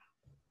 We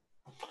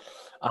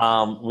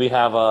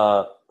have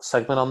a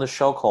segment on the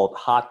show called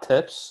Hot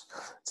Tips.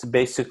 It's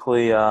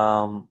basically,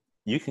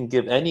 you can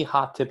give any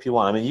hot tip you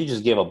want. I mean, you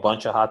just gave a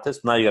bunch of hot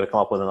tips. Now you got to come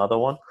up with another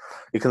one.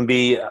 It can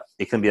be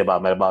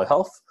about metabolic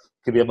health.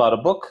 It could be about a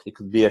book. It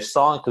could be a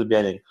song. It could be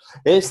anything.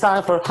 It's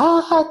time for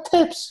hot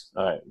tips.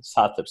 All right, it's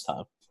hot tips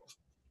time.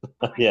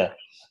 Yeah,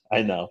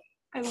 I know.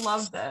 I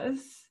love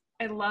this.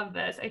 I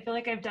feel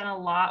like I've done a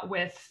lot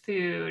with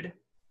food.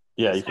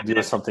 Yeah, you could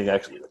do something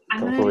actually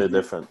completely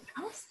different.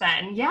 Else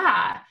then,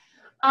 yeah.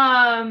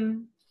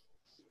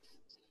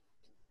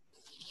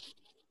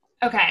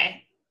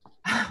 Okay.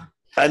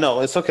 I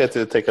know, it's okay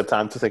to take a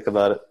time to think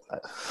about it.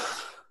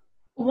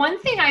 One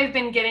thing I've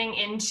been getting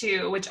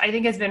into, which I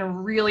think has been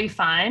really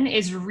fun,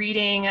 is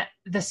reading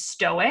the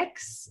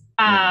Stoics.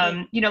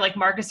 You know, like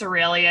Marcus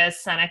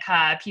Aurelius,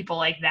 Seneca, people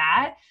like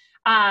that.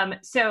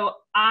 So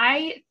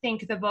I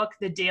think the book,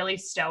 The Daily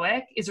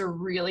Stoic, is a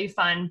really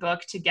fun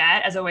book to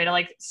get as a way to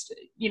like,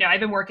 you know, I've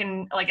been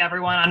working like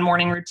everyone on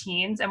morning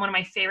routines. And one of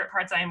my favorite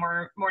parts of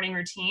my morning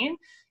routine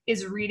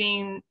is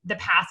reading the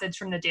passage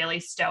from the Daily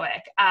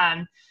Stoic.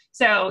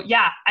 So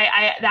yeah,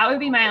 I that would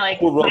be my like.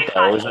 Who wrote that?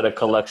 Or is it a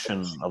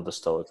collection of the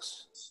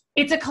Stoics?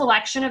 It's a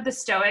collection of the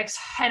Stoics,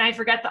 and I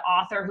forget the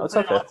author who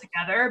put it all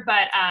together,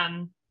 but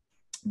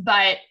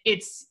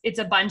it's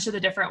a bunch of the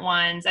different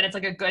ones, and it's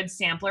like a good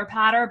sampler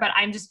pattern. But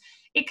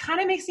it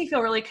kind of makes me feel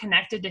really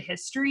connected to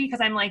history,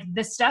 because I'm like,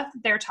 the stuff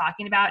that they're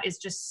talking about is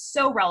just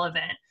so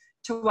relevant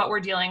to what we're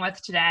dealing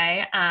with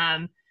today.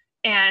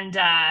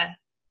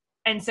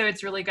 And so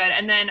it's really good.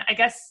 And then I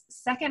guess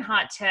second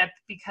hot tip,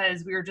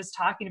 because we were just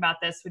talking about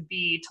this, would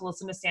be to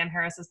listen to Sam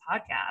Harris's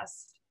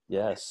podcast.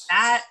 Yes.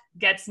 That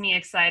gets me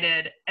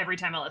excited every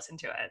time I listen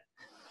to it.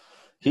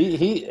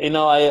 He you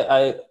know,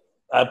 I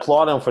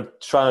applaud him for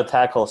trying to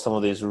tackle some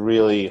of these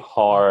really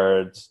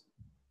hard,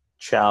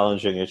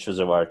 challenging issues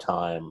of our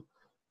time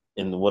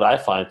in what I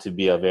find to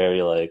be a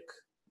very like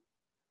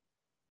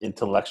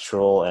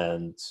intellectual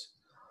and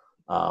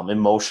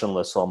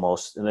emotionless,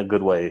 almost in a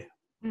good way.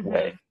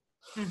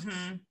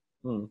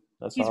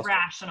 He's awesome.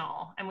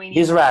 Rational, and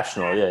he's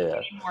rational. Yeah. We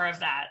need more of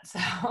that. So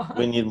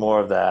we need more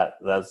of that.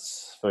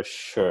 That's for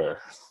sure.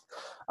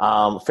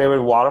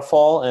 Favorite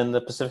waterfall in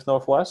the Pacific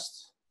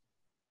Northwest?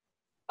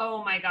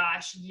 Oh my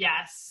gosh,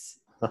 yes.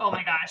 Oh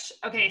my gosh.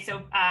 Okay,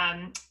 so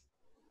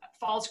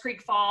Falls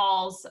Creek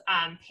Falls,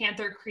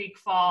 Panther Creek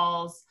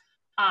Falls,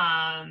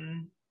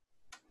 Tamanawas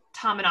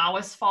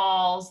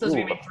Falls. Those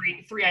would be my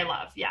three I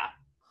love. Yeah.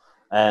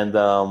 And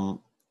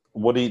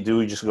what do?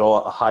 You just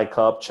go hike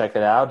up, check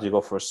it out? Do you go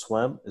for a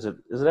swim? Is it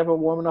ever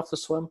warm enough to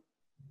swim?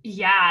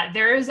 Yeah,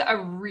 there's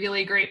a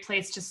really great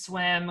place to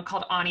swim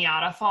called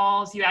Aniata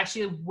Falls. You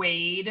actually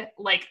wade,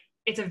 like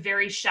it's a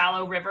very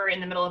shallow river in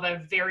the middle of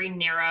a very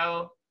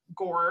narrow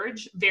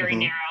gorge, very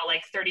narrow,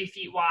 like 30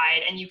 feet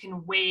wide, and you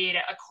can wade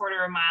a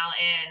quarter of a mile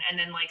in and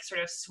then like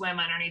sort of swim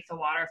underneath the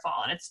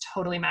waterfall, and it's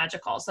totally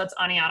magical. So that's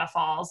Aniata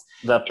Falls.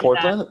 That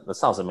Portland? That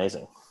sounds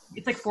amazing.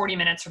 It's like 40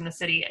 minutes from the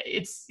city.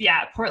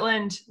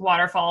 Portland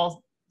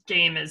waterfall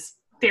game is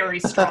very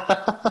strong.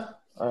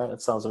 All right,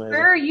 it sounds amazing.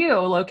 Where are you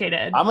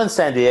located? I'm in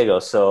San Diego,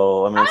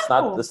 so I mean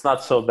it's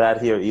not so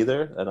bad here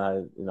either. And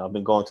I've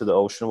been going to the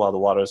ocean while the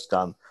water's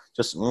gone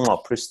just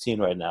pristine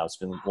right now. It's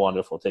been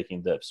wonderful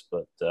taking dips.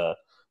 But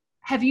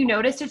have you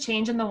noticed a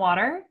change in the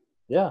water?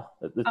 Yeah.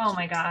 Oh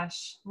my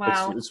gosh!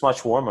 Wow. It's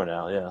much warmer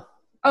now. Yeah.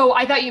 Oh,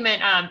 I thought you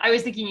meant. I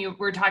was thinking you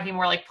were talking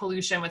more like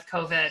pollution with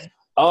COVID.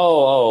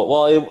 Oh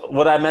well,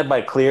 what I meant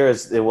by clear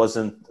is it was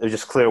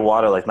just clear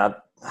water, like not.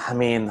 I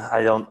mean,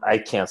 I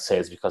can't say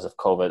it's because of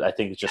COVID. I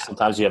think it's just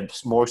sometimes you have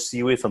more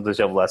seaweed, sometimes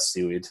you have less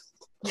seaweed.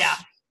 Yeah,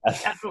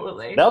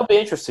 absolutely. That would be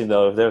interesting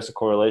though if there's a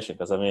correlation,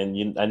 because I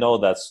mean, I know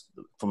that's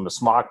from the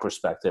smog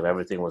perspective,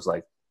 everything was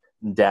like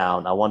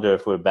down. I wonder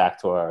if we're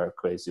back to our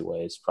crazy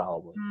ways.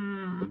 Probably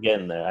we're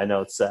getting there. I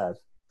know it's sad.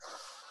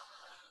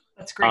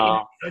 That's great. You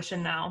know the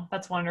ocean now.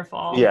 That's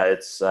wonderful. Yeah,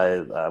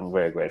 I'm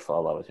very grateful. I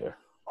love it here.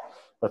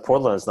 But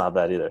Portland is not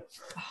bad either.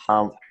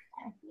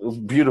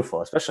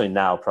 Beautiful, especially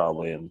now,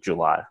 probably in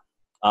July.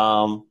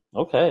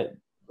 Okay.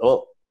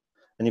 Well,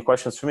 any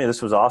questions for me?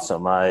 This was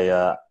awesome.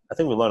 I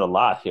think we learned a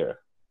lot here.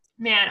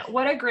 Man,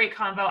 what a great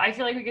convo. I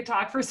feel like we could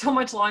talk for so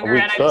much longer.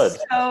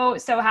 I'm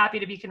so happy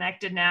to be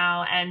connected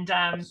now. And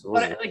this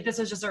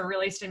was just a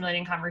really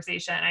stimulating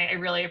conversation. I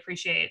really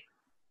appreciate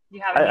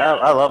you having me.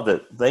 I loved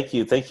it. Thank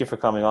you. Thank you for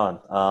coming on.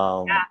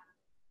 Yeah.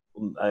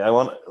 I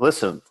want to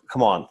listen.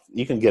 Come on,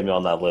 you can get me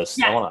on that list.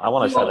 Yeah, I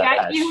want to try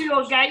that. We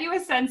will get you a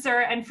sensor,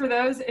 and for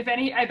those, if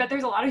any, I bet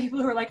there's a lot of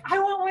people who are like, I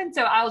want one.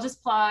 So I'll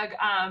just plug.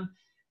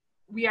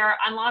 We are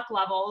Unlock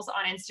Levels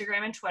on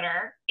Instagram and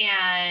Twitter,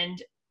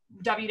 and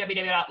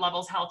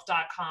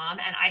www.levelshealth.com.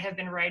 And I have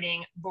been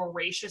writing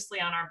voraciously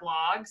on our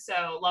blog.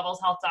 So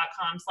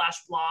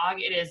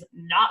levelshealth.com/blog. It is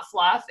not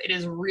fluff. It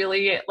is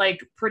really like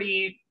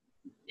pretty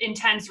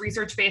intense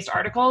research-based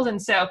articles, and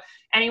so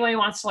anyone who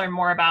wants to learn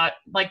more about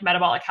like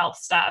metabolic health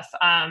stuff,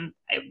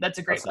 that's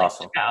a great place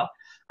to go.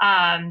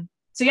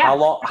 So yeah,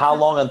 how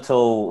long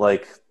until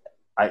like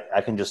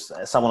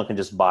someone can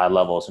just buy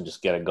Levels and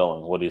just get it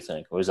going? What do you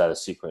think, or is that a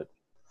secret?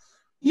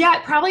 Yeah,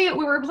 probably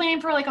we were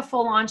planning for like a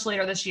full launch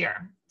later this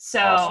year. So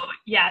awesome.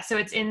 Yeah, so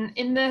it's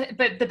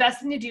but the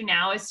best thing to do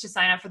now is to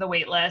sign up for the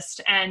wait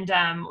list, and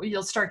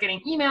you'll start getting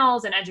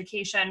emails and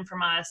education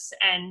from us,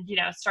 and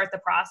start the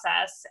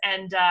process,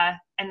 and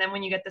then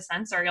when you get the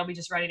sensor, you'll be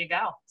just ready to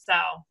go. So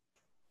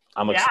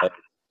I'm excited.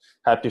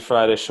 Happy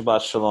Friday,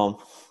 Shabbat Shalom.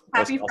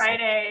 Happy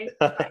Friday.